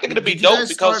 I think it'll be dope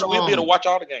because we'll be able to watch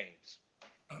all the games.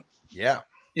 Yeah.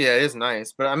 Yeah, it is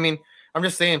nice. But I mean, I'm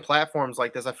just saying platforms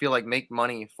like this, I feel like make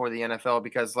money for the NFL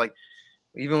because like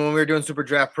even when we were doing Super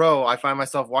Draft Pro, I find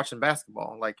myself watching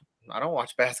basketball. Like I don't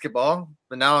watch basketball,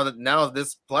 but now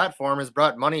this platform has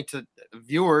brought money to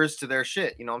viewers to their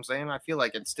shit. You know what I'm saying? I feel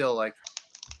like it still like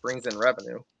brings in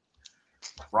revenue.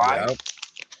 Right. Yep.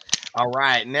 All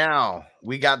right. Now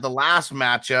we got the last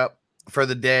matchup for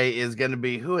the day is going to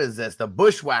be, who is this? The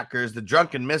Bushwhackers, the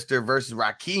Drunken Mister versus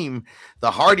Raheem,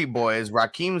 the Hardy Boys.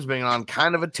 Raheem's been on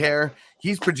kind of a tear.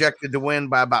 He's projected to win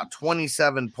by about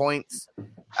 27 points.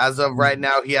 As of right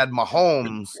now, he had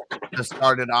Mahomes to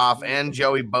start it off and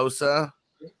Joey Bosa.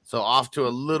 So off to a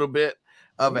little bit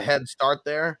of a head start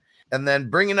there. And then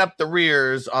bringing up the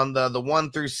rears on the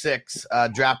 1 through 6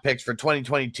 draft picks for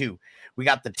 2022. We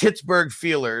got the Pittsburgh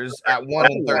Feelers at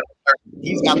 1-30.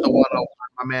 He's got the 101,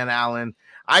 my man Allen.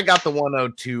 I got the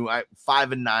 102,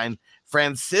 5-9.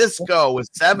 Francisco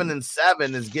with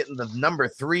 7-7 is getting the number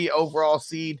 3 overall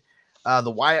seed.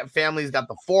 The Wyatt family's got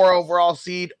the 4 overall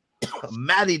seed.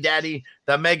 Matty Daddy,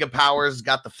 the Mega Powers,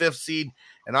 got the 5th seed.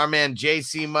 And our man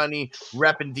JC Money,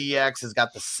 repping DX, has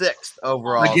got the 6th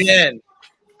overall. Again.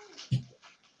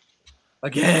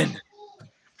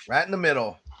 Right in the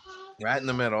middle. Right in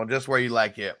the middle. Just where you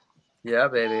like it. Yeah,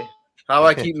 baby. How do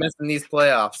I keep missing these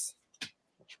playoffs?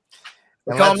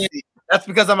 That's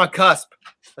because I'm a cusp.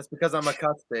 That's because I'm a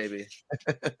cusp, baby.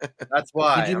 That's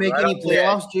why. Did you make any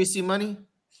playoffs, JC Money?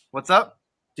 What's up?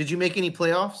 Did you make any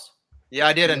playoffs? Yeah,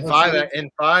 I did. In 5,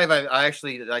 I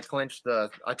clinched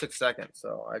I took 2nd,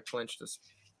 so I clinched this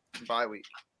bye week.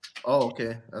 Oh,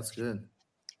 okay. That's good.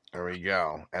 There we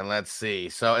go. And let's see.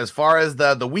 So as far as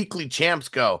the weekly champs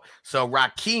go, so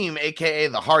Raheem, aka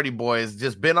the Hardy Boy, has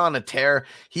just been on a tear.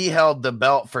 He held the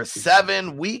belt for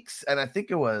 7 weeks, and I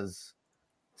think it was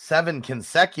 7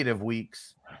 consecutive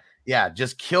weeks. Yeah,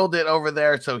 just killed it over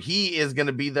there. So he is going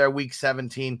to be there week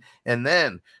 17. And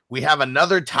then we have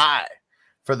another tie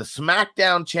for the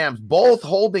SmackDown champs, both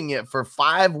holding it for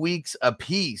 5 weeks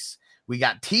apiece. We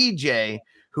got TJ,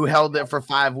 who held it for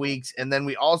 5 weeks. And then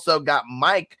we also got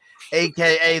Mike,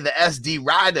 aka the SD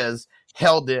Riders,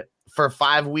 held it for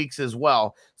 5 weeks as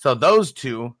well. So those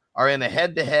two are in a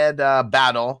head-to-head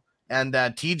battle. And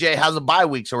TJ has a bye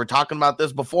week. So we're talking about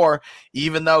this before.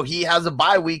 Even though he has a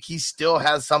bye week, he still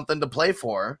has something to play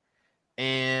for.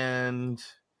 And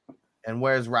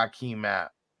where's Raheem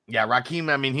at? Yeah, Raheem,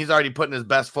 I mean, he's already putting his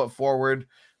best foot forward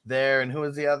there. And who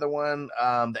is the other one?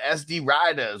 The SD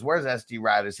Riders. Where's SD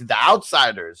Riders? The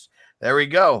Outsiders. There we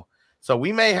go. So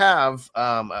we may have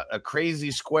a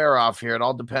crazy square off here. It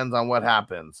all depends on what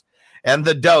happens. And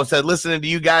the Doe said, listening to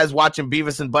you guys watching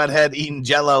Beavis and Butthead eating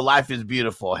Jello, life is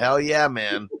beautiful. Hell yeah,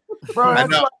 man. Bro,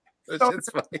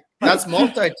 that's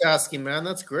multitasking, man.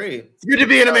 That's great. It's good to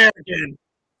be an American.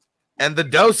 And the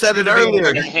Doe said it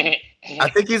earlier. I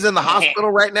think he's in the hospital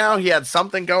right now. He had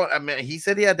something going. I mean, he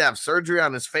said he had to have surgery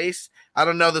on his face. I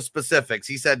don't know the specifics.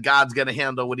 He said God's going to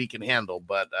handle what he can handle.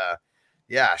 But,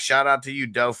 yeah, shout out to you,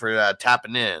 Doe, for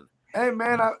tapping in. Hey,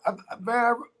 man,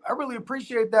 I really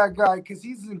appreciate that guy because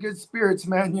he's in good spirits,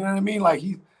 man. You know what I mean? Like,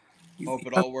 he's hope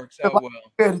it all works out well.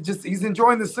 Good. Just he's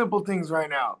enjoying the simple things right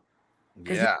now.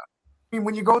 Yeah. I mean,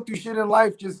 when you go through shit in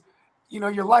life, just, you know,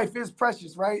 your life is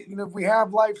precious, right? You know, if we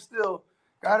have life still,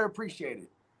 gotta appreciate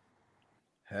it.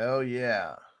 Hell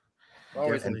yeah.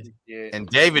 And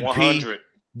David 100. P.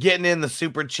 getting in the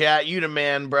super chat. You the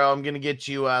man, bro. I'm going to get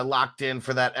you locked in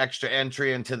for that extra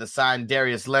entry into the signed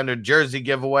Darius Leonard jersey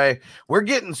giveaway. We're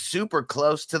getting super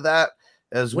close to that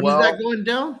as well. When is that going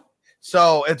down?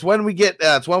 So it's when we get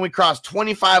it's when we cross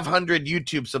 2,500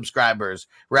 YouTube subscribers.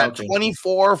 We're at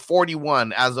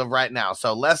 2441 as of right now.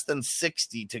 So less than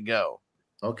 60 to go.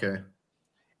 Okay.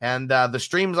 And the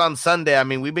streams on Sunday, I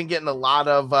mean, we've been getting a lot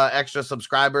of extra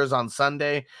subscribers on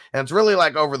Sunday. And it's really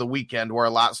like over the weekend where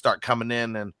a lot start coming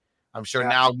in. And I'm sure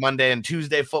now Monday and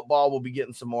Tuesday football will be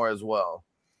getting some more as well.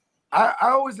 I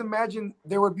always imagine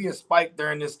there would be a spike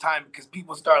during this time because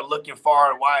people start looking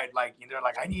far and wide. Like, you know,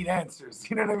 like, I need answers.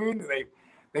 You know what I mean?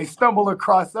 They stumble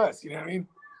across us. You know what I mean?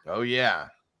 Oh, yeah.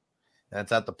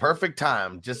 That's at the perfect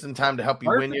time. Just in time to help you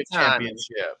win your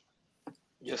championship.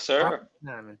 Yes, sir.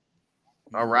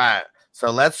 All right.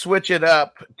 So let's switch it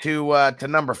up to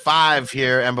number 5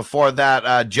 here. And before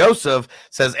that, Joseph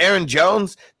says Aaron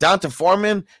Jones, Donta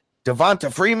Foreman,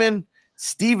 Devonta Freeman,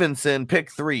 Stevenson,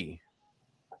 pick 3.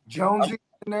 Jones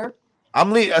in there?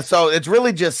 So it's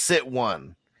really just sit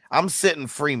 1. I'm sitting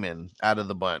Freeman out of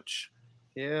the bunch.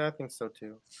 Yeah, I think so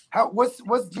too. What's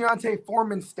Deontay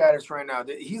Foreman's status right now?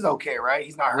 He's okay, right?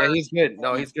 He's not hurt. Yeah, he's good.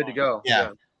 No, he's good to go. Yeah.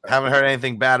 Haven't heard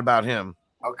anything bad about him.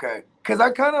 Okay, because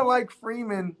I kind of like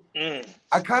Freeman.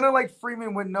 I kind of like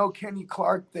Freeman with no Kenny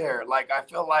Clark there. Like, I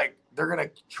feel like they're gonna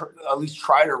at least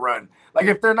try to run. Like,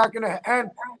 if they're not gonna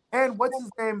and what's his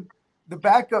name, the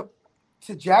backup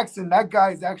to Jackson, that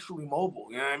guy is actually mobile.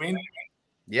 You know what I mean?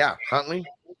 Yeah, Huntley.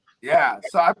 Yeah,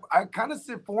 so I kind of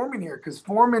sit Foreman here because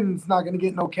Foreman's not gonna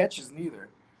get no catches neither.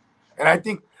 And I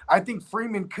think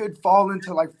Freeman could fall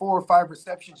into like 4 or 5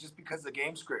 receptions just because of the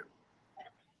game script.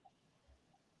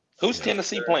 Who's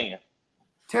Tennessee playing?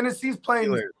 Tennessee's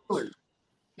playing Steelers.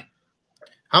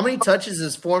 How many touches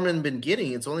has Foreman been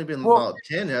getting? It's only been about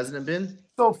 10, hasn't it been?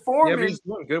 So Foreman, yeah, but he's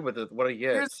doing good with it. What he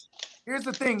gets. Here's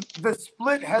the thing: the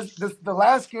split has the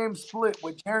last game split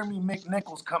with Jeremy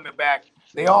McNichols coming back.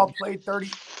 They all played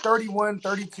 31,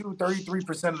 32,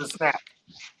 33% of the snap.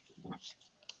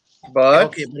 But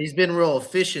okay, but he's been real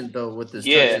efficient though with this.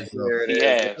 Yeah, touches, he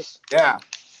has. Yeah,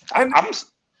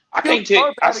 I can't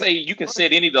tell. I say you can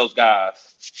sit any of those guys.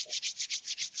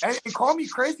 And call me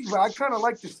crazy, but I kind of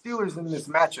like the Steelers in this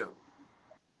matchup.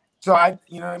 So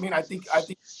you know what I mean? I think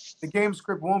the game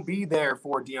script won't be there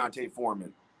for Deontay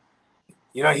Foreman.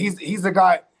 You know, he's a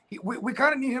guy. We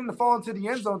kind of need him to fall into the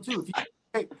end zone too.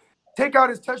 If you take out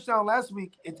his touchdown last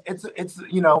week, it's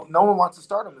you know, no one wants to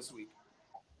start him this week.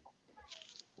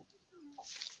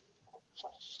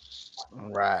 All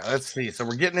right, let's see. So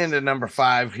we're getting into number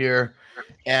 5 here,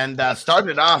 and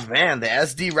started off, man. The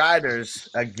SD Riders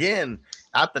again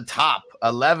at the top,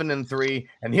 11-3,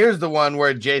 and here's the one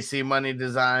where JC Money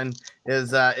Design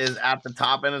is at the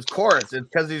top, and of course it's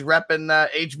because he's repping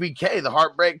HBK, the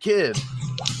Heartbreak Kid.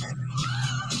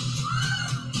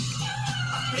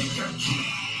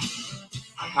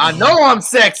 I know I'm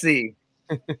sexy.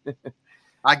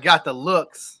 I got the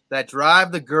looks that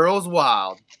drive the girls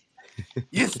wild.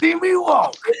 You see me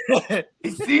walk,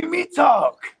 you see me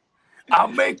talk. I'll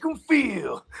make them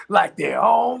feel like they're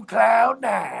on cloud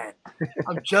 9.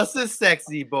 I'm just a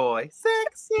sexy boy.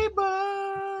 Sexy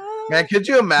boy. Man, could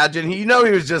you imagine? He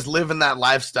was just living that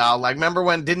lifestyle. Like, remember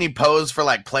when didn't he pose for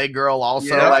like Playgirl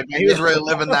also? Yeah. Like, he was really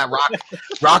living that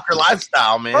rocker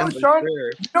lifestyle, man. You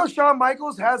know Shawn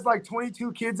Michaels has like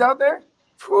 22 kids out there?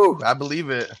 Whew, I believe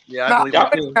it. Yeah, I believe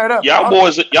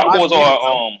it.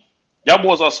 Y'all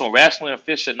boys are some wrestling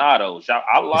aficionados.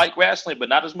 I like wrestling, but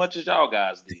not as much as y'all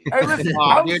guys did. Hey, listen,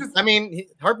 I mean,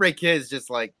 Heartbreak Kid is just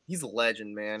like, he's a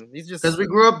legend, man. He's just because we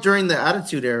grew up during the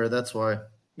Attitude Era. That's why.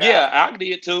 Yeah, I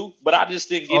did too, but I just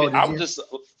didn't get it. I was just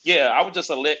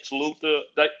a Lex Luthor,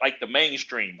 like the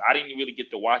mainstream. I didn't really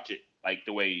get to watch it like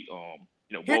the way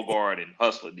Bogart and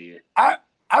Hustler did. I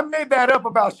made that up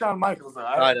about Shawn Michaels.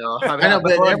 I know, I know,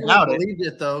 but everyone believed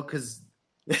it though, because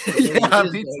yeah,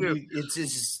 me too. It's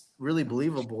just really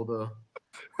believable though.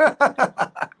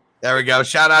 There we go.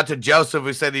 Shout out to Joseph,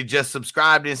 who said he just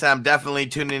subscribed. He said, I'm definitely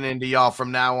tuning into y'all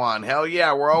from now on. Hell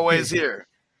yeah, we're always here.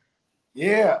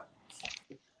 Yeah.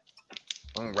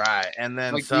 All right. And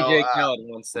then like DJ Khaled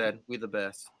once said, we the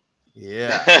best.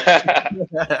 Yeah.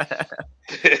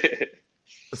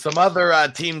 Some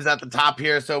other teams at the top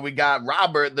here. So we got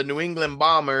Robert, the New England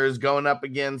Bombers, going up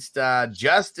against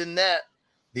Justin Nett,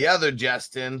 the other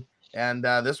Justin. And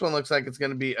this one looks like it's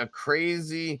going to be a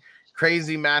crazy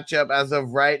matchup as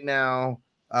of right now.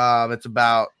 It's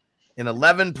about an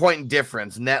 11-point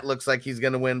difference. Nett looks like he's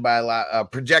going to win by a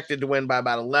lot, projected to win by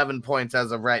about 11 points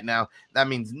as of right now. That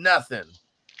means nothing.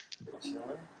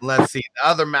 Let's see. The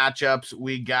other matchups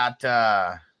we got.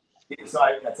 So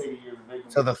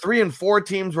the 3 and 4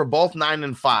 teams were both 9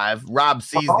 and 5. Rob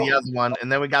sees the other one.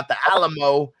 And then we got the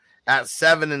Alamo at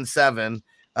 7 and 7.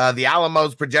 The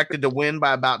Alamo's projected to win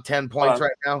by about 10 points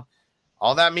right now.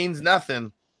 All that means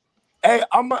nothing. Hey,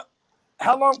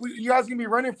 how long? You guys gonna be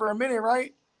running for a minute,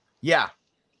 right? Yeah.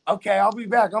 Okay, I'll be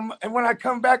back. And when I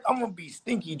come back, I'm gonna be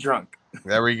stinky drunk.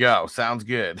 There we go. Sounds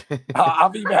good. I'll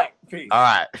be back. Peace. All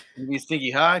right. You be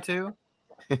stinky high too?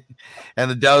 And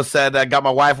the Doe said, I got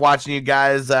my wife watching you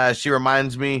guys. She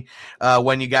reminds me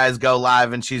when you guys go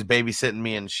live and she's babysitting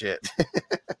me and shit.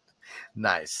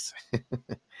 Nice.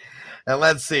 And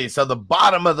let's see. So the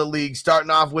bottom of the league,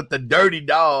 starting off with the Dirty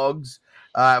Dogs,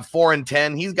 4 and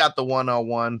 10. He's got the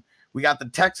 101. We got the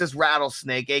Texas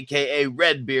Rattlesnake, aka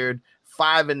Redbeard,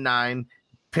 5 and 9,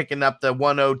 picking up the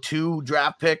 102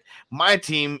 draft pick. My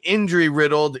team, injury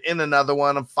riddled in another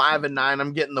one of 5 and 9.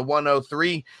 I'm getting the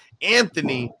 103.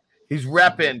 Anthony, he's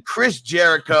repping Chris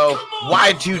Jericho,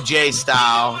 Y2J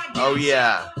style. Oh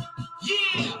yeah.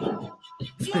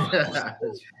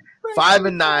 5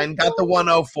 and 9, got the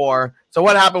 104. So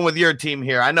what happened with your team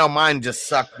here? I know mine just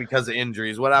sucked because of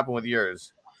injuries. What happened with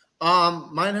yours?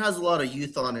 Mine has a lot of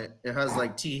youth on it. It has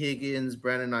like T. Higgins,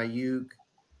 Brandon Ayuk,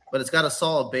 but it's got a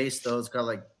solid base though. It's got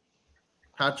like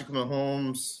Patrick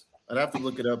Mahomes. I'd have to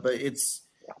look it up, but it's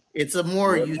a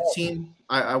more youth team.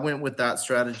 I went with that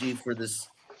strategy for this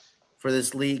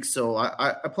league. So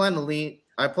I plan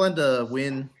to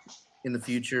win in the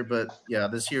future, but yeah,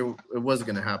 this year it wasn't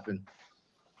going to happen.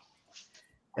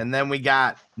 And then we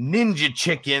got Ninja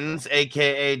Chickens,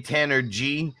 aka Tanner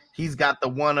G. He's got the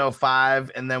 105.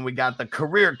 And then we got the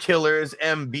Career Killers,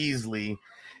 M. Beasley,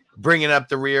 bringing up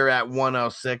the rear at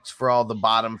 106 for all the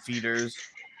bottom feeders.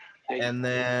 And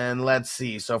then let's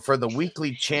see. So for the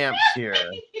weekly champs here.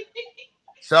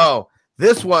 So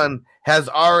this one has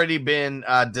already been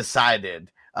decided.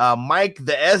 Mike,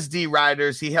 the SD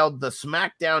Riders, he held the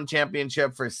SmackDown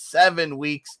Championship for 7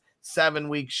 weeks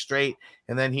straight.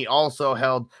 And then he also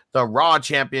held the Raw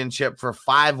Championship for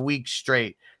 5 weeks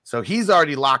straight. So he's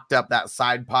already locked up that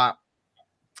side pot.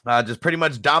 Just pretty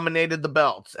much dominated the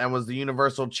belts and was the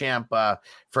Universal Champ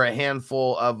for a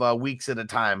handful of weeks at a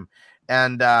time.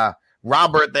 And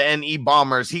Robert, the NE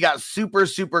Bombers, he got super,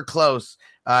 super close.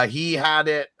 He had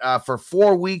it for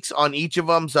 4 weeks on each of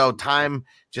them. So time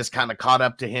just kind of caught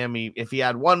up to him. If he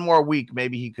had one more week,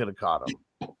 maybe he could have caught him.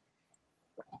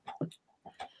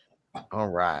 All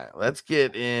right, let's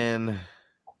get in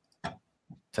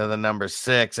to the number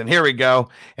 6. And here we go.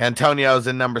 Antonio's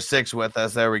in number 6 with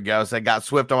us. There we go. So I got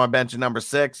Swift on my bench at number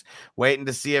 6, waiting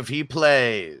to see if he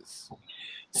plays.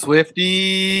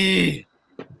 Swifty.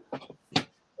 And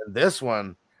this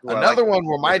one, another one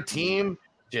where my team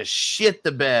just shit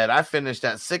the bed. I finished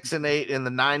at 6-8 in the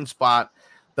 9 spot.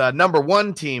 The number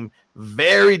 1 team,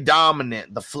 very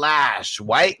dominant. The Flash,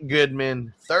 White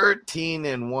Goodman,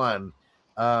 13-1.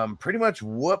 Pretty much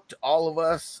whooped all of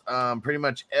us pretty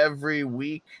much every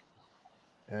week.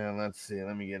 And let's see,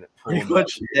 let me get it pretty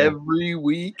much every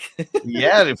week.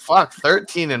 Yeah, fuck,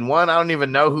 13-1. I don't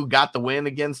even know who got the win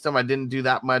against him. I didn't do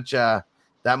that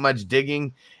much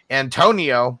digging.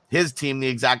 Antonio, his team, the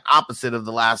exact opposite of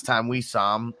the last time we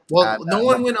saw him. Well, no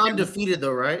one went undefeated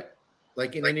though, right?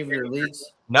 Like in any of your leagues?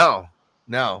 No.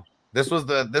 This was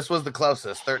the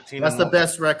closest, 13. That's the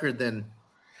best record then.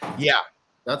 Yeah.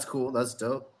 That's cool. That's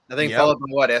dope. I think followed by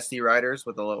what, SD Riders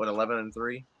with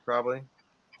 11-3, probably.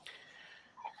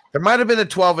 There might have been a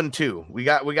 12-2. We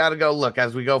got to go look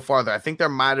as we go farther. I think there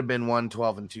might have been one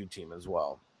 12-2 team as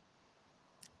well.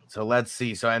 So let's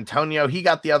see. So Antonio, he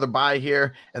got the other bye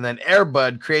here, and then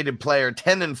Airbud, created player,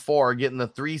 10-4, getting the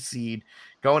 3 seed,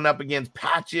 going up against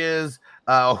Patches,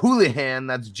 Houlihan.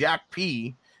 That's Jack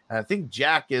P. I think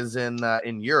Jack is in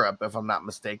Europe, if I'm not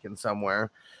mistaken,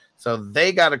 somewhere. So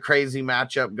they got a crazy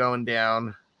matchup going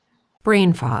down.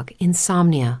 Brain fog,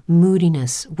 insomnia,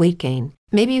 moodiness, weight gain.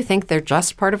 Maybe you think they're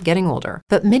just part of getting older,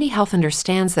 but MIDI Health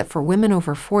understands that for women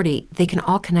over 40, they can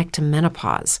all connect to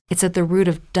menopause. It's at the root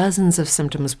of dozens of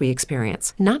symptoms we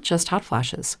experience, not just hot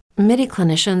flashes. MIDI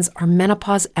clinicians are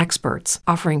menopause experts,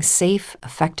 offering safe,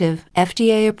 effective,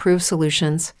 FDA-approved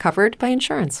solutions covered by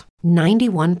insurance.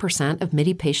 91% of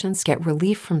MIDI patients get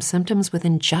relief from symptoms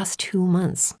within just 2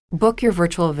 months. Book your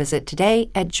virtual visit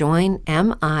today at joinmidi.com.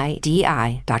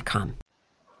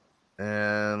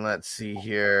 And let's see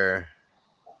here.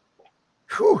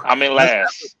 I'm in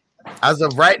last. As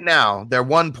of right now, they're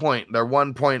 1 point. They're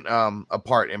 1 point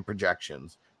apart in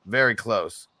projections. Very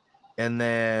close. And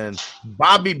then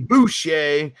Bobby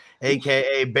Boucher,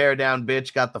 aka Bear Down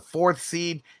Bitch, got the 4th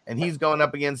seed, and he's going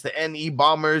up against the NE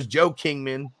Bombers, Joe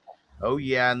Kingman. Oh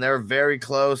yeah, and they're very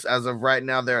close. As of right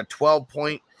now, they're a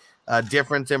 12-point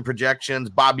difference in projections.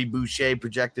 Bobby Boucher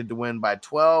projected to win by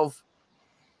 12.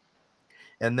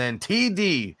 And then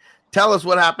TD, tell us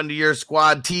what happened to your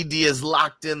squad. TD is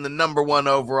locked in the number 1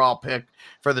 overall pick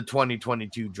for the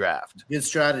 2022 draft. Good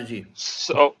strategy.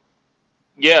 So,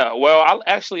 yeah, well, I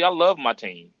love my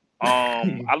team.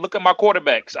 I look at my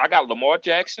quarterbacks. I got Lamar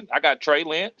Jackson. I got Trey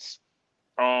Lance.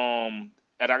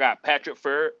 And I got Patrick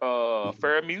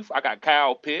Freiermuth. I got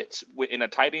Kyle Pitts in a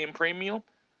tight end premium.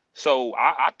 So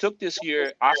I took this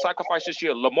year. I sacrificed this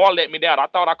year. Lamar let me down. I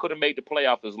thought I could have made the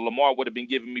playoffs if Lamar would have been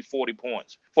giving me 40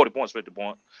 points. 40 points, 50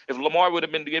 points. If Lamar would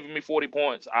have been giving me 40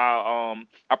 points, I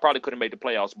probably could have made the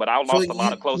playoffs. But I lost a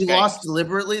lot of close games. You lost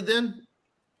deliberately then?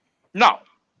 No.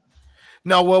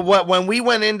 Well, when we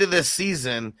went into this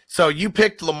season, so you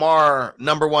picked Lamar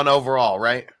number 1 overall,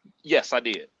 right? Yes, I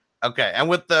did. Okay, and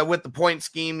with the point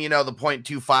scheme, the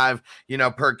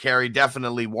 0.25, per carry,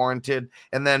 definitely warranted.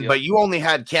 And then, but you only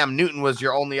had Cam Newton was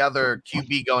your only other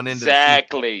QB going into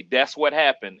exactly. That's what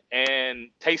happened,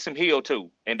 and Taysom Hill too,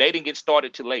 and they didn't get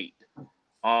started too late.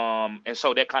 And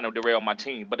so that kind of derailed my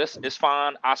team. But it's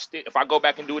fine. If I go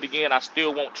back and do it again, I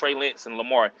still want Trey Lance and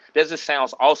Lamar. That just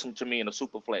sounds awesome to me in a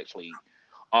super flex league.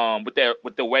 With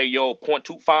the way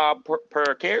 0.25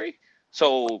 per carry.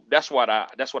 So that's what I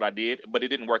did, but it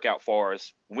didn't work out for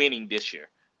us winning this year.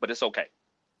 But it's okay.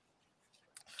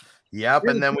 Yep,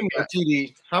 and then we got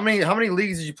TD. How many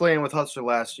leagues did you play in with Hustler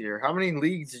last year? How many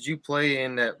leagues did you play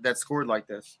in that scored like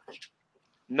this?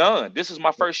 None. This is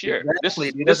my first year.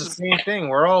 Exactly. This is the same thing.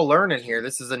 We're all learning here.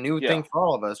 This is a new thing for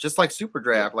all of us. Just like Super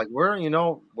Draft. Like we're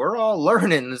all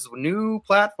learning this new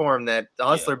platform that the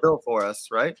Hustler built for us,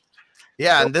 right?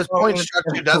 Yeah, and this point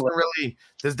structure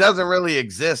doesn't really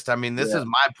exist. I mean, this is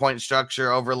my point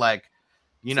structure over I've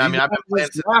been playing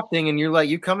drafting, and you're like,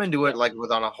 you come into it like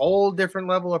on a whole different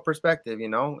level of perspective,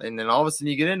 and then all of a sudden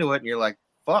you get into it, and you're like,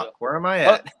 fuck, where am I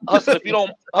at? Hustle,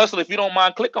 if you don't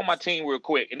mind, click on my team real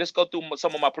quick and let's go through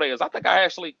some of my players. I think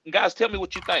guys, tell me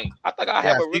what you think. I think I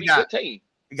have a really good team.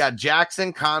 You got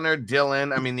Jackson, Connor,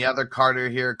 Dylan. The other Carter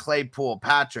here, Claypool,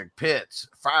 Patrick, Pitts,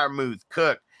 Freiermuth,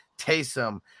 Cook,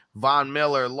 Taysom, Von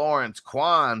Miller, Lawrence,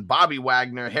 Quan, Bobby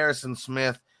Wagner, Harrison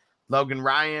Smith, Logan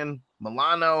Ryan,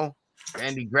 Milano,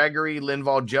 Randy Gregory,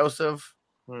 Linval Joseph.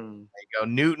 There you go.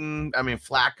 Newton,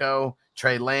 Flacco,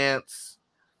 Trey Lance.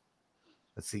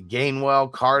 Let's see, Gainwell,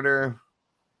 Carter.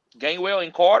 Gainwell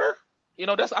and Carter? I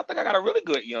think I got a really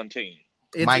good young team.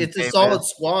 It's a solid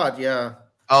squad, yeah.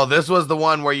 Oh, this was the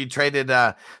one where you traded.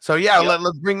 So yeah,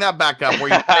 let's bring that back up.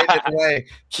 Where you traded away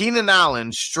Keenan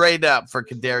Allen straight up for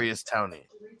Kadarius Toney.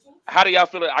 How do y'all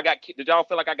feel? Did y'all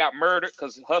feel like I got murdered?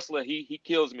 Because Hustler, he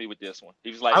kills me with this one.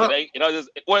 He was like,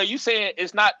 well, you saying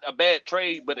it's not a bad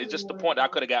trade, but it's just the point that I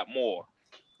could have got more.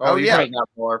 Oh yeah, got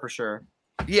more for sure.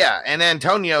 Yeah, and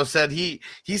Antonio said he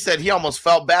said he almost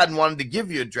felt bad and wanted to give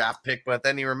you a draft pick, but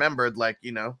then he remembered, like,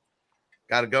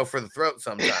 got to go for the throat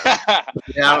sometimes. Yeah,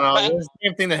 I don't know. It was the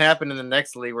same thing that happened in the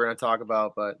next league we're going to talk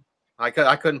about, but I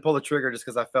couldn't pull the trigger just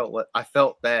because I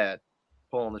felt bad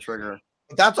pulling the trigger.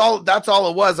 That's all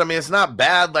it was. I mean, it's not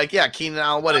bad. Like, yeah, Keenan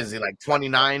Allen, what is he, like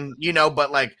 29?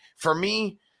 But like for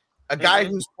me, a guy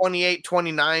who's 28,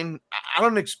 29, I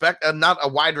don't expect not a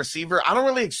wide receiver. I don't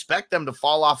really expect them to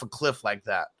fall off a cliff like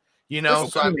that.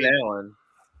 So I mean,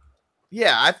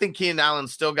 yeah, I think Keenan Allen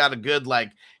still got a good,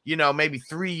 like, maybe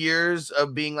 3 years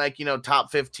of being like, top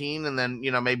 15. And then,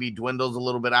 maybe dwindles a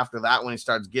little bit after that when he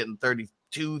starts getting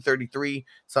 32, 33,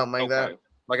 something like that.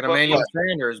 Like an Emmanuel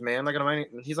Sanders, man.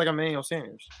 He's like Emmanuel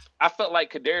Sanders. I felt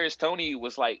like Kadarius Toney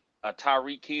was like a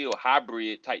Tyreek Hill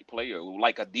hybrid type player,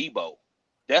 like a Debo.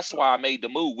 That's why I made the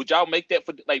move. Would y'all make that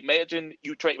for, like, imagine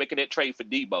you making that trade for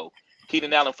Debo,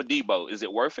 Keenan Allen for Debo? Is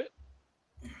it worth it?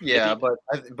 Yeah, but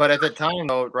at the time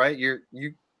though, right? You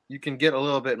can get a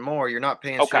little bit more. You're not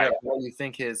paying straight up what you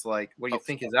think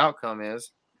his outcome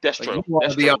is. That's like, true. You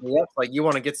want to be on the up, like you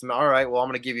want to get some. All right, well, I'm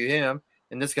going to give you him,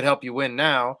 and this could help you win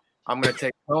now. I'm going to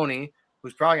take Toney,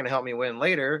 who's probably going to help me win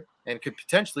later, and could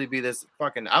potentially be this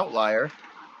fucking outlier.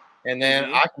 And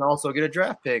then I can also get a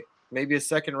draft pick, maybe a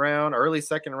second round, early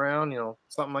second round,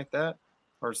 something like that,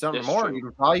 or something more. True. You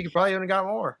could probably only got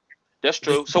more. That's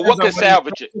true. So what could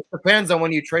salvage it? It depends on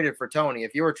when you traded for Toney.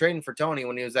 If you were trading for Toney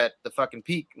when he was at the fucking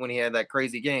peak, when he had that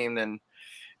crazy game, then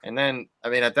I mean,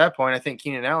 at that point, I think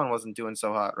Keenan Allen wasn't doing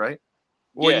so hot, right?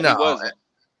 Well, yeah, no. He wasn't.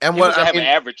 And what I mean,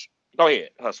 average. Go ahead,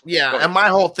 Hustle. Yeah, and my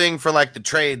whole thing for like the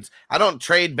trades, I don't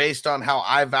trade based on how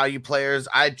I value players.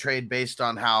 I trade based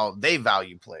on how they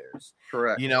value players.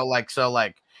 Correct.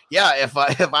 Yeah, if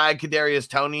I had Kadarius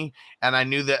Toney and I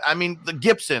knew that, I mean, the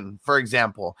Gibson, for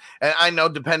example, and I know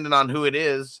depending on who it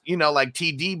is, like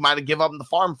TD might have given up the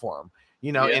farm for him,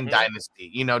 in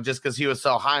Dynasty, just because he was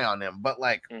so high on him. But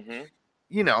like, it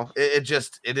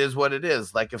is what it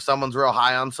is. Like if someone's real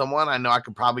high on someone, I know I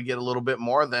could probably get a little bit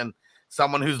more than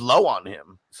someone who's low on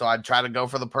him. So I'd try to go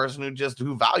for the person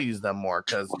who values them more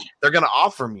because they're going to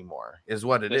offer me more is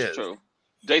what it is. That's true.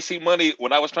 JC Money,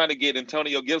 when I was trying to get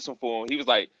Antonio Gibson for him, he was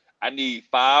like, I need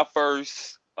 5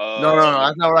 firsts. No,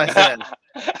 that's not what I said.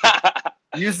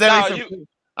 You said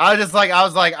I was like,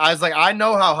 I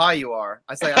know how high you are.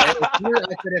 I said,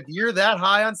 if you're that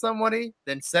high on somebody,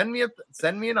 then send me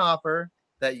an offer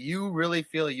that you really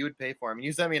feel you would pay for him. And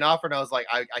you sent me an offer, and I was like,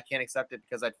 I can't accept it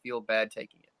because I'd feel bad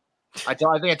taking it. I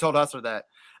think I told Hustler that.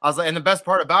 I was like, and the best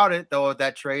part about it though,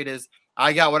 that trade is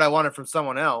I got what I wanted from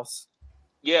someone else.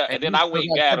 Yeah, and then I went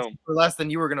and got him for less than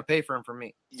you were going to pay for him from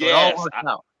me. So yes,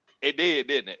 it did,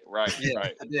 didn't it? Right, yeah,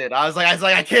 right. It did. I was like,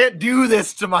 I can't do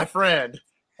this to my friend.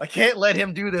 I can't let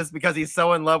him do this because he's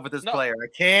so in love with this player. I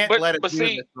can't let him do this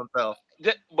to himself.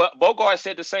 But Bogart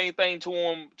said the same thing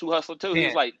to Hustler too. He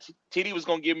was like, TD was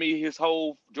going to give me his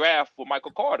whole draft for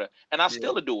Michael Carter, and I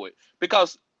still do it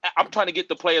because I'm trying to get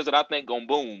the players that I think gonna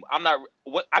boom.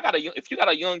 If you got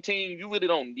a young team, you really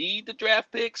don't need the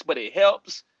draft picks, but it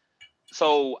helps.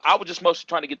 So I was just mostly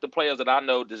trying to get the players that I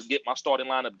know to get my starting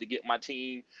lineup to get my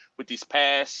team with these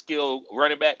pass skill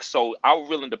running backs. So I was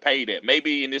willing to pay that.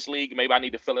 Maybe in this league, maybe I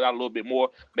need to fill it out a little bit more.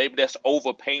 Maybe that's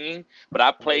overpaying. But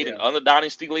I played in other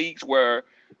dynasty leagues where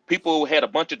people had a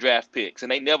bunch of draft picks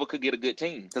and they never could get a good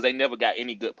team because they never got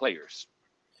any good players.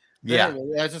 Yeah,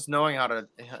 just knowing how to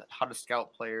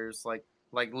scout players, like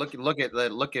look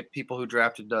at people who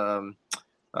drafted. So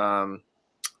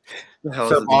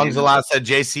Bongzala said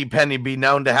J.C. Penney be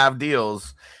known to have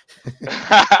deals.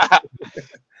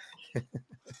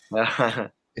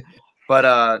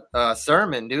 But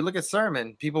Sermon, dude, look at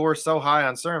Sermon. People were so high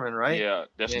on Sermon, right? Yeah,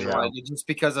 that's true. Just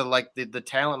because of like the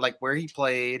talent, like where he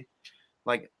played,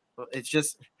 like it's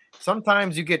just.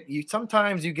 Sometimes you get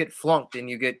flunked and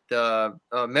you get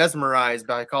mesmerized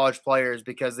by college players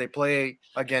because they play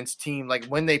against team. Like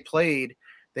when they played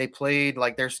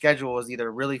like their schedule was either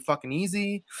really fucking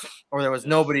easy or there was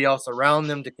nobody else around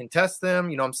them to contest them.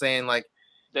 You know what I'm saying? Like,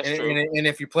 and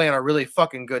if you play in a really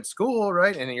fucking good school,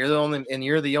 right, and you're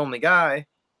the only guy,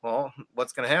 well,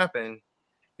 what's gonna happen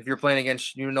if you're playing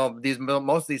against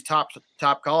most of these top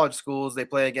college schools? They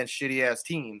play against shitty ass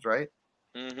teams, right?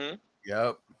 Mm-hmm.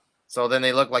 Yep. So then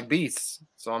they look like beasts.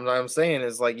 So I'm saying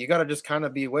is like you got to just kind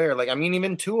of be aware. Like I mean,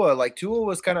 even Tua, like Tua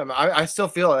was kind of. I still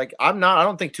feel like I'm not. I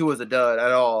don't think Tua's a dud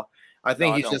at all. I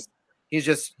think he's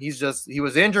just he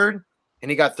was injured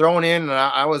and he got thrown in, and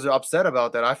I was upset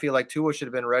about that. I feel like Tua should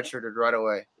have been redshirted right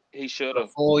away. He should have.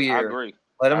 Full year. I agree.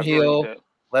 Let him heal.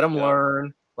 Let him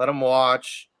learn. Let him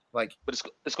watch. Like, but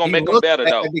it's gonna make him better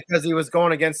though, because he was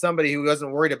going against somebody who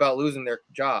wasn't worried about losing their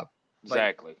job.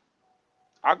 Exactly.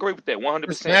 I agree with that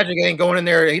 100%. Magic ain't going in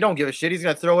there. He don't give a shit. He's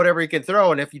gonna throw whatever he can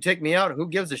throw. And if you take me out, who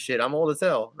gives a shit? I'm old as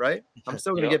hell, right? I'm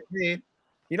still gonna get paid.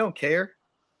 You don't care.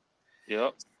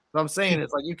 Yep. What I'm saying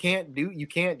is like you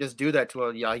can't just do that to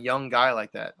a young guy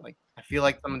like that. Like I feel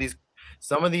like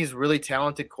some of these really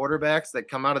talented quarterbacks that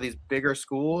come out of these bigger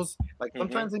schools, like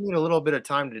sometimes they need a little bit of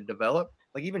time to develop.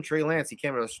 Like even Trey Lance, he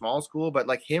came to a small school, but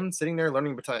like him sitting there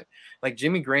learning, like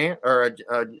Jimmy Grant or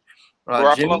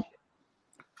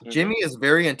Jimmy is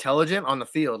very intelligent on the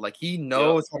field. Like he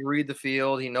knows how to read the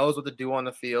field. He knows what to do on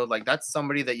the field. Like that's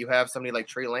somebody that you have somebody like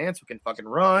Trey Lance who can fucking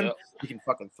run. He can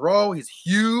fucking throw. He's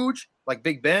huge. Like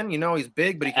Big Ben, he's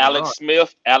big, but he can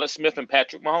Alex Smith and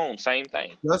Patrick Mahomes, same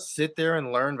thing. Just sit there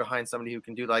and learn behind somebody who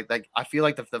can do like I feel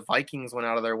like if the Vikings went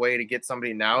out of their way to get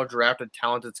somebody now drafted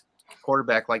talented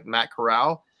quarterback like Matt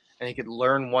Corral, and he could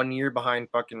learn 1 year behind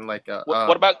fucking like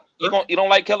what about you don't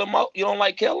like Kellen Moore? You don't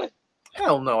like Kellen?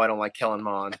 Hell no, I don't like Kellen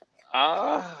Mond.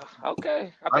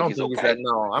 Okay. I don't think okay.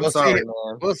 No, I'm sorry,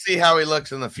 man. We'll see how he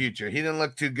looks in the future. He didn't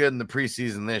look too good in the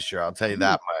preseason this year. I'll tell you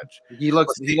that much. He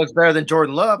looks better than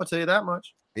Jordan Love. I'll tell you that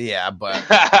much. Yeah, but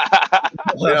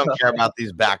we don't care about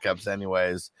these backups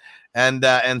anyways.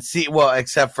 And see, well,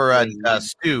 except for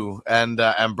Stu and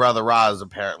brother Roz.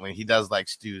 Apparently, he does like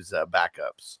Stu's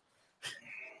backups.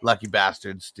 Lucky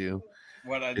bastard, Stu.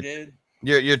 What I did.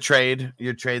 Your trade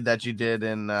that you did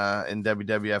in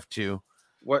WWF 2.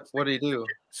 What did he do?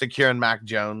 Securing Mac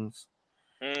Jones.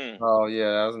 Oh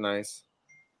yeah, that was nice.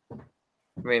 I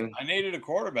mean, I needed a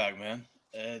quarterback, man.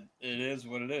 It is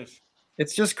what it is.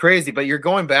 It's just crazy, but you're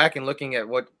going back and looking at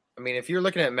if you're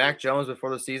looking at Mac Jones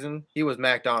before the season, he was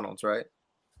McDonald's, right?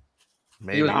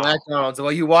 Maybe. He was McDonald's.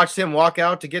 Well, you watched him walk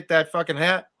out to get that fucking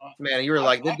hat. Man, you were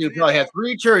like, this dude probably had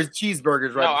 3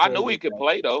 cheeseburgers right. No, I knew he could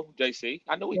play though, JC.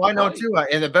 I knew he. I know too.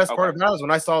 And the best part about it is when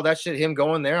I saw that shit, him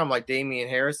going there, I'm like, Damian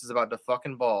Harris is about to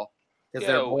fucking ball.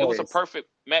 Yeah, it was a perfect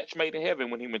match made in heaven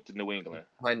when he went to New England.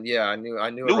 I knew.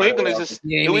 New England is just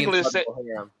New England said.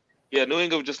 Yeah, New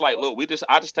England was just like, look,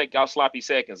 I just take y'all sloppy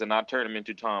seconds and I turn him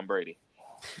into Tom Brady.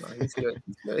 No, he's good.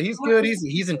 He's good.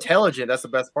 He's intelligent. That's the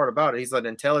best part about it. He's an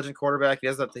intelligent quarterback. He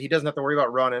doesn't have to worry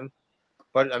about running.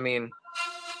 But I mean,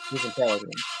 he's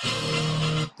intelligent.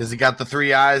 Does he got the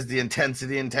 3 eyes, the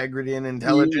intensity, integrity, and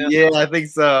intelligence? Yeah, I think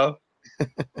so.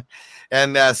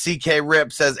 And CK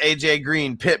Rip says AJ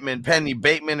Green, Pittman, Penny,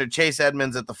 Bateman, or Chase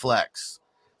Edmonds at the flex.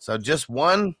 So just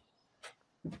one.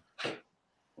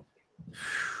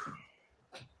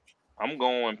 I'm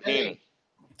going Penny.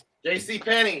 JC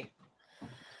Penny.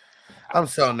 I'm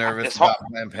so nervous about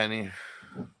playing Penny.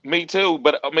 Me too,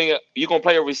 but I mean, you gonna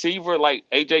play a receiver like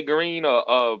AJ Green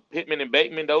or Pittman and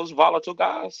Bateman, those volatile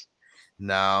guys?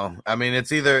 No, I mean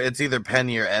it's either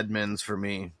Penny or Edmonds for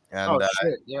me. And,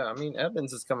 shit. Yeah, I mean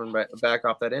Edmonds is coming back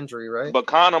off that injury, right? But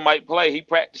Connor might play. He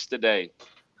practiced today.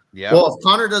 Yeah. Well, if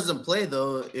Connor doesn't play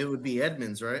though, it would be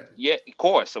Edmonds, right? Yeah,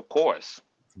 of course.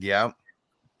 Yeah.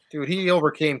 Dude, he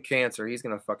overcame cancer. He's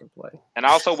gonna fucking play. And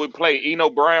also would play. Eno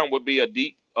Brown would be a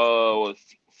deep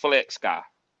flex guy.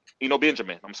 Eno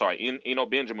Benjamin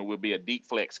would be a deep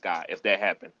flex guy if that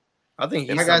happened. I think.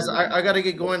 Hi guys, I gotta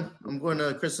get going. I'm going to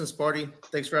a Christmas party.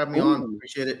 Thanks for having me on.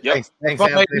 Appreciate it. Yep. Thanks.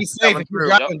 Be safe. If you're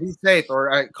driving, be safe,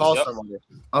 or call someone.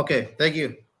 Okay, thank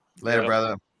you. Later,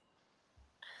 brother.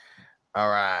 All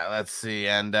right, let's see.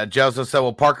 And Joseph said,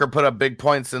 "Will Parker put up big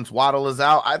points since Waddle is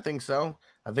out?" I think so.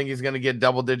 I think he's going to get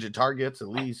double-digit targets at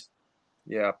least.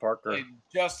 Yeah, Parker. Hey,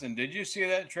 Justin, did you see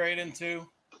that trade into?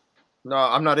 No,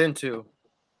 I'm not into.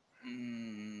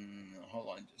 Hold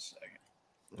on just a second.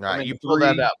 All right, you pull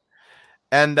that up.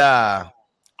 And I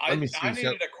needed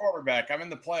a quarterback. I'm in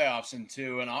the playoffs in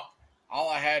 2, and all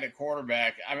I had at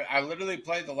quarterback. I literally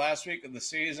played the last week of the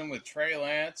season with Trey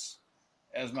Lance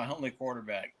as my only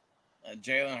quarterback.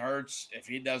 Jalen Hurts, if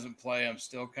he doesn't play, I'm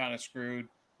still kind of screwed.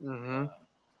 Mm-hmm.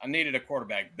 I needed a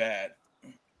quarterback bad.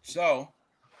 So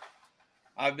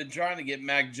I've been trying to get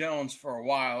Mac Jones for a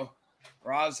while.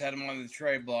 Roz had him on the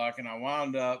trade block, and I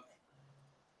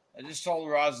just told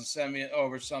Roz to send me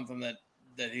over something that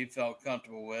he felt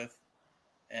comfortable with.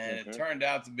 And it turned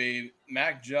out to be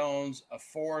Mac Jones, a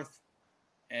 4th,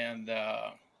 and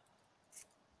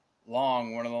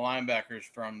Long, one of the linebackers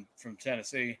from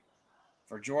Tennessee,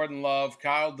 for Jordan Love,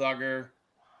 Kyle Duggar,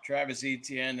 Travis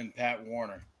Etienne, and Pat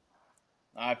Warner.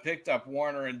 I picked up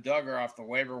Warner and Duggar off the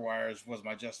waiver wires was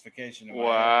my justification.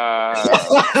 Wow.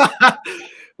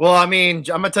 Well, I mean,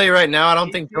 I'm gonna tell you right now, I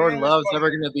don't think Jordan Love's ever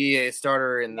gonna be a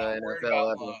starter in the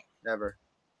NFL ever.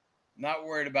 Not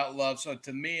worried about Love. So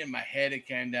to me, in my head, it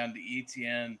came down to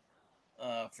Etienne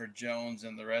for Jones,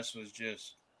 and the rest was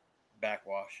just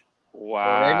backwash.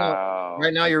 Wow.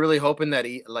 Right now, you're really hoping that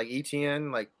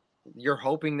Etienne, you're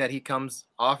hoping that he comes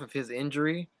off of his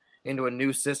injury into a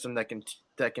new system that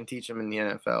can teach him in the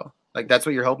NFL. Like that's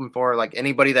what you're hoping for. Like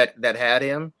anybody that had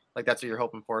him, like that's what you're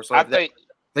hoping for. So I think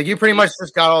you pretty much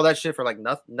just got all that shit for like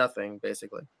nothing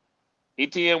basically.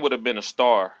 ETN would have been a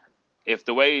star if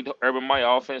the way Urban Meyer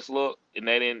offense looked, and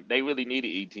they really needed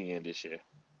ETN this year.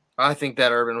 I think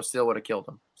that Urban would have killed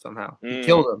him somehow. He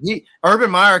killed him.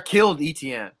 Urban Meyer killed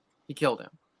ETN. He killed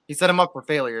him. He set him up for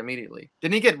failure immediately.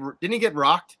 Didn't he get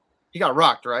rocked? He got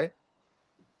rocked, right?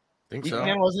 I think so.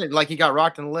 Wasn't it like he got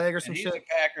rocked in the leg or some He's shit? a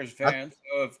Packers fan,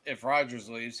 so if Rodgers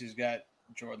leaves, he's got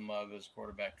Jordan Love as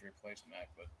quarterback to replace Mac.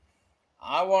 But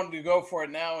I wanted to go for it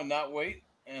now and not wait,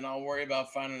 and I'll worry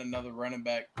about finding another running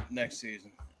back next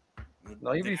season.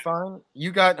 No, you'll be fine.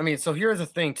 So here's the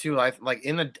thing too. Like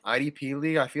in the IDP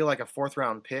league, I feel like a 4th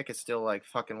round pick is still like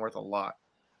fucking worth a lot.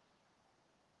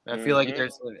 And I feel like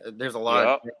there's a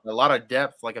lot of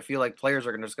depth. Like I feel like players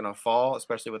are just gonna fall,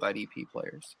 especially with IDP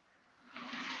players.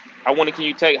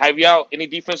 Have y'all any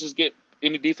defensive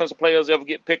players ever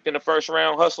get picked in the first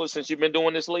round, Hustler, since you've been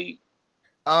doing this league?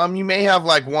 You may have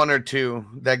like 1 or 2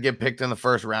 that get picked in the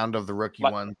first round of the rookie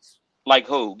ones. Like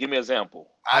who? Give me an example.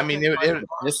 I mean, it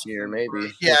this year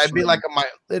maybe. Yeah, it'd be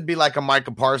like a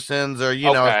Micah Parsons, or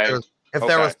if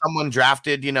there was someone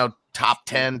drafted, top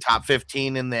 10, top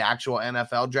 15 in the actual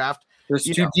NFL draft. There's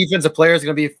 2 defensive players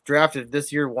going to be drafted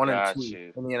this year, 1 and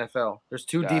 2 in the NFL. There's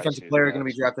 2 defensive players going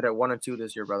to be drafted at 1 and 2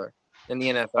 this year, brother, in the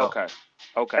NFL.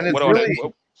 Okay. And what really,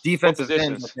 defensive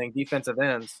ends, I think. Defensive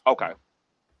ends. Okay.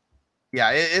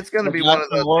 Yeah, it's going to be one of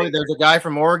those. There's a guy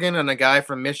from Oregon and a guy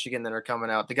from Michigan that are coming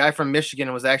out. The guy from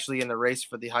Michigan was actually in the race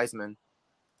for the Heisman.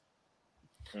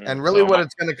 And really what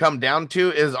it's going to come down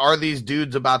to is, are these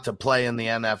dudes about to play in the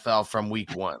NFL from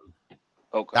week 1?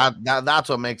 Okay. That's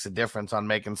what makes a difference on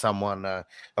making someone a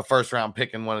first round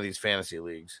pick in one of these fantasy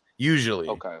leagues. Usually.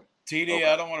 Okay. TD,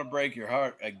 I don't want to break your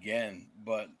heart again,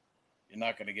 but you're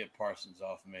not going to get Parsons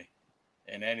off me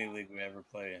in any league we ever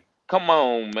play in. Come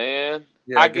on, man.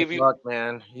 Yeah, I give you luck,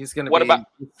 man. He's going to. What about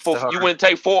you wouldn't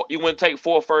take 4? You wouldn't take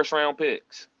 4 first round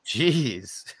picks.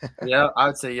 Jeez. Yeah, I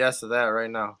would say yes to that right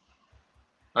now.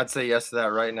 That's the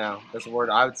word.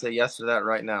 I would say yes to that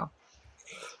right now.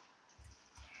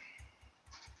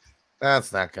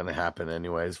 That's not going to happen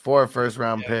anyways. 4 first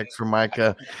round picks for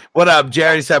Micah. What up,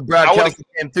 Jerry? Said, bro, Kelsey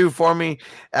came through for me.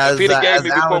 If he'd have gave me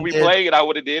before we played, I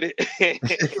would have did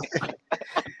it.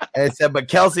 And said, but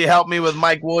Kelsey helped me with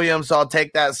Mike Williams, so I'll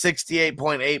take that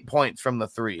 68.8 points from the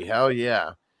 3. Hell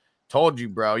yeah. Told you,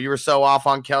 bro. You were so off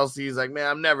on Kelsey. He's like, man,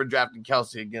 I'm never drafting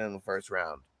Kelsey again in the first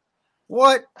round.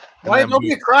 What? Why don't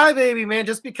be a crybaby, man?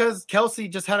 Just because Kelsey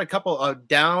just had a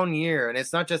down year, and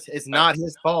it's not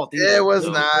his fault either. It was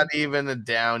not even a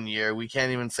down year. We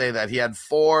can't even say that. He had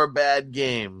 4 bad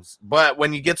games. But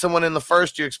when you get someone in the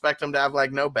first, you expect him to have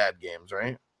like no bad games,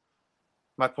 right?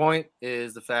 My point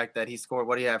is the fact that he scored,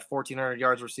 1,400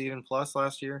 yards receiving plus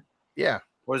last year? Yeah.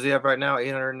 What does he have right now?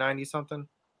 890 something?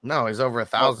 No, he's over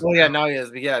 1,000. Oh, yeah, now he is.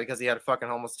 But yeah, because he had fucking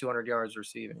almost 200 yards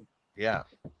receiving. Yeah.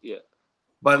 Yeah.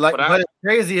 But it's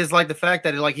crazy is like the fact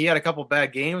that he had a couple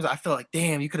bad games. I feel like,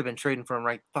 damn, you could have been trading for him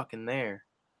right fucking there.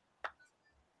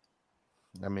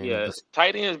 I mean, the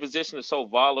tight end position is so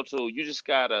volatile. You just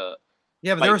gotta.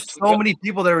 Yeah, but there were so many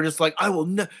people that were just like, I will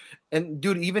not. And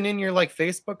dude, even in your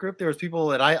Facebook group, there was people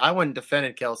that I went and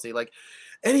defended Kelsey. Like,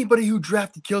 anybody who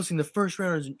drafted Kelsey in the first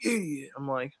round is an idiot.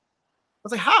 I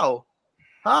was like, how?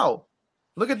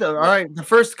 Look at the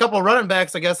first couple running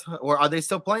backs, I guess. Or are they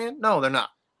still playing? No, they're not.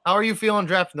 How are you feeling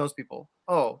drafting those people?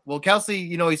 Oh, well, Kelsey,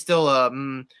 he's still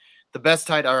the best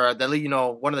tight, or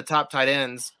one of the top tight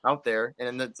ends out there,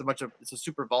 and it's a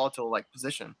super volatile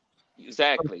position.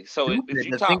 Exactly. So if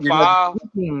you top 5,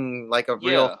 like a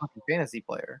real fantasy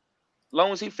player. As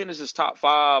long as he finishes top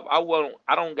 5, I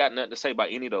don't got nothing to say about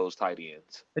any of those tight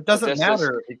ends. It doesn't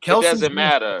matter. It doesn't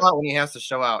matter when he has to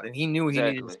show out, and he knew he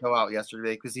needed to show out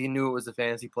yesterday because he knew it was the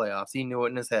fantasy playoffs. He knew it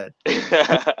in his head.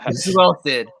 Who else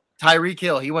did? Tyreek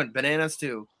Hill, he went bananas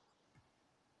too.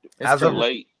 As of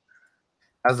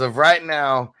right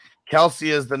now, Kelsey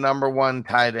is the number 1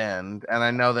 tight end, and I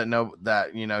know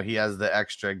that he has the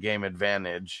extra game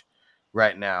advantage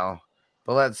right now.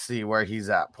 But let's see where he's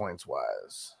at points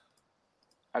wise.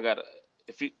 I gotta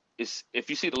if if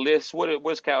you see the list,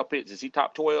 what's Kyle Pitts? Is he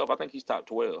top 12? I think he's top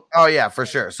 12. Oh yeah, for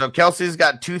sure. So Kelsey's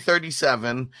got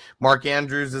 237. Mark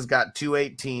Andrews has got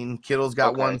 218. Kittle's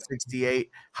got 168.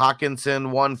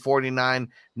 Hawkinson 149.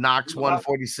 Knox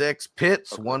 146.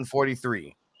 Pitts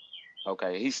 143.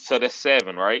 Okay, so that's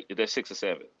 7, right? Is that 6 or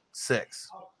 7? 6.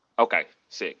 Okay,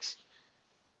 6.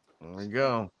 There we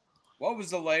go. What was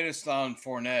the latest on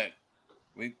Fournette?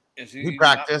 He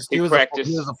practiced. He was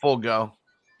a full go.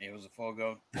 He was a full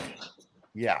go.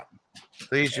 Yeah.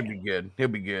 So he should be good. He'll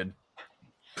be good.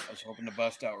 I was hoping to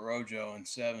bust out Rojo in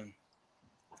 7.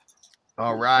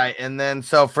 All right. And then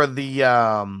so for the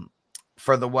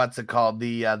what's it called?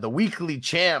 The weekly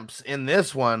champs in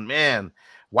this one, man.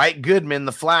 White Goodman,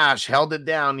 the Flash, held it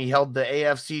down. He held the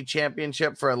AFC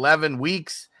championship for 11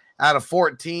 weeks out of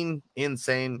 14.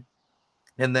 Insane.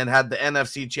 And then had the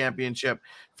NFC championship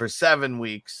for 7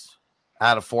 weeks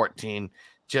out of 14.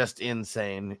 Just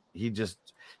insane. He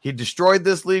destroyed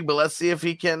this league, but let's see if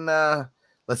he can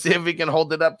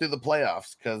hold it up through the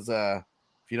playoffs. Because if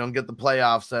you don't get the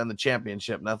playoffs and the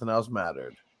championship, nothing else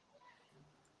mattered.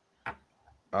 All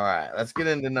right, let's get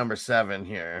into number 7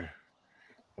 here.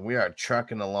 We are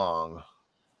trucking along.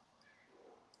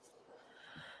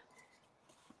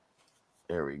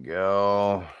 There we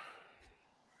go.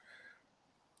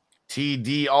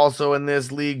 TD also in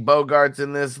this league. Bogart's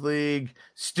in this league.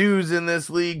 Stu's in this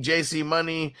league. JC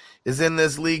Money is in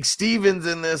this league. Steven's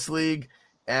in this league.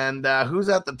 And who's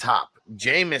at the top?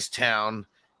 Jamestown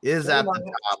is at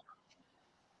the top.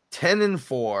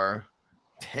 10-4.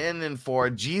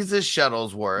 10-4. Jesus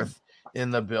Shuttlesworth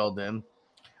in the building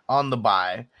on the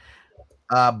bye.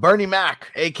 Bernie Mac,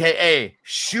 a.k.a.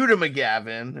 Shooter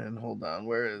McGavin. And hold on,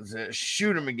 where is it?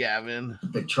 Shooter McGavin.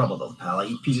 Big trouble, though, pal. I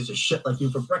eat pieces of shit like you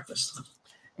for breakfast.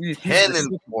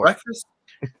 10-4. Breakfast?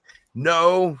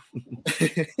 No.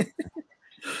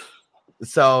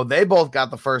 So they both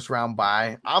got the first round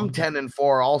bye. I'm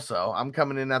 10-4 also. I'm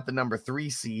coming in at the number 3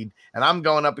 seed, and I'm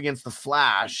going up against the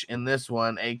Flash in this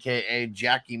one, a.k.a.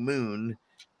 Jackie Moon.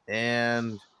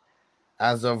 And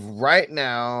as of right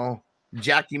now,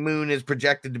 Jackie Moon is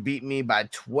projected to beat me by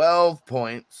 12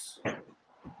 points.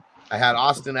 I had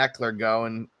Austin Eckler go,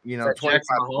 and 25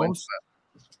 points.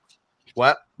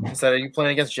 What? So are you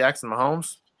playing against Jackson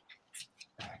Mahomes?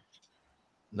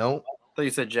 No. I thought you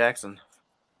said Jackson.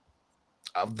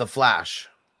 Of the Flash.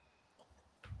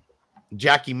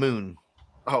 Jackie Moon.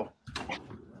 Oh.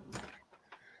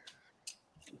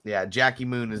 Yeah, Jackie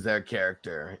Moon is their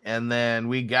character. And then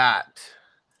we got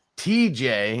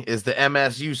TJ is the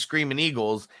MSU Screaming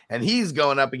Eagles, and he's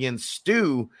going up against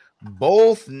Stu,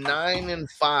 both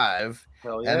 9-5.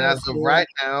 And as of right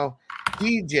now,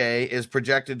 TJ is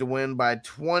projected to win by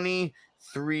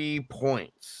 23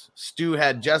 points. Stu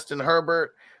had Justin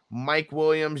Herbert, Mike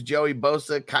Williams, Joey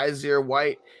Bosa, Kaiser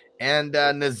White, and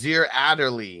Nazir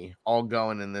Adderley all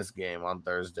going in this game on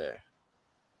Thursday.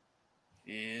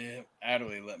 Yeah,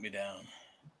 Adderley let me down.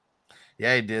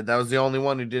 Yeah, he did. That was the only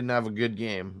one who didn't have a good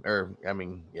game.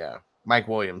 Mike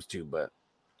Williams too, but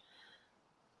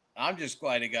I'm just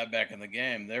glad he got back in the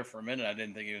game. There for a minute, I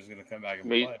didn't think he was going to come back and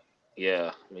play.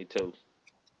 Yeah, me too.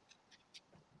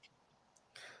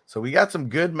 So we got some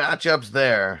good matchups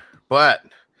there, but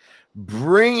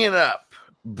bringing up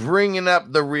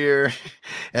the rear.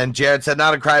 And Jared said,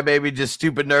 not a crybaby, just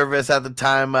stupid nervous at the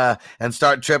time and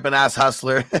start tripping ass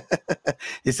hustler.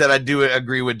 He said, I do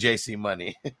agree with JC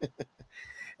Money.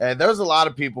 And there's a lot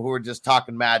of people who are just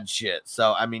talking mad shit.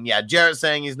 So, Jared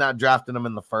saying he's not drafting him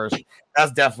in the first,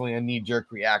 that's definitely a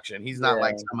knee-jerk reaction. He's not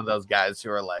like some of those guys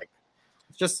who are like,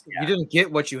 just you didn't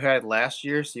get what you had last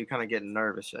year, so you kind of get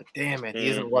nervous. You're like, damn it, he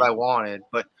isn't what I wanted.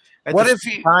 But what if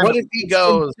he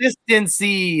goes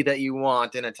consistency that you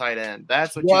want in a tight end?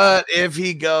 That's what if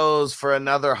he goes for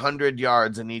another 100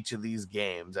 yards in each of these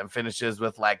games and finishes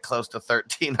with like close to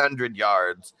 1,300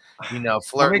 yards?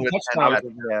 Flirting with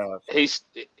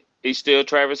he's still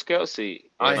Travis Kelce.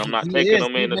 And I'm not taking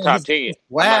him in the top 10.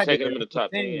 I'm not taking him in the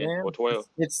top 10 or 12.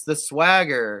 It's the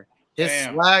swagger. His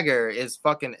swagger is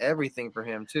fucking everything for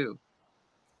him too.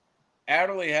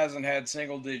 Adderley hasn't had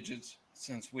single digits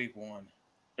since week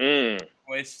 1.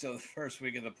 Waits till the first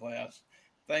week of the playoffs.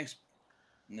 Thanks,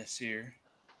 Nasir.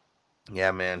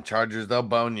 Yeah, man. Chargers, they'll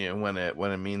bone you when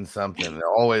it means something. It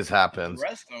always happens. The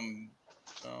rest of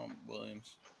them,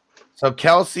 Williams. So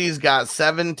Kelsey's got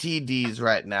 7 TDs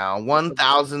right now,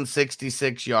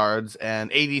 1,066 yards, and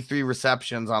 83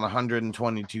 receptions on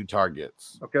 122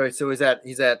 targets. Okay, so he's at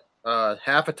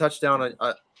half a touchdown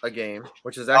a game,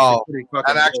 which is actually pretty fucking.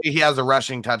 And actually, he has a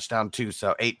rushing touchdown too,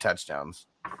 so 8 touchdowns.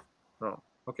 Oh,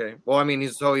 Okay. Well, I mean,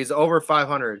 he's over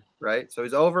 500, right? So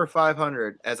he's over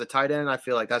 500 as a tight end. I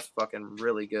feel like that's fucking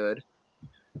really good.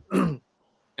 And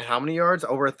how many yards?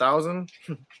 Over 1,000.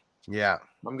 Yeah,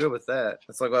 I'm good with that.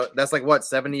 That's like what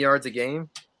 70 yards a game,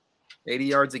 80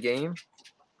 yards a game.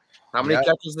 How many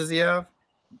catches does he have?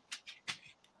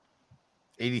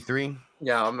 83.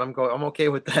 Yeah, I'm okay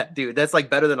with that, dude. That's like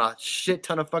better than a shit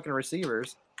ton of fucking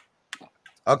receivers.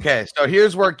 Okay, so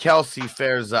here's where Kelsey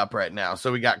fares up right now.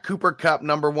 So we got Cooper Kupp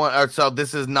number 1. So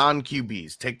this is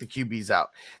non-QBs. Take the QBs out.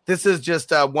 This is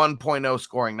just 1.0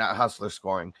 scoring, not Hustler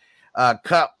scoring.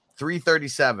 Kupp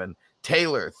 337,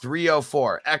 Taylor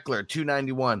 304, Eckler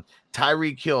 291,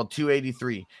 Tyreek Hill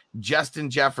 283, Justin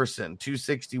Jefferson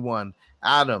 261,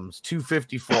 Adams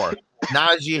 254,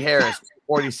 Najee Harris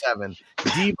 247,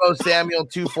 Deebo Samuel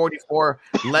 244,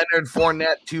 Leonard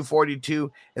Fournette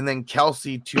 242, and then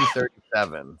Kelsey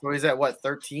 237. So he's at what,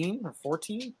 13 or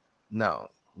 14? No,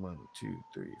 1, 2,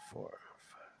 3, 4, 5,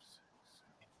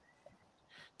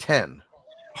 6, 10.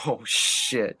 Oh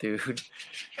shit, dude.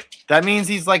 That means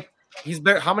he's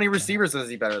better. How many receivers is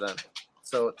he better than?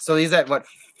 So he's at what?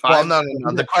 5? Well, no.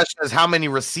 The question is, how many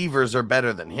receivers are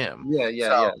better than him?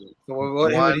 Yeah. So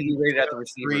what would he be rated at the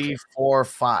receiver? 3, 4,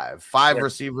 5. 5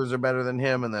 receivers are better than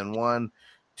him, and then 1,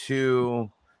 2,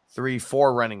 3,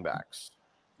 4 running backs.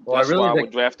 Well, that's why I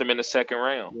would draft him in the second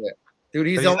round. Yeah. Dude,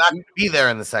 he's not going to be there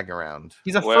in the second round.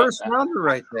 He's a first rounder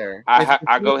right there. I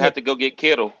have to go get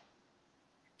Kittle.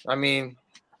 I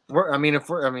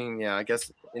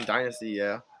guess in Dynasty,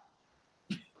 yeah.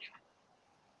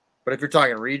 But if you're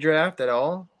talking redraft at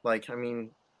all, right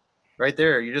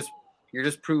there, you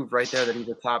just proved right there that he's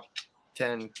a top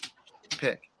 10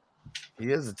 pick.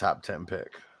 He is a top 10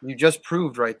 pick. You just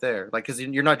proved right there, because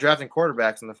you're not drafting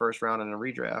quarterbacks in the first round in a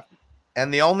redraft.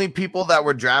 And the only people that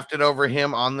were drafted over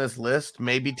him on this list,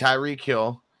 maybe Tyreek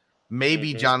Hill,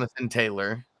 maybe Jonathan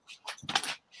Taylor.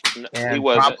 He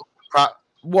wasn't.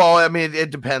 Well, I mean, it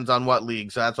depends on what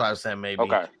league. So that's why I was saying maybe.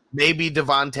 Okay. Maybe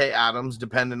Devontae Adams,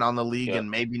 depending on the league, and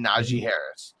maybe Najee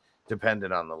Harris,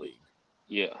 depending on the league.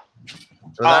 Yeah.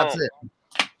 So that's it.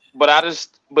 But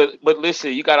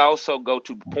listen, you got to also go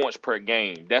to points per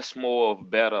game. That's more of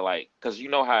better, because you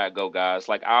know how it go, guys.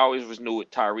 I always knew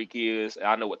what Tyreek is. And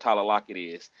I know what Tyler Lockett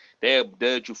is. They'll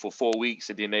dud you for 4 weeks,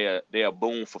 and then they'll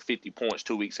boom for 50 points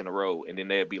 2 weeks in a row, and then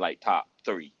they'll be top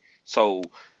 3. So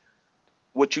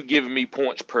what you giving me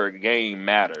points per game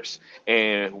matters.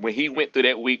 And when he went through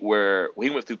that week he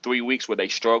went through 3 weeks where they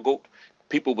struggled,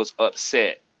 people was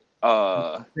upset.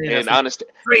 And I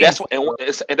understand. That's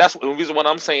the reason what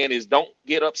I'm saying is don't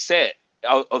get upset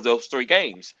of those 3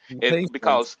 games.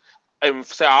 Because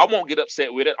say I won't get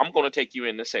upset with it, I'm going to take you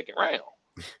in the second round.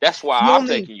 That's why I'm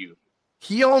taking you.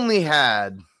 He only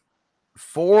had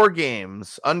 4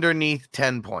 games underneath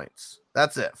 10 points.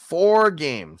 That's it. 4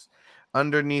 games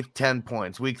underneath 10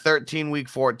 points. Week 13, week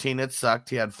 14, it sucked.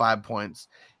 He had 5 points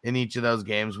in each of those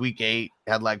games. Week 8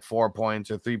 had 4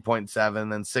 points or 3.7,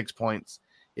 then 6 points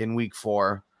in week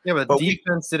 4. Yeah, but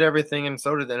defense did everything, and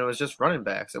so did. And it was just running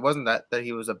backs. It wasn't that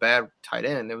he was a bad tight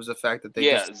end. It was the fact that they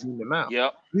just schemed him out.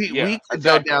 Yep. We could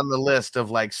go down the list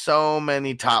of so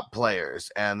many top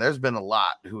players, and there's been a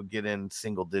lot who would get in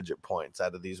single-digit points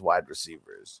out of these wide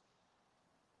receivers.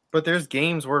 But there's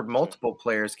games where multiple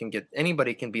players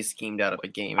anybody can be schemed out of a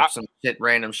game. If some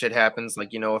random shit happens,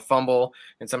 a fumble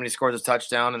and somebody scores a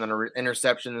touchdown and then an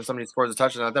interception and somebody scores a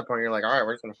touchdown, at that point, you're like, all right,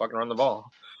 we're just going to fucking run the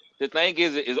ball. The thing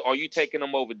is are you taking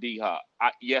them over D-Hop?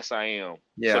 Yes, I am.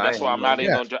 Yeah, so that's why I'm not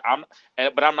even going to –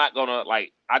 but I'm not going to,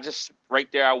 I just –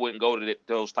 right there, I wouldn't go to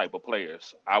those type of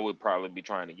players. I would probably be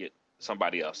trying to get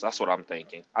somebody else. That's what I'm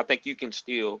thinking. I think you can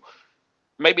still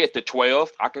 – maybe at the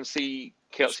 12th, I can see –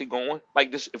 Kelsey going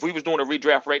this. If we was doing a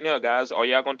redraft right now, guys, are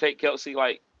y'all gonna take Kelsey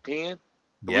 10?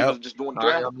 Yeah, just doing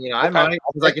draft. I might.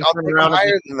 I can turn around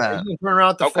higher than that. You can turn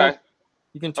around to 4.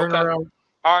 You can turn around.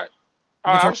 All right.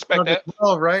 I respect that.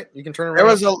 12, right? You can turn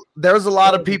around. There was a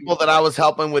lot of people that I was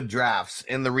helping with drafts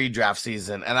in the redraft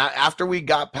season, and after we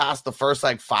got past the first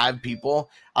 5 people,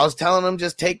 I was telling them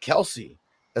just take Kelsey,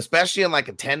 especially in a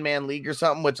 10-man league or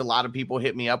something, which a lot of people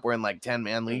hit me up. We're in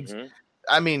 10-man leagues. Mm-hmm.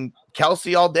 I mean,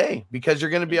 Kelsey all day, because you're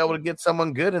going to be able to get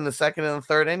someone good in the second and the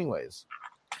third anyways.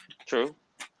 True.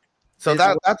 So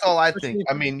that's all I think.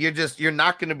 I mean, you're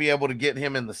not going to be able to get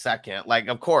him in the second.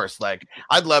 Of course,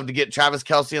 I'd love to get Travis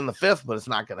Kelce in the 5th, but it's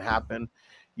not going to happen.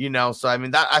 So I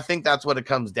mean, I think that's what it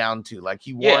comes down to.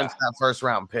 He warrants that first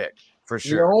round pick for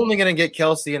sure. You're only going to get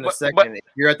Kelsey in a second if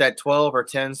you're at that 12 or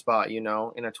 10 spot, in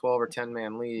a 12 or 10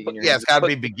 man league. And it's got to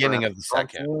be beginning of the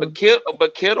second. But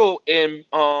Kittle and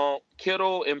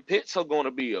Pitts are going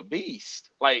to be a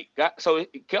beast. So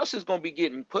Kelsey's going to be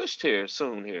getting pushed here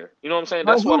soon. Here, you know what I'm saying?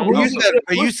 That's what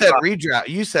you said redraft.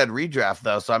 You said redraft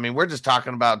though. So I mean, we're just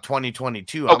talking about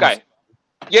 2022. Okay.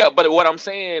 Yeah, but what I'm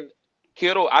saying.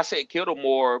 I said Kittle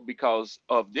more because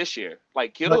of this year.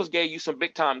 Kittle's gave you some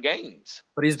big time games,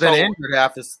 but he's been injured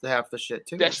half the shit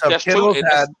too. That's true.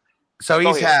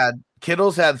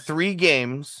 Kittle's had 3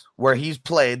 games where he's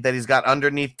played that he's got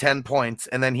underneath 10 points,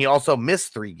 and then he also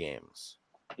missed 3 games.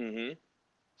 Mm-hmm.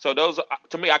 So those,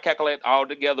 to me, I calculate all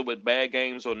together with bad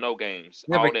games or no games,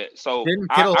 all that. So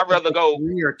I'd rather go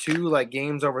 3 or 2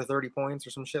 games over 30 points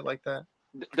or some shit like that.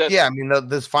 I mean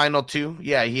this final 2.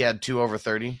 Yeah, he had 2 over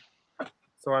 30.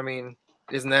 So, I mean,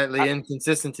 isn't that the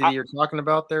inconsistency you're talking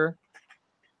about there?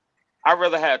 I'd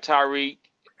rather have Tyreek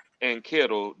and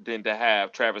Kittle than to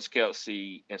have Travis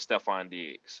Kelce and Stephon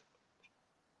Diggs.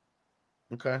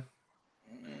 Okay.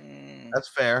 That's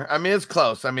fair. I mean, it's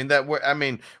close. I mean,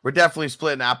 we're definitely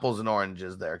splitting apples and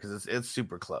oranges there because it's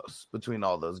super close between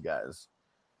all those guys.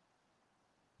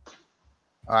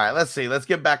 All right, let's see. Let's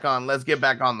get back on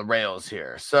the rails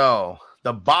here. So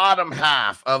the bottom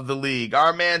half of the league,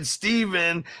 our man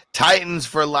Steven, Titans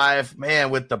for life, man,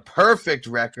 with the perfect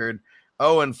record,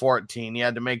 0-14. He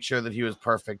had to make sure that he was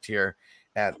perfect here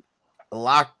at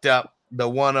locked up the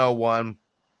 101.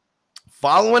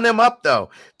 Following him up, though,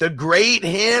 the great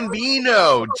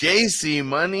Hambino, JC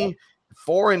Money,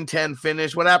 4-10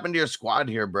 finish. What happened to your squad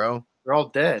here, bro? They're all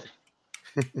dead.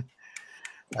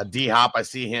 D-Hop, I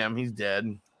see him. He's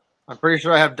dead. I'm pretty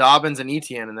sure I have Dobbins and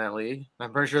Etienne in that league.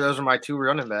 I'm pretty sure those are my 2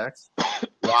 running backs.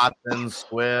 Watson,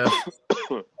 Swift.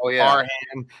 Oh, yeah.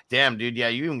 Parham. Damn, dude. Yeah,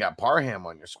 you even got Parham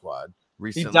on your squad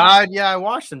recently. He died. Yeah, I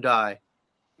watched him die.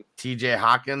 TJ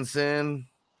Hawkinson,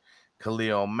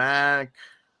 Khalil Mack.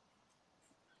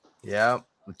 Yep.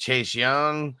 Chase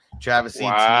Young, Travis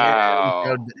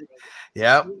Etienne.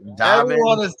 Yep. Dobbins.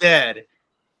 Everyone is dead.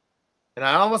 And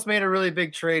I almost made a really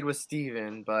big trade with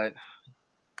Steven, but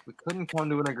we couldn't come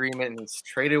to an agreement and it's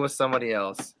traded with somebody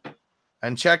else.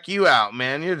 And check you out,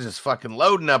 man. You're just fucking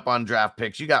loading up on draft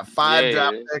picks. You got 5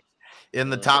 draft picks in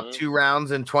the top 2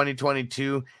 rounds in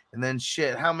 2022. And then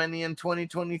shit, how many in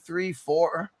 2023?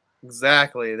 4?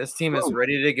 Exactly. This team is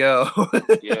ready to go.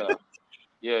 Yeah,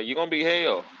 you're going to be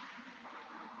hell.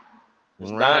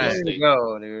 Right. Ready to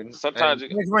go, dude. Sometimes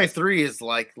 2023 is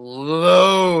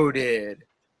loaded.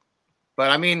 But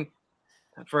I mean,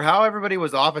 for how everybody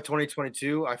was off of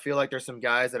 2022, I feel like there's some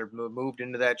guys that have moved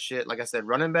into that shit. Like I said,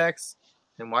 running backs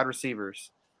and wide receivers.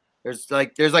 There's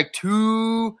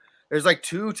two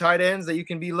tight ends that you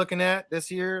can be looking at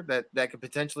this year that could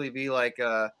potentially be like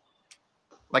a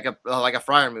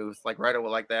Freiermuth, like right away,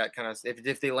 like that kind of.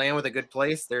 If they land with a good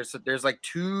place, there's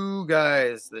 2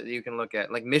 guys that you can look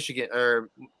at, like Michigan,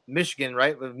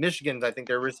 right? With Michigan, I think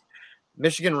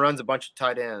Michigan runs a bunch of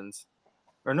tight ends.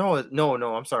 Or no,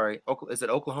 I'm sorry. Is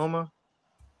it Oklahoma?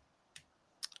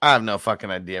 I have no fucking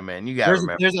idea, man. You got to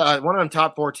remember. There's one of them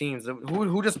top 4 teams.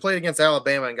 Who just played against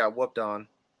Alabama and got whooped on?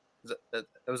 It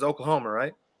was Oklahoma,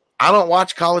 right? I don't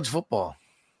watch college football.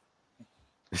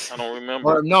 I don't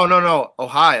remember. No.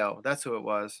 Ohio. That's who it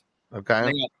was.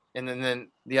 Okay. And then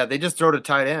they just throw to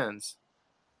tight ends.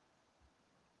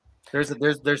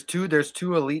 There's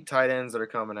 2 elite tight ends that are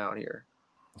coming out here.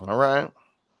 All right.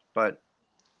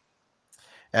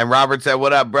 And Robert said,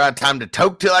 "What up, bro? Time to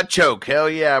toke till I choke." Hell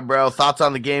yeah, bro. Thoughts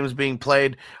on the games being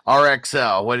played?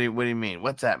 RXL. What do you mean?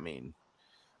 What's that mean?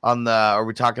 Are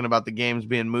we talking about the games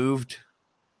being moved?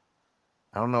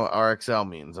 I don't know what RXL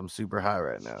means. I'm super high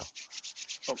right now.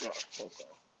 Okay.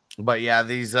 But yeah,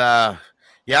 I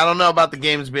don't know about the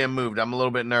games being moved. I'm a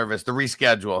little bit nervous. The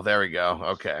reschedule. There we go.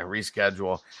 Okay,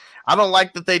 reschedule. I don't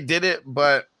like that they did it,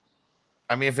 but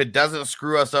I mean, if it doesn't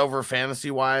screw us over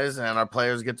fantasy-wise and our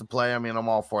players get to play, I mean, I'm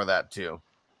all for that too.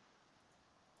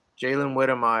 Jalen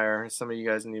Whittemire, some of you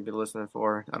guys need to be listening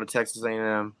for, out of Texas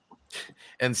A&M.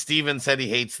 And Steven said he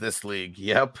hates this league.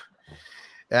 Yep.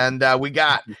 And we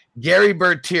got Gary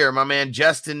Bertier, my man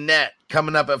Justin Nett,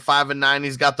 coming up at 5-9.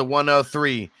 He's got the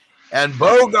 103. And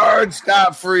Bogard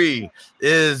Scott-Free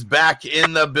is back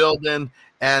in the building.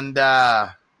 And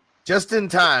just in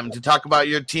time to talk about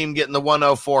your team getting the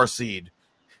 104 seed.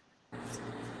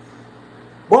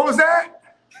 What was that?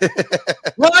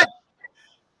 What?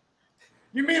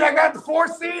 You mean I got the 4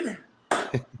 seed?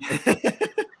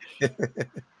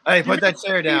 Hey, put that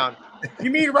chair down. You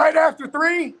mean right after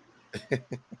 3?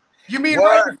 You mean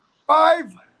right after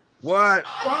 5? What?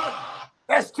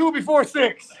 That's 2 before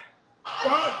 6.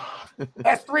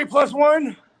 That's 3 plus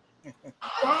 1.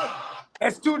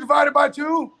 That's 2 divided by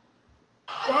 2.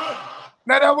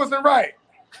 Now that wasn't right.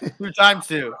 2 times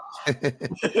 2.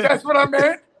 That's what I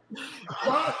meant.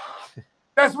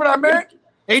 That's what I meant.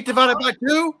 8 divided by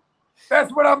 2.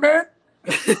 That's what I meant.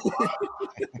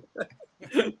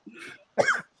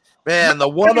 Man, the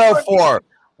 104.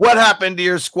 What happened to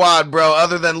your squad, bro,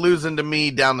 other than losing to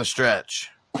me down the stretch?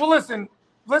 Well, listen,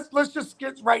 let's just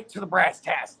get right to the brass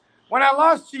tacks. When I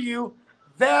lost to you,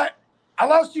 I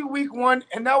lost to you week 1,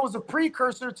 and that was a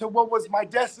precursor to what was my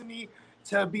destiny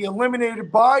to be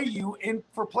eliminated by you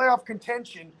for playoff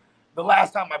contention the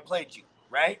last time I played you,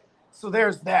 right? So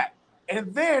there's that.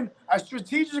 And then I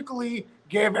strategically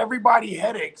gave everybody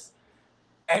headaches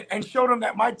and showed them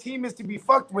that my team is to be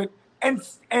fucked with, and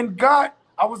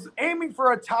I was aiming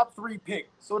for a top 3 pick.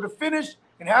 So to finish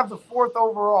and have the 4th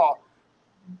overall,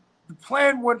 the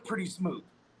plan went pretty smooth.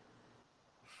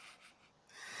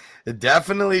 It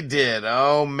definitely did.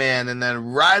 Oh, man. And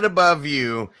then right above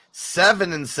you,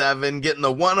 7-7, getting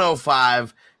the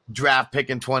 105 draft pick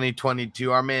in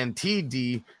 2022. Our man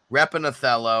TD, repping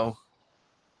Othello.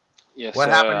 Yes, what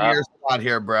happened to your squad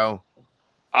here, bro?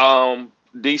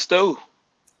 D Stu.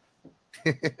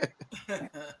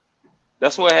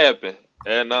 That's what happened.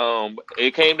 And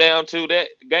it came down to that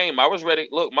game. I was ready.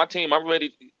 Look, my team, I'm ready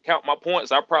to count my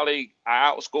points. I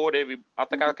outscored I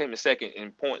think I came in second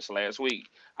in points last week.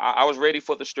 I was ready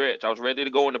for the stretch. I was ready to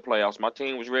go in the playoffs. My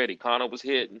team was ready. Connor was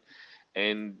hitting.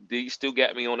 And D still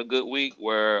got me on a good week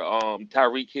where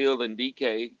Tyreek Hill and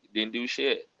DK didn't do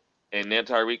shit. And then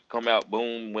Tyreek come out,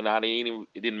 boom, when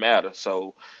it didn't matter.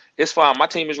 So it's fine. My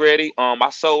team is ready. I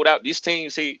sold out. This team,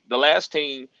 the last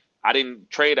team, I didn't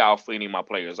trade out for any of my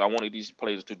players. I wanted these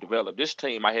players to develop. This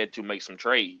team, I had to make some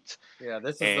trades. Yeah,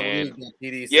 this is the league that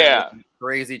TD said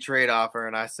crazy trade offer.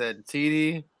 And I said,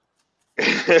 TD,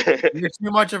 you're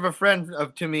too much of a friend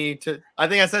to me. I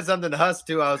think I said something to Huss,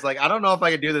 too. I was like, I don't know if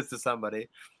I could do this to somebody.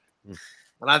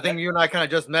 And I think you and I kind of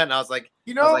just met, and I was like,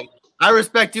 I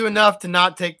respect you enough to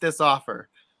not take this offer.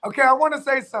 Okay, I want to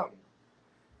say something.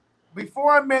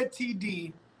 Before I met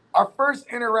TD, our first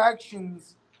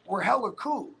interactions were hella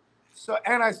cool. So,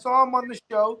 and I saw him on the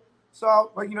show,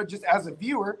 just as a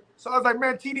viewer. So I was like,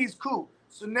 man, TD's cool.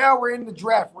 So now we're in the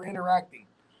draft, we're interacting.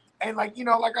 And like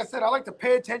I said, I like to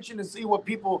pay attention to see what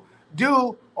people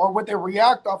do or what they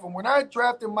react off. And when I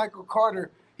drafted Michael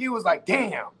Carter, he was like,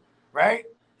 damn, right?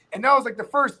 And that was like the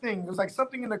first thing. It was like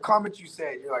something in the comments you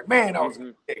said. You're like, man, I was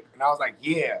a pick. And I was like,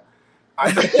 yeah.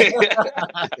 I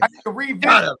could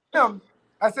revisit him.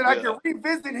 I said I could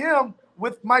revisit him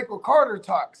with Michael Carter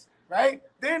talks, right?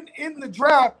 Then in the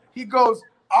draft, he goes,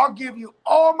 I'll give you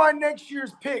all my next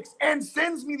year's picks, and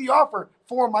sends me the offer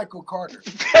for Michael Carter.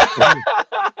 And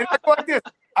I go like this.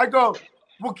 I go,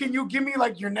 well, can you give me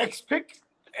like your next pick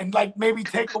and like maybe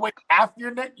take away half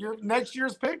your next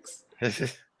year's picks?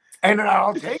 And then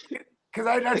I'll take it. Because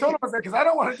I told him, I said, because I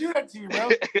don't want to do that to you,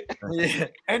 bro. Yeah.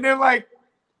 And then like,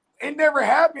 it never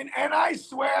happened. And I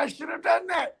swear I should have done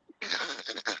that.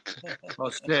 Oh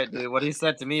shit, dude. What he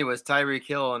said to me was Tyreek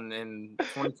Hill in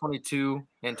 2022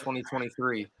 and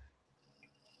 2023.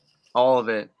 All of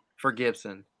it for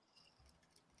Gibson.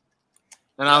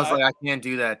 And I was like, I can't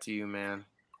do that to you, man.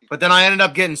 But then I ended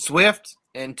up getting Swift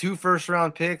and 2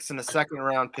 first-round picks and a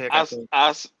second-round pick. I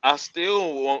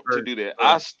still want to do that.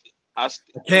 I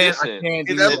can't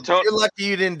do that. You're lucky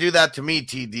you didn't do that to me,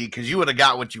 TD, because you would have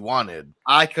got what you wanted.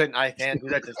 I can't do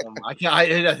that to someone. I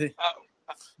can't.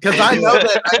 Because I know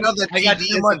that I got TD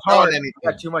too much isn't heart. doing anything.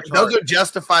 I got too much Those heart. are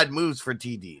justified moves for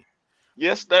TD.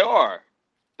 Yes, they are.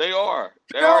 They are,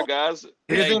 guys.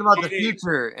 Here's the thing about the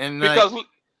future, and because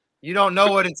you don't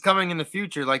know what is coming in the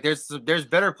future. Like there's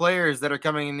better players that are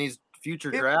coming in these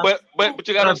future drafts. But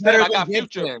you got to understand, I got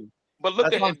future. But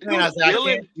look at I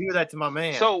can't do that to my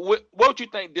man. So what would you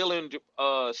think Dylan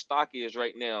stock is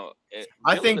right now?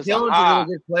 I think Dylan's a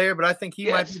really good player, but I think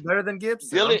he might be better than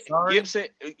Gibson. Gibson,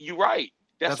 you're right.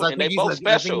 That's what, and they both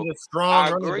special. I think he's a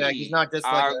strong running back. He's not just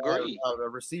like a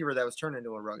receiver that was turned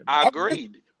into a running back. I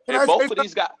agreed. And both of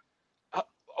these guys. Oh,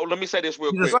 let me say this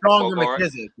real quick. He's a stronger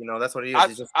McKissick. That's what he is.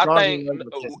 He's a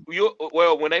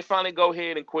when they finally go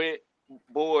ahead and quit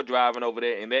Bull driving over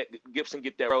there, and that Gibson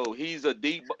get that road, he's a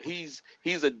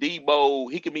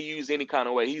Debo. He can be used any kind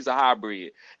of way. He's a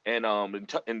hybrid, and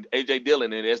AJ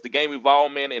Dillon. And as the game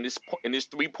evolved, man, and this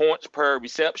 3 points per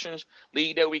receptions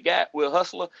lead that we got with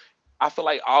Hustler, I feel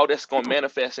like all that's gonna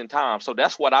manifest in time. So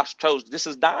that's what I chose. This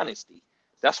is dynasty.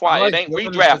 That's why it ain't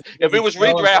redraft. If it was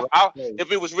redraft,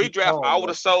 I would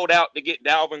have sold out to get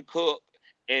Dalvin Cook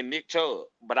and Nick Chubb.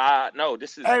 But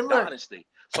this is dynasty.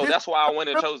 So that's why I went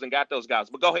and chose and got those guys.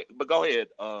 But go ahead.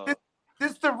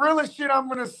 This is the realest shit I'm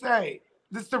gonna say.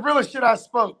 This is the realest shit I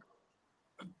spoke.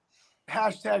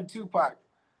 Hashtag Tupac.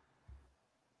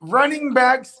 Running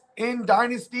backs in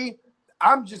Dynasty,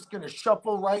 I'm just gonna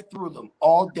shuffle right through them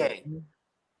all day.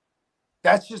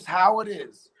 That's just how it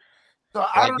is. So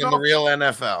I don't know. In the real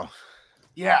NFL.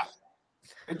 Yeah.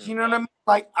 But you know what I mean?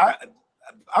 Like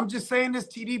I'm just saying this,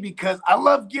 TD, because I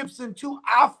love Gibson too.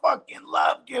 I fucking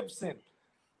love Gibson.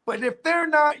 But if they're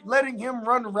not letting him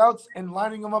run routes and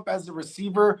lining him up as a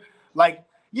receiver, like,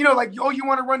 you know, like, oh, you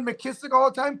want to run McKissick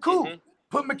all the time? Cool.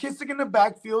 Put McKissick in the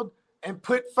backfield and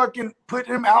put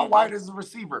him out wide as a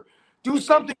receiver. Do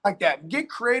something like that. Get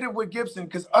creative with Gibson,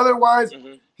 because otherwise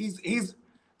he's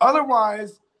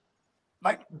otherwise,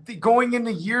 like, going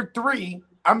into year 3,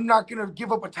 I'm not going to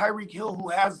give up a Tyreek Hill who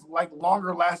has like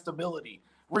longer lastability.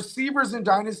 Receivers in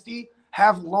Dynasty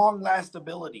have long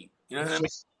lastability. You know what I mean?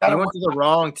 You went to the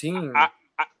wrong team.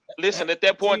 Listen, at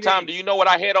that point in time, do you know what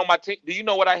I had on my team? Do you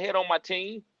know what I had on my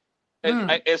team?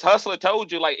 As Hustler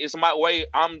told you, like, it's my way.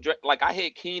 Like, I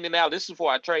had Keenan out. This is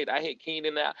before I trade. I had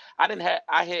Keenan out. I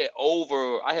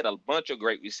had a bunch of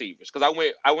great receivers because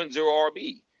I went 0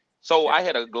 RB. So I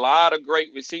had a lot of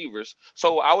great receivers.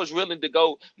 So I was willing to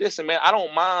go. Listen, man, I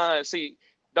don't mind. See,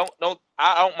 I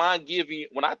don't mind giving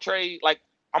when I trade. Like,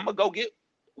 I'm gonna go get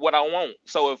what I want.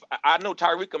 So if I know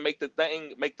Tyreek can make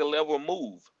the level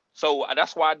move. So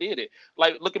that's why I did it.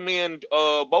 Like, look at me in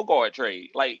Bogart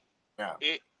trade. Like, go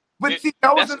ahead.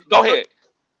 I was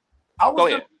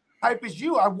the type as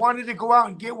you. I wanted to go out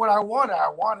and get what I wanted. I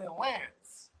wanted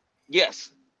Lance. Yes.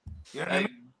 You know what I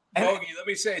mean? Bogey, let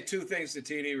me say 2 things to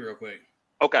TD real quick.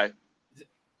 Okay.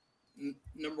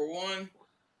 Number 1,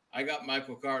 I got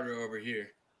Michael Carter over here.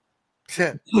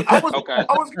 Okay.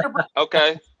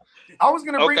 I was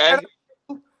gonna bring that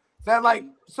up. That, like,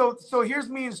 so here's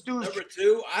me and Stu. Number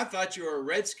 2, I thought you were a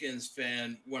Redskins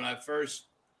fan when I first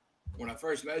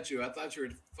met you. I thought you were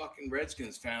a fucking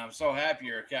Redskins fan. I'm so happy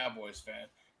you're a Cowboys fan.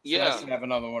 So I should have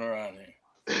another one around here.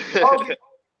 Okay.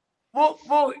 Well,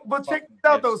 check this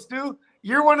out though, Stu.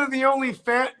 You're one of the only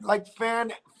fan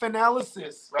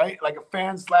analysis, right? Like a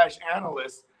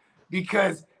fan/analyst,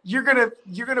 because you're gonna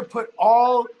put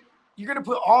all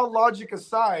logic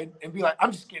aside and be like,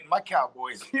 I'm just getting my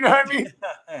Cowboys. You know what I mean?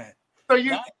 So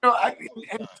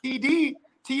and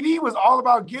TD was all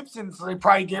about Gibson, so they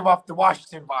probably gave off the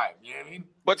Washington vibe. You know what I mean?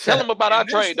 But tell them about our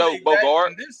trade though,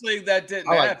 Bogart. In this league, that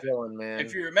didn't happen. Man.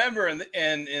 If you remember,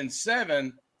 in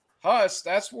 7.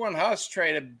 That's when Huss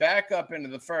traded back up into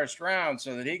the first round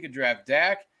so that he could draft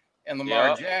Dak and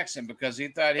Lamar Jackson, because he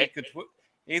thought he could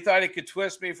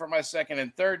twist me for my 2nd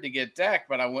and 3rd to get Dak,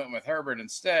 but I went with Herbert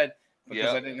instead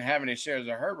because I didn't have any shares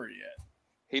of Herbert yet.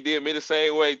 He did me the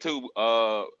same way too,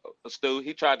 Stu.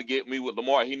 He tried to get me with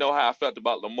Lamar. He know how I felt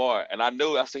about Lamar, and I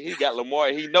said he got Lamar.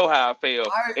 He know how I felt,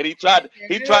 and he tried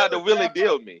to really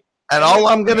deal me. And all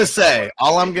I'm gonna say.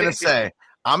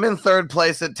 I'm in 3rd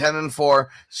place at 10-4.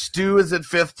 Stu is at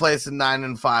 5th place at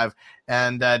 9-5,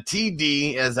 and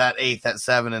TD is at 8th at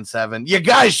 7-7. You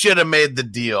guys should have made the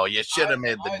deal. Any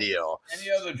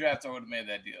other draft, I would have made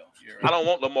that deal. I don't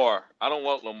want Lamar.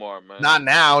 Man. Not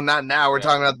now. We're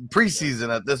talking about the preseason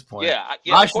at this point. I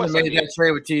should have made that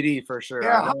trade with TD for sure.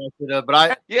 Yeah.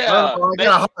 I got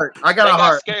a heart. I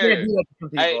can't do that to some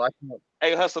people.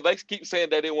 Hey, Hustle, they keep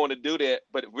saying that they want to do that,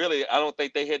 but really, I don't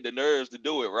think they had the nerves to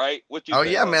do it, right? What you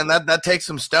think? Yeah, man, that takes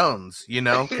some stones, you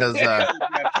know, because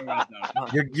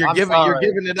you're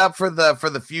giving it up for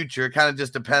the future. It kind of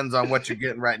just depends on what you're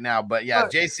getting right now. But yeah,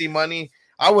 JC Money,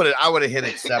 I would have hit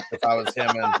accept if I was him.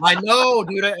 And I know,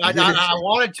 dude. I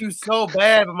wanted to so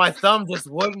bad, but my thumb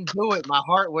just wouldn't do it. My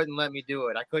heart wouldn't let me do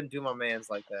it. I couldn't do my man's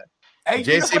like that. Hey,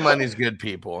 JC Money's good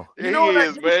people. He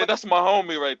is, man. That's my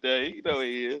homie right there. You know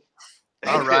he is.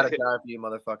 I'll ride a guy for you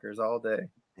motherfuckers all day.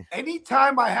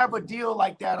 Anytime I have a deal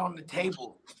like that on the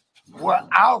table, where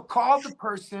I'll call the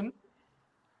person,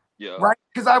 right?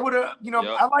 Because I would have,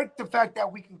 I like the fact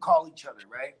that we can call each other,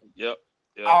 right? Yep.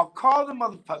 I'll call the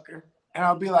motherfucker and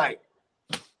I'll be like,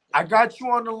 I got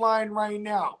you on the line right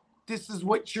now. This is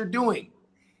what you're doing.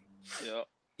 Yep.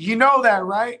 You know that,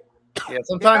 right? Yeah,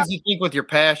 sometimes you think with your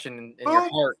passion and your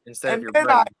heart instead of your brain. And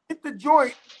then I hit the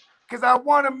joint because I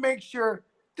want to make sure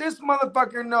this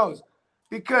motherfucker knows.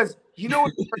 Because you know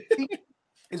what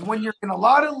is when you're in a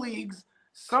lot of leagues,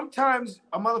 sometimes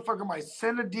a motherfucker might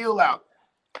send a deal out.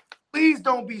 Please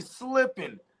don't be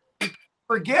slipping.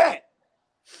 Forget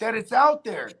that it's out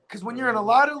there. Because when you're in a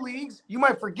lot of leagues, you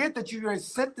might forget that you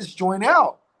guys sent this joint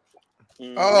out.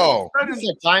 Oh,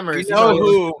 set timers.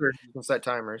 Set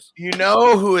timers. You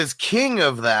know who is king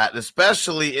of that,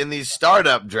 especially in these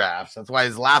startup drafts. That's why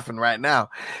he's laughing right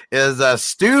now. Is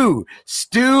Stu?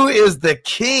 Stu is the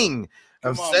king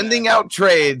of sending out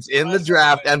trades in the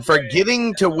draft and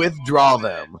forgetting to withdraw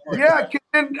them. Yeah,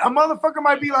 and a motherfucker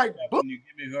might be like, When you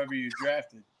give me whoever you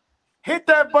drafted. hit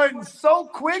that button so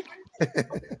quick.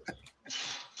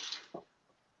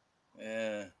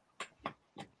 Yeah.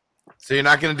 So you're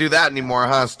not going to do that anymore,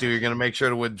 huh, Stu? You're going to make sure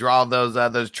to withdraw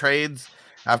those trades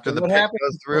after the What pick happened?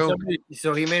 goes through.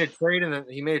 So he made a trade and then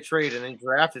he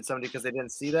drafted somebody because they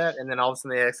didn't see that, and then all of a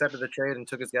sudden they accepted the trade and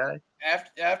took his guy.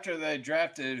 After they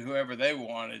drafted whoever they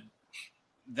wanted,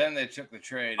 then they took the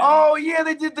trade. Oh yeah,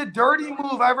 they did the dirty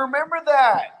move. I remember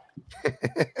that.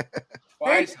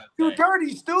 Hey, too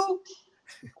dirty, Stu.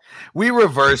 We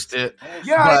reversed it.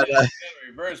 Yeah, but,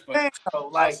 reverse, but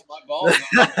like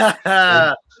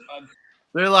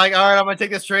they're like, all right, I'm gonna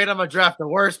take this trade. I'm gonna draft the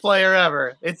worst player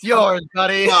ever. It's yours,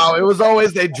 buddy. No, it was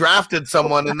always they drafted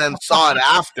someone and then saw it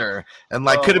after, and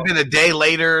like could have been a day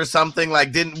later or something.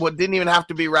 Like didn't even have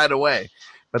to be right away.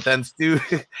 But then Stu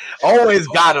always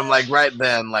got him like right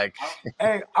then. Like,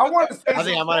 hey, I want to say, I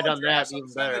think I might have done that even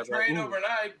Send better. the trade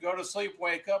overnight, go to sleep,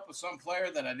 wake up with some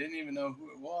player that I didn't even know who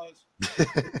it was.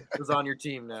 Who's on your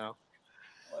team now?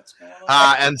 What's going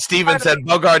on? and Steven said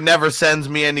Bogard never sends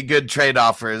me any good trade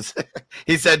offers.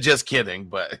 He said just kidding,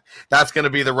 but that's going to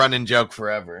be the running joke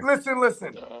forever. Listen.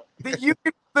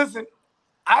 Listen.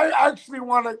 I actually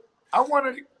want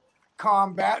to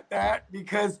combat that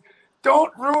because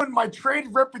don't ruin my trade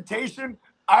reputation.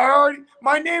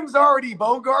 My name's already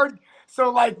Bogard. So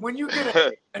like when you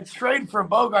get a trade from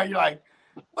Bogard, you're like,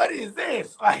 what is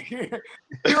this? Like you're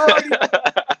already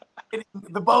getting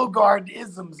the Bogard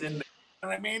isms in there. You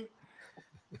know what I mean?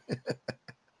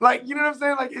 Like, you know what I'm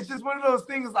saying? Like, it's just one of those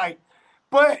things, like,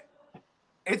 but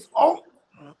it's all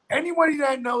anybody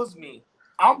that knows me,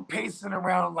 I'm pacing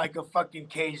around like a fucking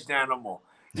caged animal.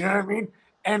 You know what I mean?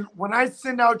 And when I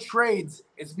send out trades,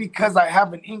 it's because I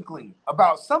have an inkling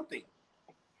about something,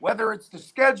 whether it's the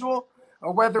schedule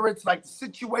or whether it's like the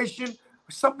situation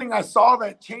or something I saw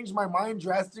that changed my mind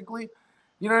drastically.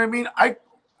 You know what I mean? I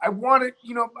want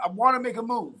to, I want to make a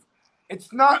move.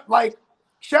 It's not like,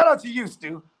 shout out to you,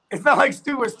 Stu. It's not like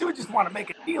Stu just want to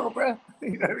make a deal, bro.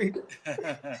 You know what I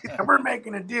mean? We're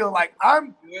making a deal. Like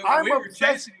we were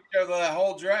chasing each other that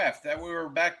whole draft. That we were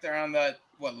back there on that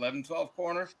 11-12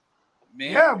 corner.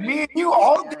 Me and you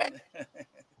all day.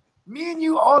 Me and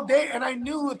you all day. And I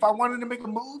knew if I wanted to make a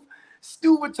move,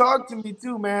 Stu would talk to me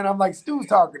too, man. I'm like, Stu's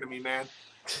talking to me, man.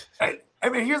 I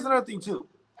mean, here's another thing too.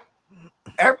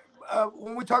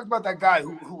 When we talked about that guy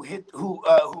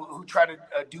who tried to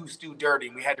do Stu dirty,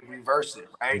 and we had to reverse it,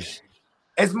 right?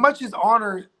 As much as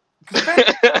honor,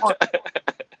 because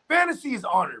fantasy is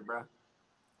honor, bro.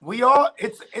 We all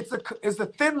it's a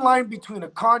thin line between a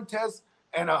contest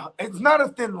and it's not a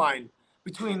thin line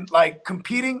between like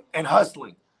competing and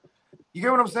hustling. You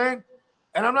get what I'm saying?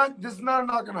 And this is not a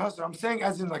knock on hustler. I'm saying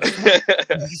as in like,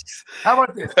 how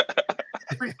about this?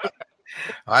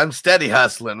 I'm steady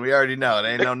hustling. We already know it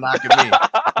ain't no knocking me.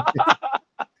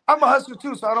 I'm a hustler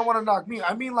too, so I don't want to knock me.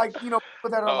 I mean, like, people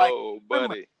that are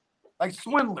like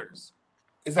swindlers.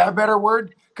 Is that a better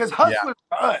word? Because hustlers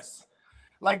are us.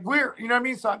 Like we're, you know what I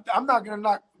mean? So I'm not gonna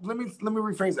knock. Let me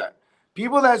rephrase that.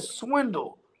 People that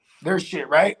swindle their shit,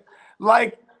 right?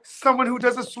 Like someone who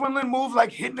does a swindling move,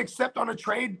 like hit and accept on a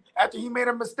trade after he made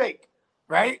a mistake,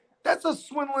 right? That's a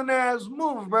swindling ass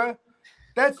move, bro.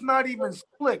 That's not even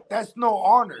slick. That's no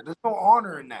honor. There's no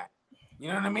honor in that. You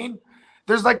know what I mean?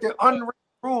 There's like the unwritten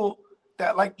rule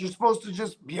that like you're supposed to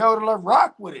just be able to like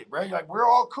rock with it, right? Like we're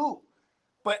all cool,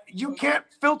 but you can't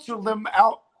filter them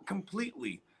out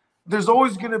completely. There's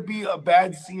always going to be a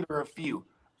bad seed or a few.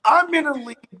 I'm in a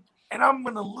league and I'm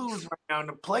going to lose right now in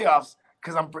the playoffs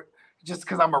because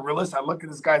I'm a realist. I look at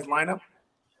this guy's lineup.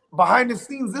 Behind the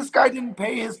scenes, this guy didn't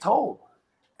pay his toll.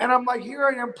 And I'm like, here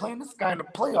I am playing this guy in the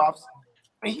playoffs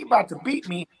and he about to beat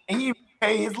me and he didn't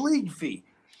pay his league fee,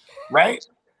 right?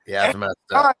 Yeah, it's messed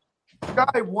up.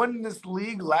 Guy won this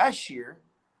league last year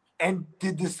and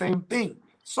did the same thing.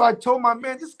 So I told my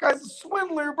man, this guy's a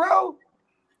swindler, bro.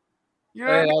 You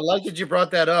know Hey, I like that you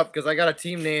brought that up because I got a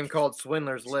team name called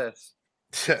Swindler's List.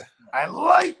 I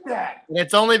like that. And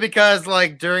it's only because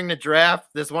like during the draft,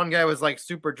 this one guy was like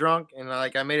super drunk, and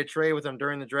like I made a trade with him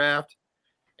during the draft,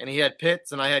 and he had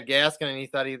Pitts and I had Gaskin, and he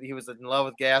thought he was in love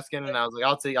with Gaskin, and I was like,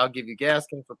 I'll give you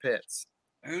Gaskin for Pitts.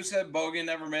 Who said Bogey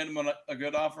never made him a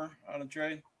good offer on a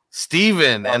trade?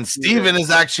 Steven, and Steven is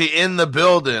actually in the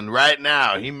building right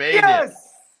now. He made it.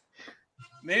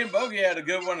 Me and Bogey had a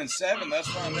good one in 7. That's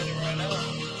why I'm in it right now.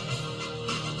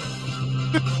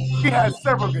 He has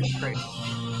several good trades.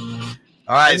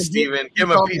 All right, Steven, give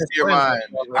him a piece of your mind.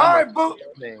 All right, Boom.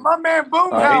 My man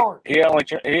Boomhauer. He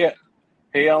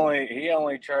He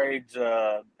only trades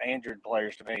injured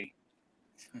players to me.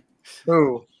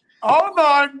 Who? Hold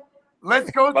on.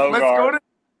 Let's go. Bogart. Let's go to.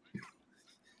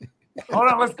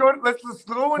 Hold on. Let's go. Let's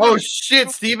go. Oh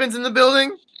shit! Steven's in the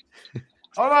building.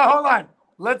 Hold on.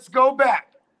 Let's go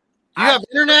back. Do you have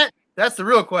internet? That's the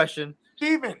real question.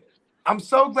 Steven, I'm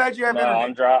so glad you have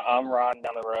internet. I'm riding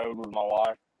down the road with my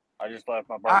wife. I just left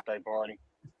my birthday party.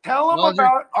 Tell him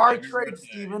about our trade,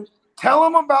 Steven. Tell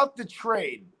him about the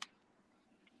trade.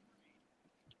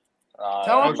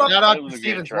 Tell him about shout out to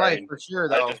Steven's wife for sure,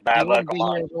 though. Just bad He wouldn't luck be of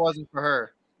here mine. if it wasn't for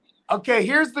her. Okay,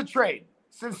 here's the trade.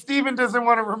 Since Steven doesn't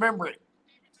want to remember it,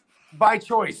 by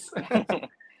choice.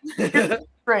 Here's the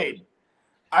trade.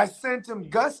 I sent him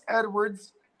Gus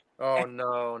Edwards. Oh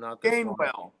no, not this one.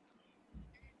 Gainwell.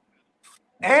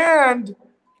 And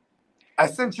I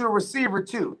sent you a receiver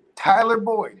too, Tyler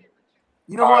Boyd.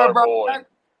 You know what I brought back?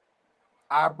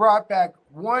 I brought back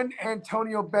one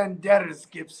Antonio Banderas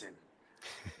Gibson.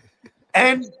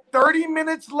 And 30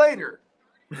 minutes later,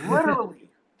 literally,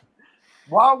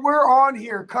 while we're on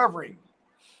here covering,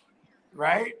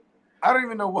 right? I don't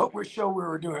even know what show we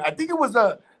were doing. I think it was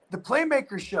the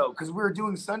Playmaker show because we were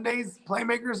doing Sundays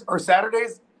Playmakers or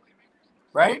Saturdays,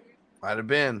 right? Might have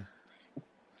been.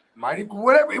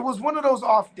 Whatever. It was one of those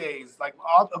off days, like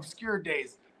obscure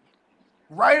days.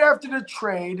 Right after the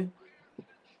trade,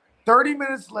 30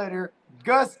 minutes later,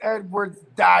 Gus Edwards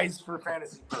dies for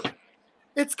fantasy purposes.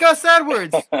 It's Gus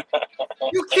Edwards.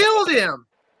 You killed him.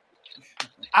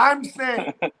 I'm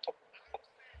saying.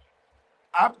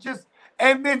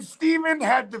 And then Steven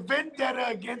had the vendetta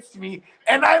against me,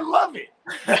 and I love it.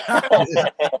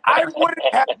 I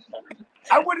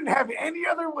wouldn't have it any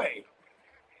other way.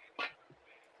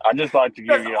 I just like to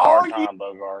give you a hard time,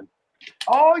 Bogard.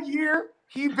 All year,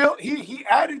 he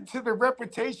added to the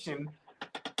reputation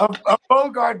of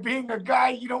Bogard being a guy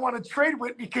you don't want to trade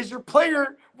with because your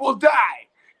player will die.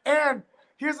 And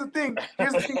here's the thing.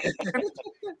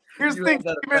 Steven.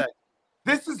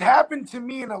 This has happened to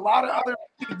me in a lot of other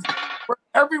leagues where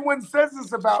everyone says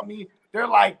this about me. They're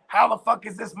like, how the fuck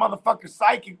is this motherfucker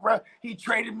psychic, bro? He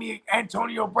traded me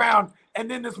Antonio Brown, and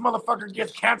then this motherfucker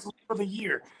gets canceled for the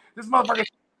year. This motherfucker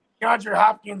DeAndre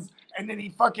Hopkins, and then he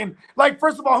fucking, like,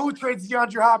 first of all, who trades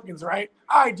DeAndre Hopkins, right?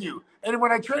 I do. And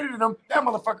when I traded him, that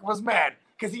motherfucker was mad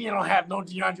because he don't have no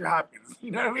DeAndre Hopkins.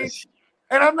 You know what I mean?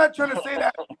 And I'm not trying to say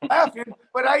that laughing,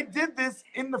 but I did this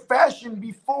in the fashion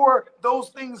before those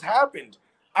things happened.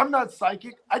 I'm not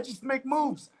psychic. I just make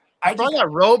moves. I got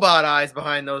robot eyes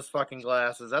behind those fucking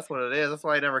glasses. That's what it is. That's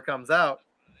why it never comes out.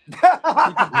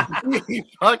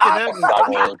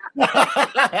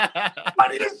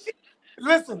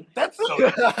 Listen, that's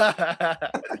so.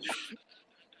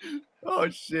 Oh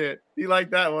shit! You like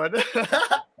that one?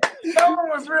 That one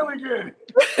was really good.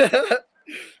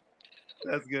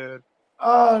 That's good.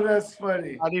 Oh, that's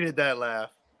funny. I needed that laugh.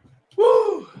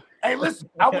 Woo! Hey, listen,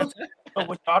 I was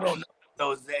what y'all don't know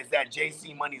though is that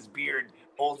JC Money's beard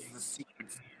holds the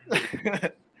secrets.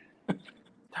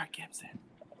 Dark Gibson.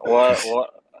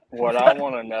 What I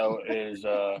want to know is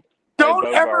don't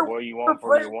hey, ever what you want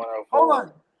for your 104? Hold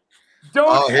on.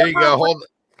 Don't here you go. Hold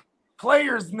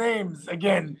players' names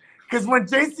again. Because when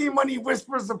JC Money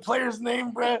whispers a player's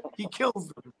name, bro, he kills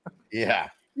them. Yeah.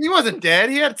 He wasn't dead.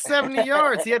 He had 70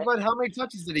 yards. He had how many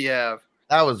touches did he have?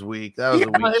 That was weak. That was a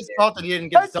weak. His fault that he didn't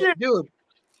get the dude.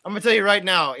 I'm gonna tell you right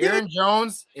now, Aaron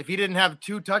Jones, if he didn't have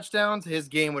 2 touchdowns, his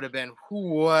game would have been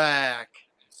whack.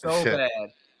 So bad.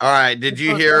 All right. Did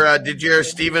you hear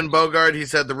Steven Bogard? He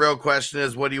said the real question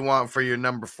is, what do you want for your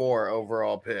number 4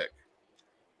 overall pick?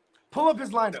 Pull up his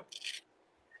lineup.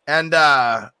 And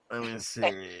let me see.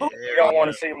 You don't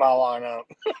want to see my lineup.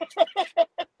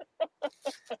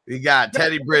 We got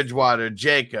Teddy Bridgewater,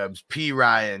 Jacobs, P.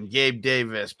 Ryan, Gabe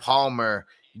Davis, Palmer,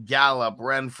 Gallup,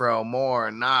 Renfro,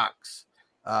 Moore, Knox,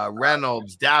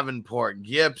 Reynolds, Davenport,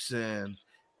 Gibson,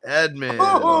 Edmund.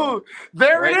 Oh,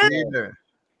 there it is.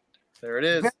 There it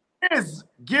is. There it is.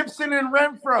 Gibson and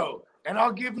Renfro. And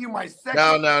I'll give you my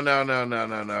second. No.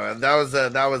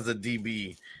 That was a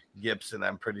DB Gibson,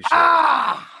 I'm pretty sure.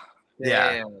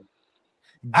 Yeah. Damn.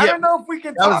 I don't know if we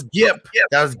can. That was Gip.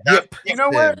 That was Gip. You know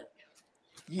what?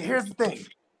 Here's the thing.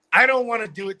 I don't want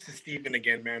to do it to Steven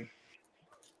again, man.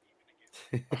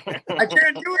 I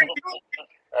can't do it.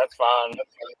 That's fine.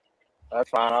 That's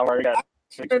fine. I already got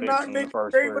 6 picks in the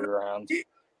first 3 rounds.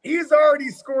 He's already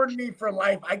scored me for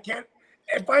life. I can't.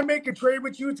 If I make a trade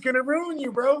with you, it's gonna ruin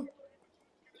you, bro.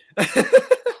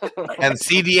 And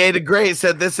CDA the Great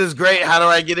said, "This is great. How do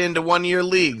I get into one-year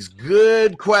leagues?"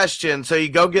 Good question. So you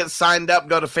go get signed up,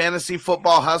 go to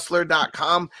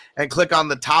fantasyfootballhustler.com and click on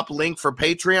the top link for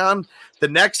Patreon. The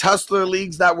next Hustler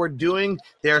leagues that we're doing,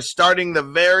 they are starting the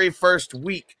very first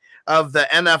week of the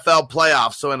NFL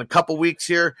playoffs. So in a couple weeks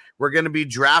here, we're going to be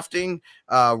drafting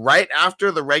right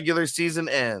after the regular season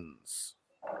ends.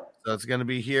 So it's going to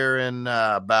be here in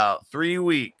about 3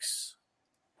 weeks.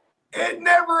 It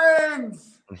never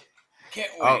ends.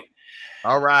 Can't wait.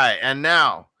 All right. And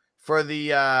now for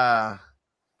the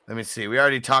let me see. We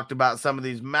already talked about some of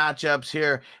these matchups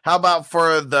here. How about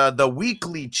for the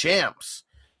weekly champs?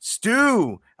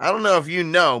 Stu, I don't know if you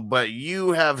know, but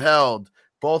you have held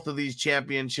both of these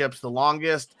championships the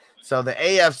longest. So the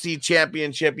AFC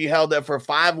championship, you held it for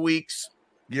 5 weeks.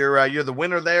 You're the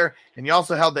winner there. And you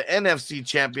also held the NFC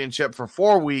championship for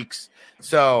 4 weeks.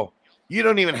 So you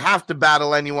don't even have to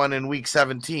battle anyone in week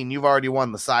 17. You've already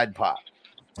won the side pot.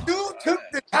 Dude took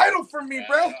the title from me,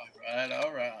 bro.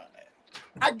 All right.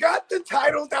 I got the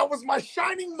title. That was my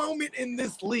shining moment in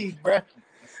this league, bro.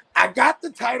 I got the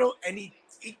title, and he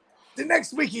the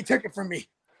next week he took it from me.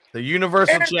 The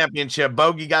Universal Championship.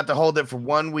 Bogey got to hold it for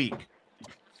 1 week.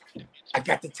 I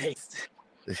got the taste.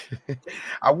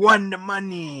 I won the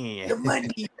money. The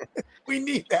money. We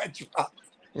need that drop.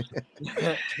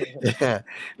 Yeah,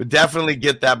 we'll definitely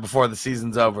get that before the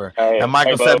season's over. Hey, and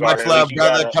Michael hey, said, Bogart, much love,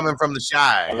 brother, gotta, coming from the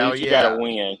Shy. Hell you yeah. gotta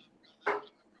win.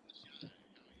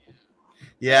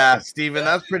 Yeah, Steven,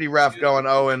 that's pretty rough going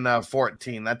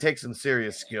 0-14. That takes some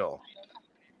serious skill.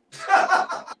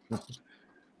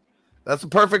 That's a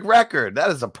perfect record. That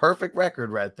is a perfect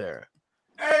record right there.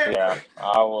 Yeah,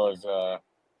 I was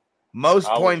most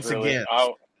I was points really, against.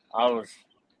 I was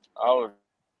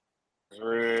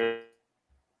really.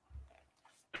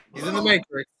 He's in the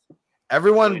Matrix.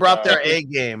 Everyone brought their A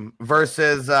game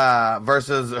versus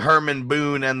Herman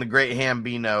Boone and the Great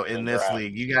Hambino in this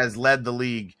league. You guys led the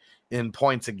league in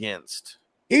points against.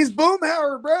 He's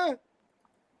Boomhauer, bro.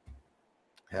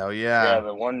 Hell yeah. Yeah,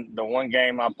 the one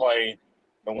game I played,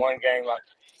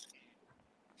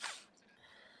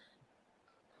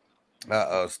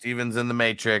 Steven's in the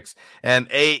Matrix. And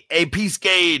AP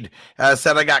Skade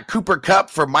said, I got Cooper Kupp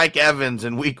for Mike Evans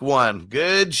in week 1.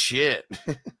 Good shit.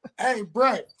 Hey,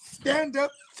 bro, stand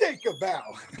up, take a bow.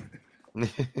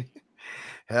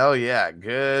 Hell yeah.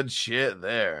 Good shit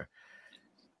there.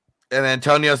 And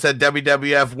Antonio said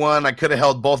WWF 1. I could have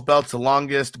held both belts the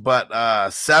longest, but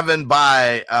 7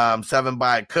 by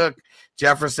Cook,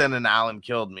 Jefferson, and Allen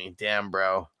killed me. Damn,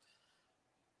 bro.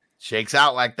 Shakes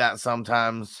out like that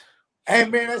sometimes. Hey,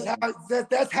 man,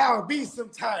 that's how it be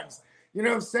sometimes. You know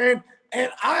what I'm saying?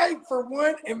 And I, for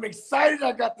one, am excited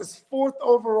I got this 4th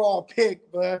overall pick,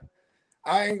 but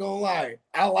I ain't going to lie.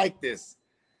 I like this.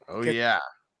 Oh, yeah.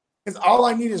 Because all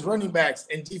I need is running backs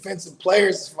and defensive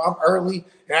players if I'm early.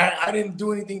 And I didn't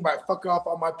do anything by fuck off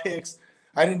on my picks.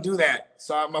 I didn't do that.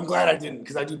 So I'm glad I didn't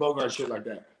because I do Bogart shit like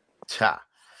that. Ha.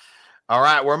 All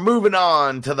right, we're moving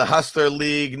on to the Hustler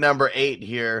League number 8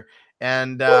 here.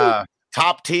 And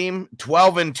top team,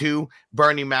 12-2,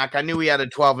 Bernie Mac. I knew we had a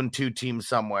 12-2 team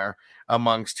somewhere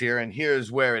amongst here. And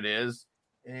here's where it is.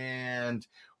 And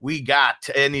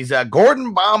he's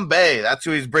Gordon Bombay. That's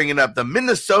who he's bringing up. The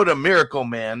Minnesota Miracle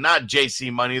Man, not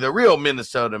JC Money, the real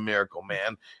Minnesota Miracle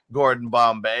Man, Gordon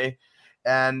Bombay.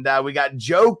 And we got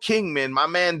Joe Kingman, my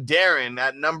man Darren,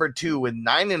 at number 2 with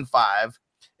 9-5.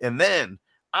 And then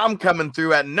I'm coming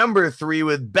through at number 3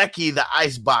 with Becky the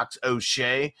Icebox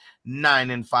O'Shea,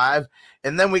 9-5.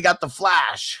 And then we got the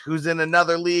Flash, who's in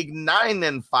another league,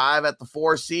 9-5 at the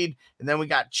 4 seed. And then we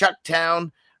got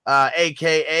Chucktown,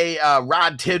 aka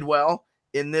Rod Tidwell,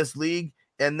 in this league.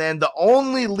 And then the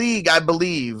only league I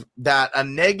believe that a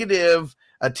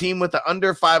team with an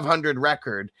under 500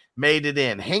 record made it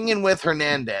in, hanging with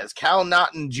Hernandez, Cal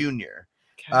Naughton Jr.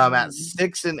 At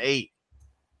 6-8.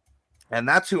 And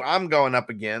that's who I'm going up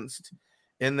against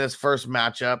in this first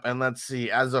matchup. And let's see,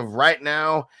 as of right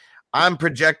now, I'm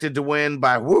projected to win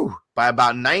by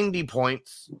about 90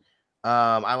 points.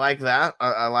 I like that.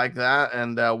 I like that.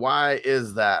 And why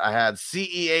is that? I had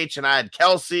CEH and I had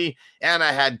Kelsey and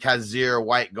I had Kazir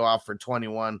White go off for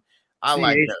 21. I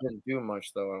like that. Didn't do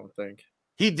much though, I don't think.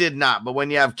 He did not. But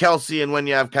when you have Kelsey and when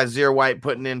you have Kazir White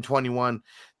putting in 21,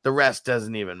 the rest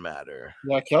doesn't even matter.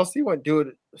 Yeah, Kelsey went,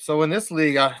 dude. So in this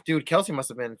league, dude, Kelsey must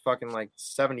have been fucking like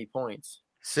 70 points.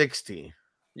 60.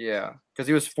 Yeah, because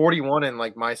he was 41 in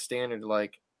like my standard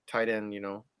like tight end,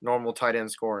 normal tight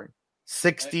end scoring.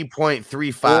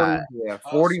 60.35. Yeah,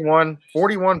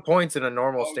 41 points in a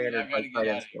normal standard tight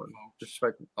end scoring. Just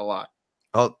like a lot.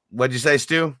 Oh, what'd you say,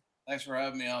 Stu? Thanks for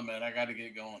having me on, man. I got to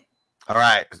get going. All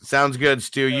right. Sounds good,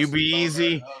 Stu. You be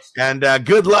easy. And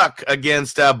good luck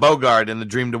against Bogart in the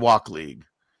Dream to Walk League.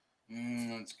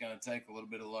 It's going to take a little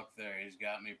bit of luck there. He's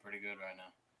got me pretty good right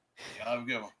now. Y'all have a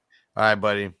good one. All right,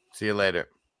 buddy. See you later.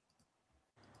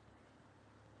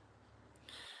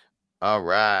 All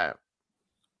right.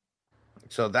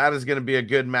 So that is going to be a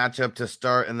good matchup to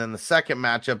start. And then the second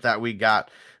matchup that we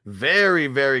got, very,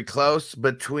 very close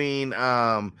between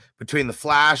the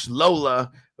Flash, Lola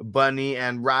Bunny,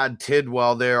 and Rod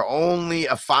Tidwell. They're only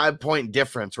a 5-point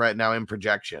difference right now in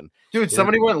projection. Dude,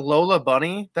 somebody went Lola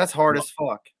Bunny? That's hard as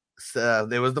fuck.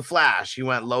 There was the Flash. He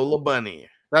went Lola Bunny.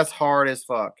 That's hard as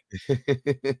fuck.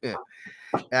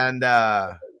 And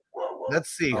let's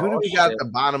see, who do we got at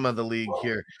the bottom of the league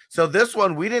here? So this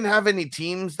one, we didn't have any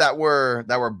teams that were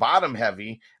bottom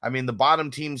heavy. I mean, the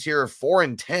bottom teams here are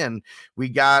 4-10. We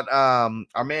got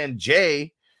our man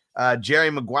Jerry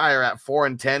Maguire at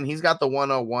 4-10. He's got the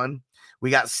 101. We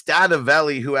got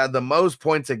Stativelli, who had the most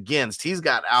points against. He's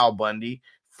got Al Bundy,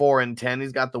 4-10.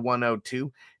 He's got the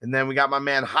 102. And then we got my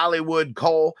man Hollywood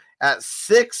Cole at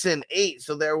 6-8.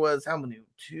 So there was how many?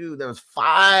 There was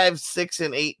 5, 6,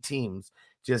 and 8 teams.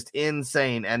 Just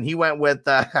insane. And he went with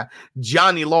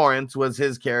Johnny Lawrence was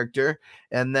his character.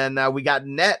 And then we got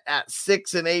Net at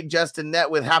 6-8, Justin Net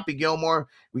with Happy Gilmore.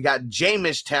 We got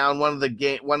Jamishtown, one of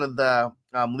the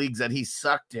leagues that he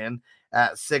sucked in,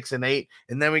 at 6-8.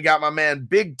 And then we got my man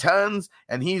Big Tons,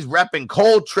 and he's repping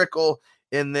Cole Trickle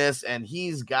in this, and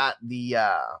he's got the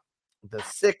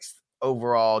 6th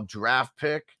overall draft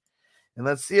pick. And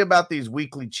let's see about these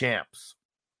weekly champs.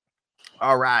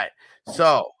 All right.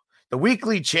 So the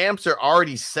weekly champs are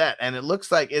already set, and it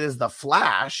looks like it is the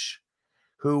Flash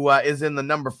who is in the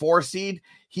number 4 seed.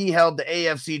 He held the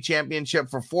AFC championship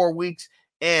for 4 weeks,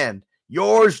 and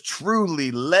yours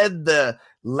truly led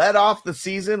off the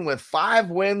season with 5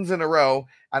 wins in a row.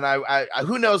 And I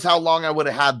who knows how long I would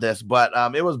have had this, but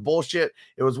it was bullshit.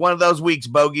 It was one of those weeks,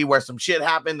 Bogey, where some shit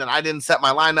happened and I didn't set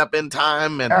my lineup in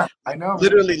time, and Yeah, I know.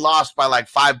 literally lost by like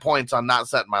 5 points on not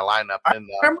setting my lineup. And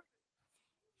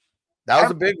that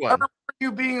was a big one. I remember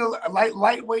you being a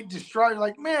lightweight destroyer,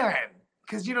 like, man,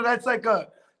 because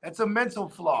that's a mental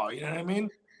flaw. You know what I mean?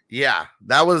 Yeah,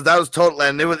 that was total.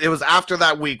 And it was after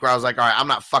that week where I was like, all right, I'm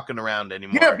not fucking around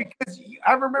anymore. Yeah, because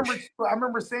I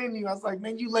remember saying to you, I was like,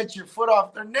 man, you let your foot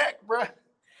off their neck, bro.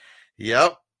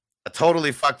 Yep. I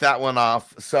totally fucked that one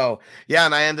off. So yeah,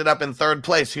 and I ended up in 3rd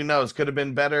place. Who knows? Could have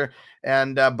been better.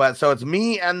 And but so it's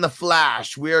me and the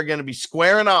Flash. We are going to be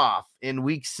squaring off in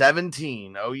week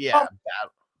 17. Oh yeah.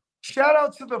 Shout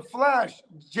out to the Flash,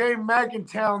 Jay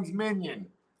McIntown's minion.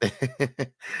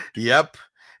 Yep.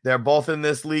 They're both in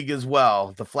this league as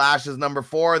well. The Flash is number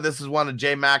 4. This is one of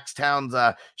J Max Town's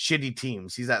shitty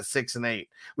teams. He's at 6-8.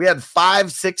 We had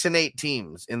 5, 6, and 8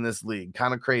 teams in this league.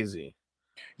 Kind of crazy.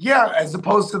 Yeah, as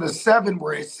opposed to the 7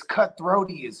 where it's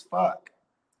cutthroaty as fuck.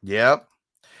 Yep.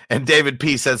 And David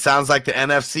P said, sounds like the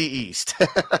NFC East.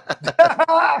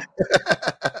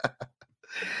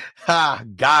 Ha,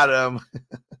 got him.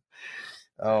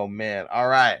 Oh, man. All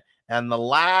right. And the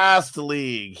last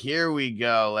league, here we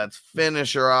go. Let's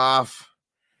finish her off.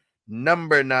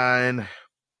 Number 9.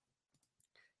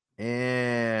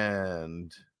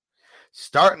 And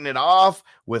starting it off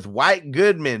with White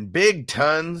Goodman, Big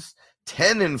Tons,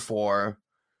 10-4.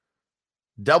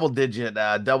 Double-digit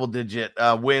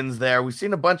wins there. We've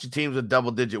seen a bunch of teams with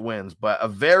double-digit wins, but a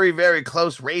very, very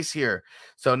close race here.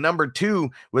 So number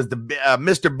 2 was the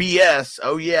Mr. BS.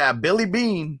 Oh, yeah, Billy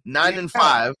Bean,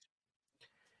 9-5.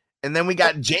 And then we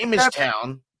got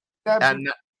Jamishtown.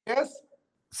 Yes.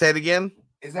 Say it again.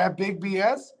 Is that Big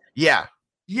BS? Yeah.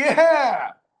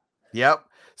 Yeah. Yep.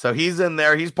 So he's in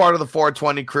there. He's part of the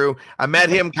 420 crew. I met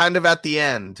him kind of at the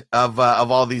end of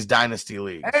all these dynasty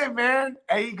leagues. Hey man,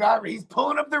 he's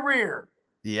pulling up the rear.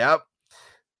 Yep.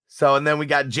 So and then we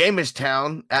got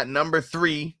Jamishtown at number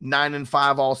 3,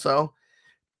 9-5 also.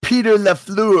 Peter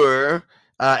LaFleur,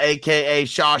 aka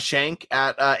Shawshank,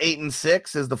 at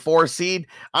 8-6 is the 4 seed.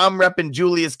 I'm repping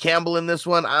Julius Campbell in this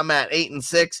one. I'm at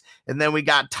 8-6, and then we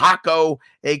got Taco,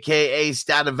 aka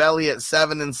Stativelli, at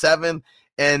 7-7.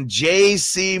 And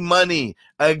JC Money,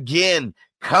 again,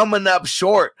 coming up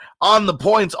short on the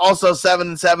points, also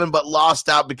 7-7, but lost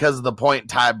out because of the point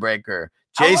tiebreaker.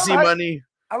 JC Money.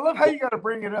 I love how you got to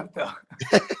bring it up, though.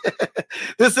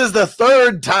 This is the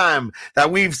 3rd time that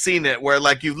we've seen it where,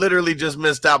 like, you literally just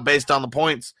missed out based on the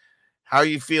points. How are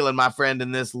you feeling, my friend,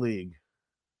 in this league?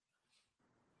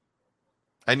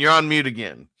 And you're on mute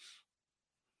again.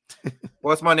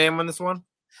 What's my name on this one?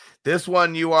 This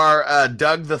one, you are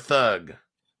Doug the Thug.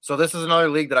 So this is another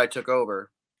league that I took over.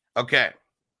 Okay.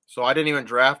 So I didn't even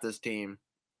draft this team.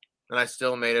 and I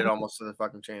still made it almost to the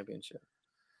fucking championship.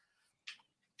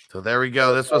 So there we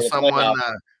go. This was someone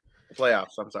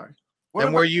playoffs. I'm sorry.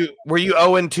 And were you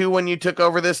 0-2 when you took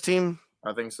over this team?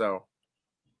 I think so.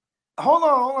 Hold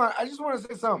on. I just want to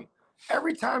say something.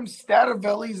 Every time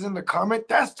Stativelli's in the comment,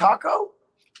 that's Taco?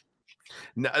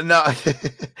 No.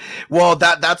 Well,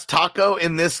 that's Taco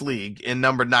in this league in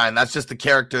number 9. That's just the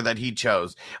character that he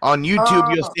chose. On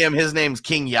YouTube, you'll see him. His name's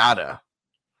King Yada.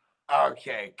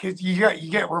 Okay, because you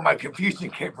get where my confusion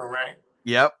came from, right?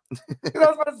 Yep. I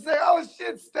was about to say, oh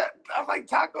shit, I'm like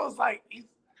Taco's like,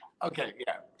 okay,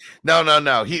 yeah.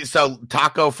 No. So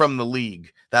Taco from the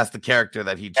league. That's the character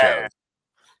that he chose.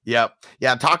 Yep.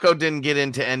 Yeah, Taco didn't get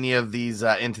into any of these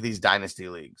into these dynasty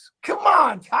leagues. Come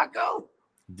on, Taco.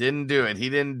 Didn't do it. He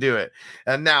didn't do it.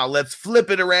 And now let's flip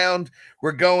it around.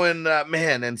 We're going,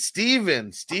 man, and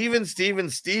Steven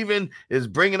is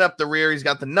bringing up the rear. He's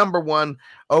got the number 1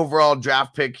 overall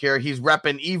draft pick here. He's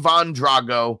repping Ivan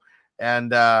Drago.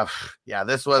 And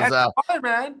this was that's why,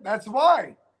 man. That's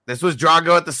why. This was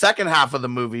Drago at the second half of the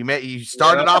movie. He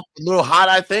started off a little hot,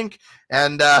 I think,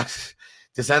 and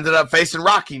just ended up facing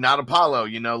Rocky, not Apollo,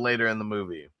 later in the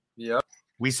movie. Yep.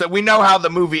 We know how the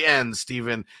movie ends,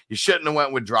 Steven. You shouldn't have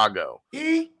went with Drago.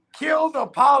 He killed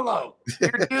Apollo.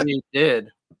 He did.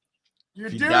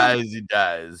 He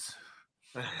dies.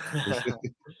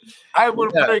 I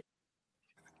would break.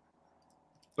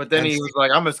 But then he was like,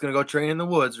 I'm just gonna go train in the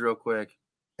woods real quick.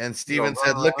 And Steven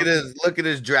said, look at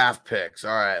his draft picks.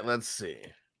 All right, let's see.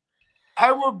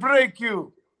 I will break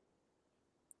you.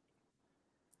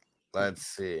 Let's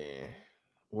see.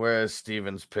 Where's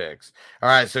Steven's picks? All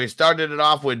right, so he started it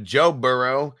off with Joe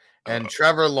Burrow and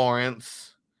Trevor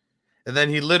Lawrence, and then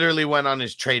he literally went on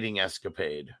his trading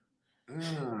escapade.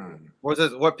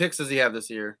 What picks does he have this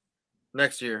year?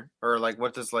 Next year? Or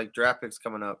what does draft picks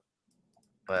coming up?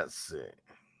 Let's see.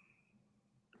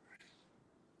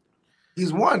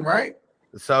 He's 1, right?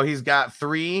 So he's got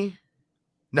 3.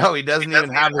 No, he doesn't even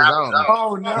have his own.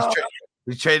 Oh, no.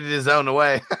 He traded his own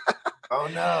away. Oh,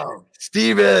 no.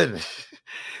 Steven.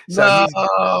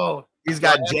 So he's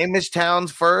got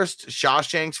Jamestown's first,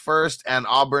 Shawshank's first, and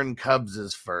Auburn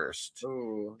Cubs' first.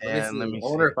 Ooh, and let me see. I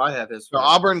wonder if I have his. So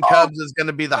Auburn Cubs is going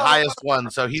to be the highest one.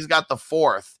 So he's got the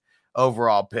 4th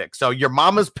overall pick. So your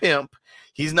mama's pimp,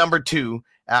 he's number 2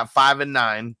 at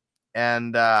 5-9.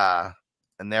 And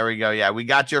there we go. Yeah, we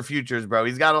got your futures, bro.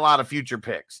 He's got a lot of future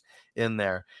picks in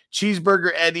there.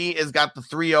 Cheeseburger Eddie has got the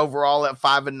 3 overall at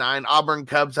 5-9. Auburn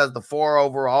Cubs has the 4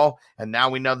 overall, and now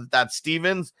we know that that's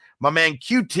Stevens. My man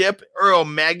Q-Tip Earl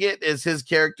Maggot is his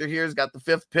character here. He's got the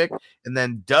 5th pick, and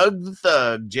then Doug the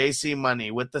Thug JC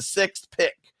Money with the 6th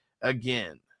pick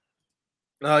again.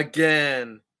 That's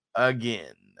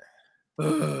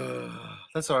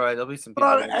all right. There'll be some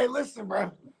people. Hey, listen,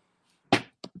 bro.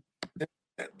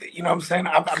 You know what I'm saying?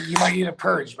 You might need a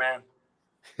purge, man.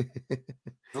 There's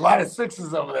a lot of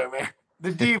 6s over there, man.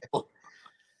 The devil.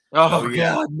 Oh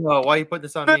yeah. God, no. Why are you putting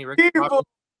this on me, Ricky Bobby?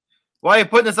 Why are you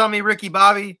putting this on me, Ricky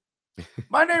Bobby?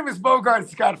 My name is Bogart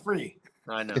Scott Free.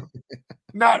 I know.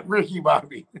 Not Ricky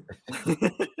Bobby.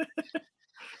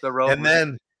 The robot.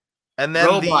 And then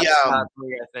robot Scott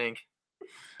Free, I think.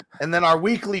 And then our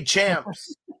weekly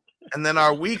champs.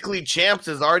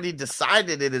 Has already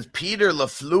decided it is Peter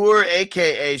LaFleur,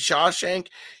 aka Shawshank.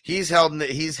 He's held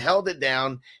it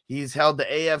down. He's held the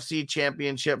AFC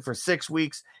championship for 6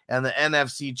 weeks and the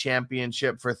NFC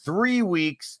championship for 3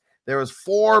 weeks. There was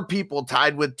 4 people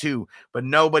tied with 2, but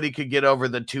nobody could get over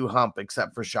the 2 hump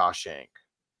except for Shawshank.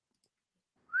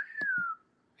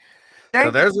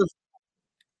 So there's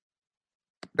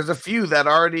a few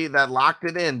that locked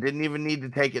it in, didn't even need to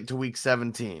take it to week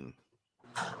 17.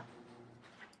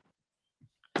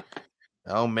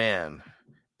 Oh, man.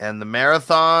 And the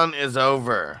marathon is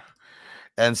over.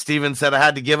 And Steven said I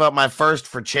had to give up my first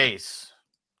for Chase.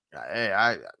 Hey,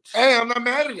 I'm not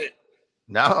mad at it.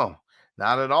 No,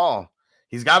 not at all.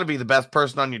 He's got to be the best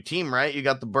person on your team, right? You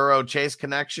got the Burrow-Chase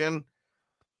connection.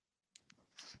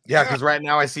 Yeah, because right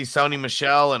now I see Sony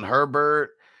Michel and Herbert,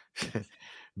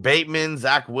 Bateman,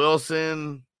 Zach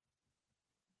Wilson,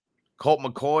 Colt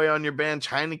McCoy on your bench,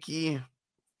 Heineke.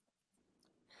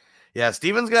 Yeah,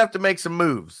 Steven's going to have to make some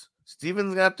moves.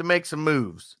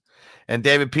 And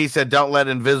David P. said, don't let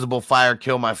invisible fire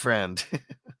kill my friend.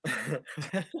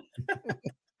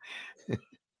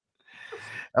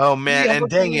 Oh, man. Yeah, and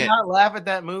dang it. Not laugh at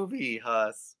that movie,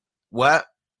 Huss. What?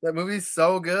 That movie's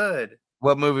so good.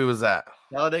 What movie was that?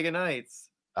 Talladega Nights.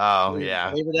 Oh, yeah.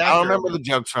 I don't remember the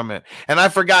jokes from it. And I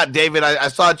forgot, David, I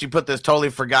saw that you put this, totally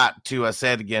forgot to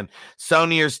say it again.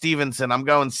 Sony or Stevenson? I'm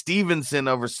going Stevenson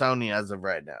over Sony as of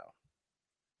right now.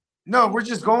 No, we're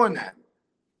just going that.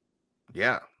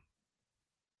 Yeah.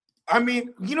 I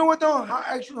mean, you know what though?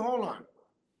 Actually, hold on.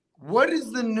 What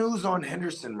is the news on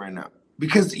Henderson right now?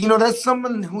 Because that's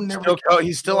someone who never.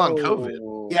 He's still on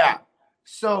COVID. Yeah.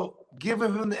 So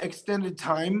giving him the extended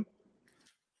time,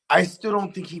 I still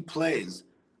don't think he plays.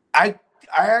 I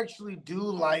actually do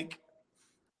like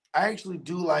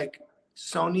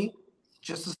Sony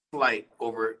just a slight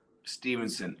over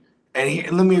Stevenson.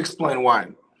 And let me explain why.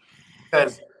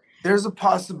 Because there's a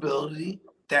possibility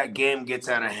that game gets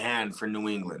out of hand for New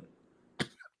England.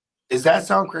 Does that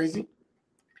sound crazy?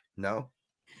 No.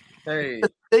 Hey,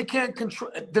 they can't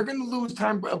control. They're going to lose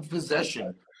time of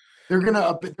possession.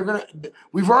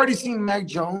 We've already seen Mac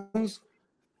Jones,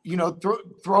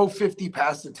 throw 50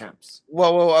 pass attempts.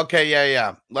 Whoa, okay,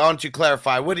 yeah. Why don't you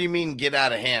clarify? What do you mean get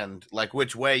out of hand? Like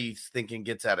which way you thinking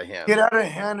gets out of hand? Get out of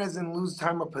hand as in lose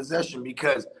time of possession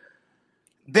because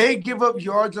they give up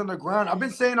yards on the ground. I've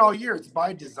been saying all year it's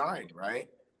by design, right?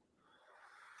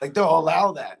 Like they'll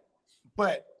allow that.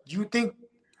 But you think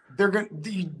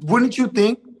wouldn't you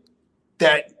think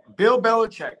that Bill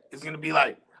Belichick is going to be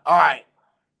like, all right,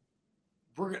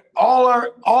 all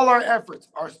our efforts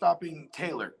are stopping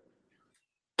Taylor.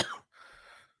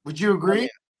 Would you agree?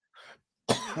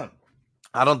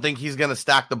 I don't think he's going to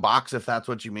stack the box if that's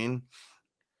what you mean.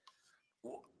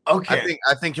 Okay.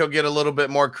 I think he'll get a little bit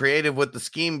more creative with the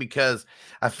scheme because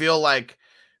I feel like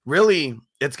really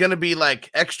it's going to be like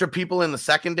extra people in the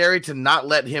secondary to not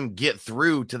let him get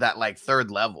through to that like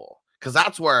third level. Because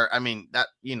that's where,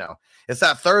 it's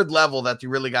that third level that you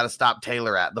really got to stop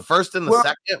Taylor at. The first and the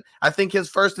second, I think his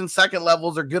first and second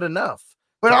levels are good enough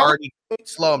to already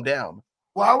slow him down.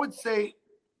 Well, I would say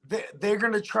they're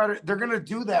going to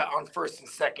do that on first and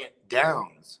second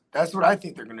downs. That's what I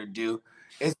think they're going to do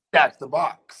is stack the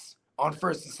box on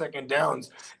first and second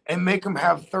downs and make them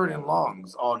have third and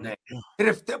longs all day.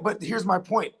 And but here's my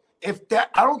point. I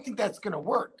don't think that's going to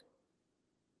work.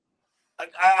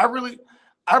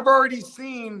 I've already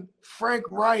seen Frank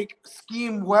Reich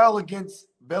scheme well against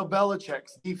Bill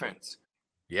Belichick's defense.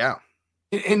 Yeah.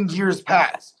 In years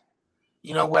past,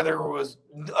 whether it was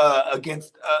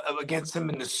against him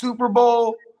in the Super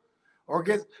Bowl or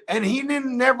and he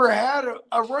never had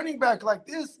a running back like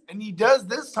this, and he does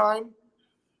this time.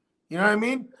 You know what I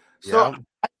mean? So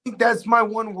I think that's my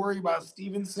one worry about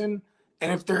Stevenson.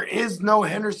 And if there is no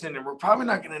Henderson, and we're probably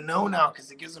not going to know now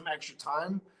because it gives him extra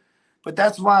time. But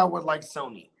that's why I would like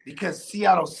Sony, because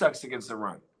Seattle sucks against the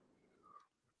run.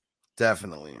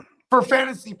 Definitely. For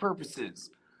fantasy purposes.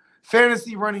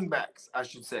 Fantasy running backs, I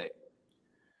should say.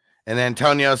 And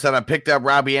Antonio said, I picked up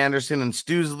Robbie Anderson in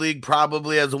Stu's league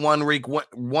probably as a 1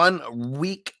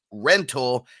 week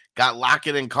rental. Got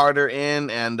Lockett and Carter in,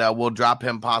 and we'll drop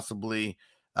him possibly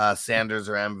Sanders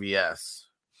or MVS.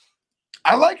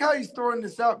 I like how he's throwing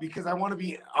this out because I want to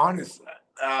be honest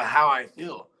how I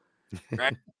feel.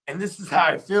 Right? And this is how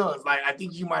I feel. It's like I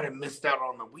think you might have missed out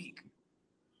on the week.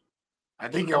 I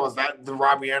think it was the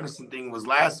Robbie Anderson thing was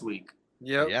last week.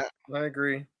 Yep. Yeah, I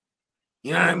agree.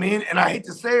 You know what I mean? And I hate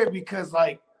to say it because,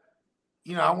 I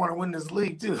want to win this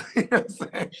league too. You know what I'm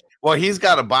saying? Well, he's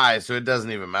got a bye, so it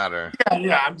doesn't even matter.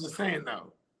 Yeah. I'm just saying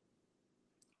though.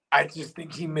 I just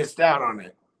think he missed out on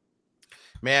it.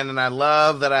 Man, and I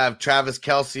love that I have Travis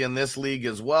Kelce in this league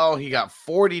as well. He got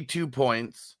 42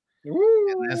 points.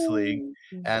 In this league,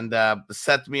 and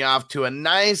set me off to a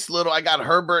nice little. I got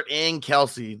Herbert and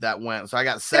Kelce that went, so I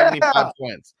got 75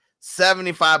 points.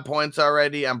 75 points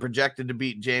already. I'm projected to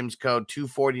beat James Code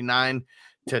 249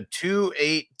 to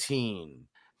 218.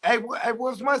 Hey,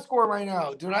 what's my score right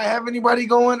now? Do I have anybody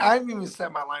going? I haven't even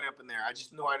set my lineup in there. I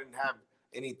just knew I didn't have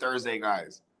any Thursday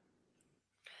guys.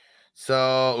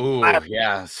 So,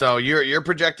 yeah. So you're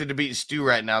projected to beat Stu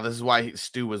right now. This is why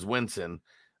Stu was wincing.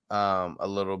 A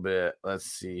little bit. Let's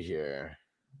see here.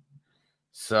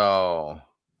 So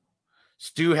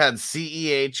Stu had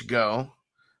CEH go,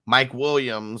 Mike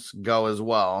Williams go as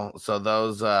well. So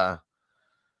those so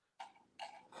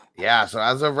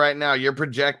as of right now, you're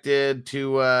projected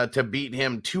to beat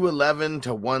him 211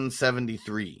 to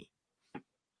 173.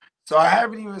 So I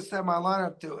haven't even set my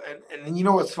lineup to, and you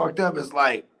know what's fucked up is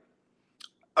I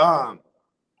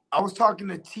was talking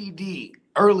to TD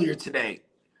earlier today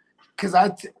because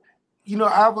I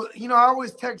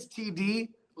always text TD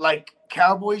like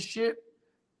Cowboy shit,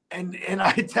 and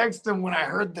I text him when I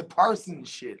heard the Parsons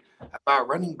shit about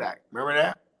running back. Remember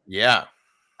that? Yeah.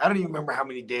 I don't even remember how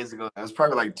many days ago. That was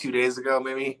probably like 2 days ago,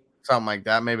 maybe. Something like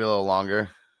that, maybe a little longer.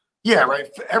 Yeah, right.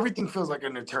 Everything feels like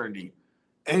an eternity.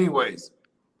 Anyways,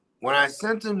 when I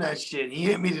sent him that shit, he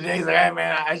hit me today. He's like, hey,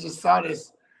 man, I just saw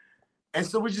this. And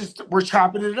so we're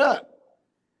chopping it up.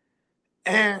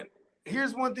 And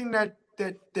here's one thing that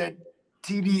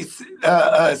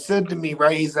TD said to me,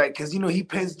 right? He's like, because he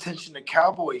pays attention to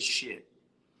Cowboys shit,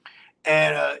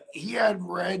 and he had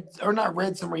not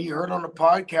read somewhere, he heard on a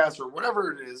podcast or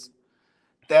whatever it is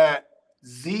that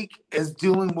Zeke is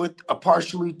dealing with a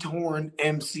partially torn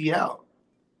MCL.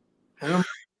 And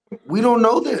we don't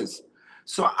know this,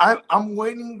 so I'm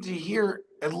waiting to hear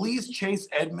at least Chase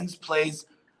Edmonds plays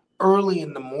early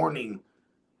in the morning,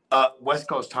 West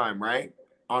Coast time, right?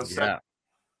 On Sunday.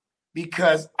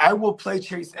 Because I will play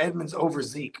Chase Edmonds over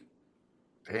Zeke.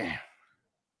 Damn.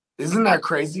 Isn't that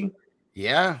crazy?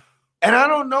 Yeah. And I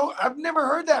don't know. I've never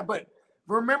heard that, but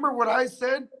remember what I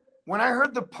said when I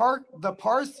heard the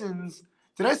Parsons.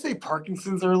 Did I say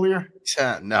Parkinson's earlier?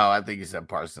 No, I think you said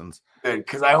Parsons. Good,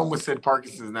 because I almost said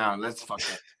Parkinson's now. Let's fuck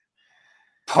that.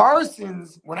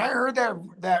 Parsons, when I heard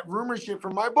that rumor shit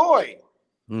from my boy,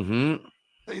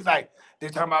 he's like, they're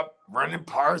talking about running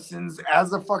Parsons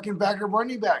as a fucking backup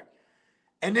running back.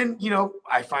 And then,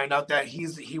 I find out that he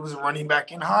was a running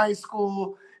back in high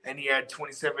school and he had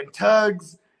 27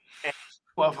 tugs and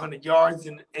 1,200 yards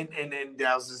and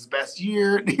that was his best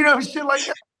year, shit like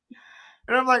that.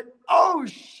 And I'm like, oh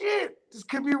shit, this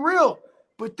could be real.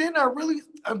 But then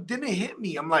then it hit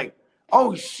me. I'm like,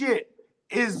 oh shit,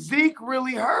 is Zeke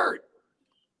really hurt?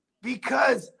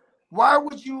 Because why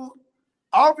would you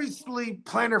obviously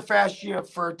plantar fascia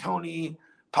for Tony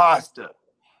Pasta,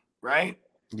 right?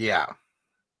 Yeah.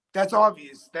 That's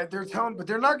obvious that they're telling, but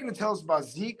they're not going to tell us about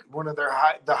Zeke, one of the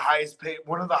highest paid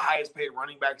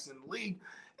running backs in the league.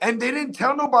 And they didn't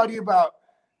tell nobody about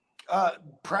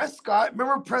Prescott.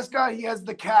 Remember Prescott? He has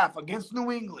the calf against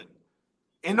New England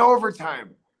in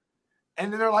overtime.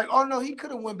 And then they're like, oh no, he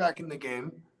could have went back in the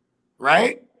game.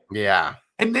 Right? Yeah.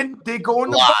 And then they go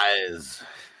on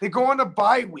they go on a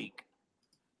bye week.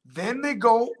 Then they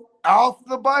go off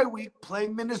the bye week, play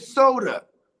Minnesota.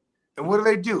 And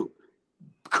what do?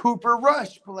 Cooper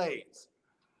Rush plays.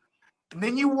 And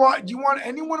then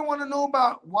anyone want to know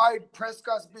about why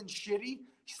Prescott's been shitty?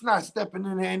 He's not stepping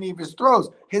into any of his throws.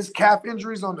 His calf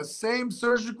injury's on the same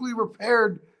surgically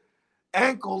repaired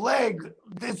ankle leg.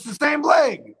 It's the same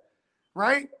leg,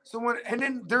 right? So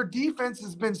then their defense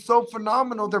has been so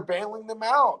phenomenal, they're bailing them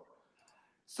out.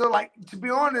 So, like, to be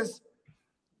honest,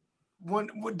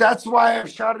 that's why I've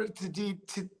shouted to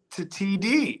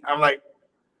TD. I'm like,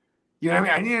 you know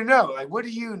what I mean? I need to know. Like, what do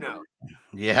you know?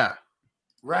 Yeah.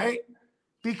 Right?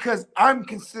 Because I'm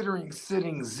considering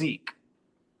sitting Zeke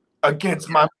against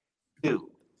my dude.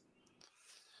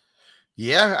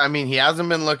 Yeah, I mean, he hasn't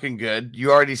been looking good.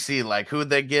 You already see, like,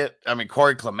 who'd they get? I mean,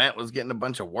 Corey Clement was getting a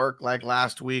bunch of work, like,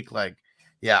 last week. Like,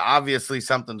 yeah, obviously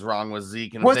something's wrong with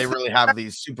Zeke. And if they really have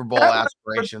these Super Bowl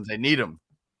aspirations, they need him.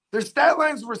 Their stat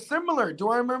lines were similar. Do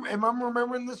I remember? Am I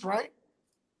remembering this right?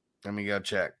 Let me go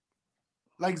check.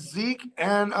 Like Zeke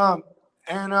and Pasta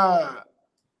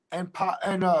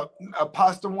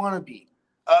Wannabe,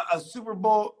 a Super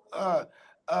Bowl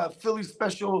Philly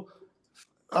special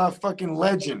fucking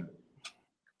legend.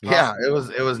 Yeah, it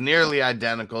was nearly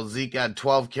identical. Zeke had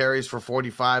 12 carries for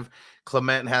 45.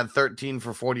 Clement had 13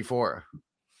 for 44.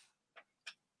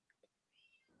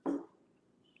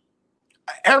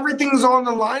 Everything's on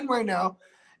the line right now.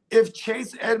 If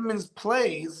Chase Edmonds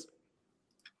plays,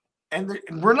 and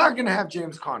we're not going to have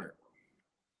James Conner.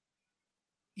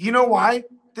 You know why?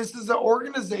 This is an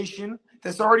organization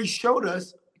that's already showed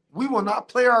us we will not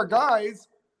play our guys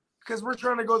because we're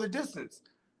trying to go the distance.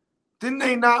 Didn't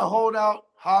they not hold out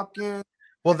Hopkins?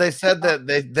 Well, they said that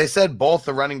they said both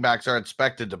the running backs are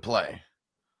expected to play.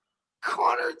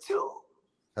 Conner too.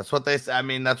 That's what they said. I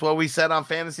mean, that's what we said on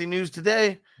Fantasy News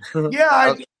today.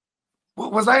 Yeah,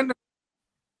 was I?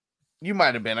 You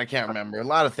might have been. I can't remember. A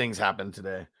lot of things happened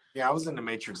today. Yeah, I was in the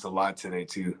Matrix a lot today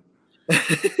too.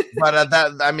 But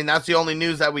that's the only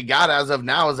news that we got as of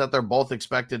now is that they're both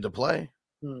expected to play.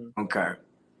 Okay.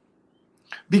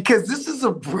 Because this is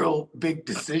a real big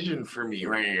decision for me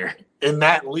right here in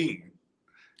that league.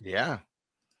 Yeah.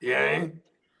 Yeah.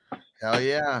 Hell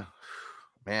yeah.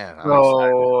 Man.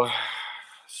 So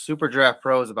Super Draft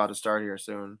Pro is about to start here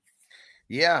soon.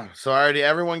 Yeah. So already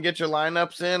everyone get your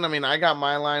lineups in. I mean, I got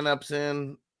my lineups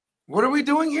in. What are we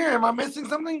doing here? Am I missing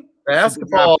something?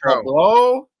 Basketball,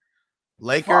 bro.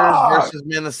 Lakers versus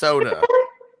Minnesota.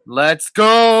 Let's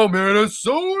go,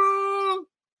 Minnesota.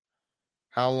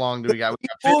 How long do we got? We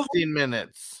got 15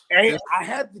 minutes. Hey, I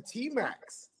had the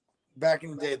T-Max back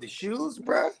in the day. The shoes,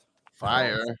 bro.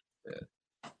 Fire.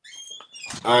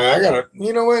 All right, I gotta.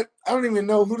 You know what? I don't even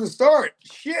know who to start.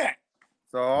 Shit.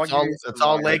 So it's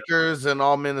all Lakers and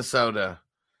all Minnesota.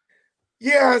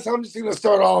 Yeah, so I'm just gonna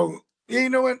start all. Yeah, you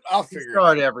know what? I'll figure.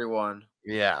 Start everyone.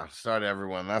 Yeah, start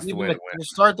everyone. That's the way to win.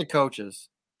 Start the coaches.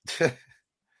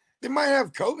 They might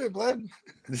have COVID, blood.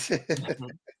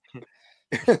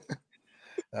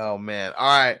 Oh man.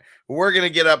 All right. We're gonna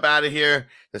get up out of here.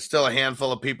 There's still a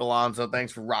handful of people on, so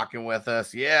thanks for rocking with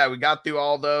us. Yeah, we got through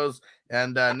all those.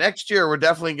 And next year, we're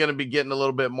definitely going to be getting a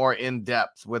little bit more in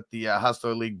depth with the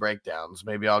Hustler League breakdowns.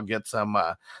 Maybe I'll get some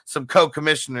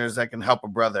co-commissioners that can help a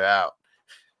brother out.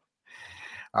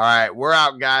 All right, we're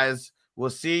out, guys. We'll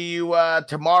see you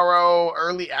tomorrow,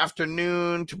 early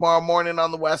afternoon, tomorrow morning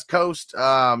on the West Coast.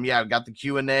 Yeah, we got the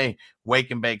Q&A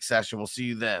wake and bake session. We'll see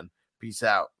you then. Peace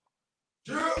out.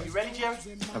 You ready, Jerry?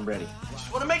 I'm ready. Just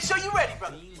want to make sure you're ready,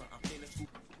 brother.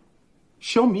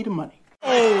 Show me the money.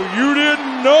 Oh, you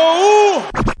didn't know?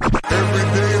 Every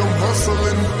day I'm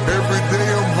hustling. Every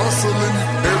day I'm hustling.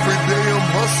 Every day I'm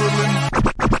hustling.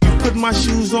 You put my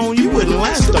shoes on, you wouldn't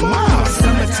last a mile.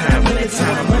 Summertime,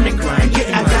 wintertime, I'm on the grind.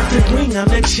 I got the ring, I'm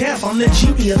the champ, I'm the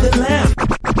genie of the lamp.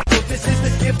 This is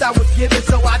the gift I was given,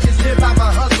 so I just live by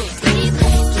my hustle.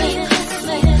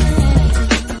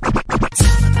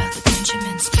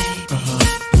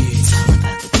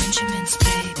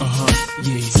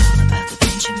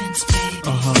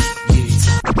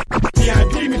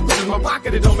 My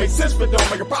pocket, it don't make sense, but don't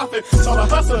make a profit. So I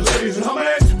hustle, ladies and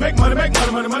homies. Make money, money.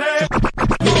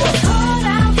 It's hard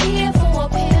out here for a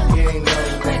pill.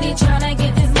 Really tryna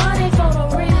get this money for the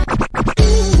real.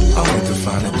 I want to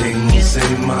find a thing to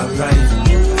save my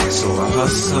life, so I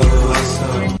hustle.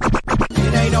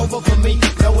 It ain't over for me.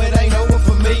 No, it ain't over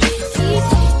for me.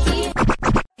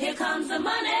 Here comes the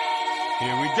money.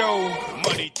 Here we go.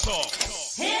 Money talk.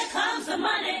 Here comes the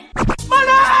money.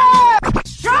 Money!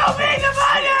 Show me the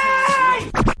money!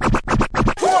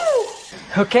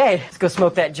 Okay, let's go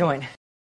smoke that joint.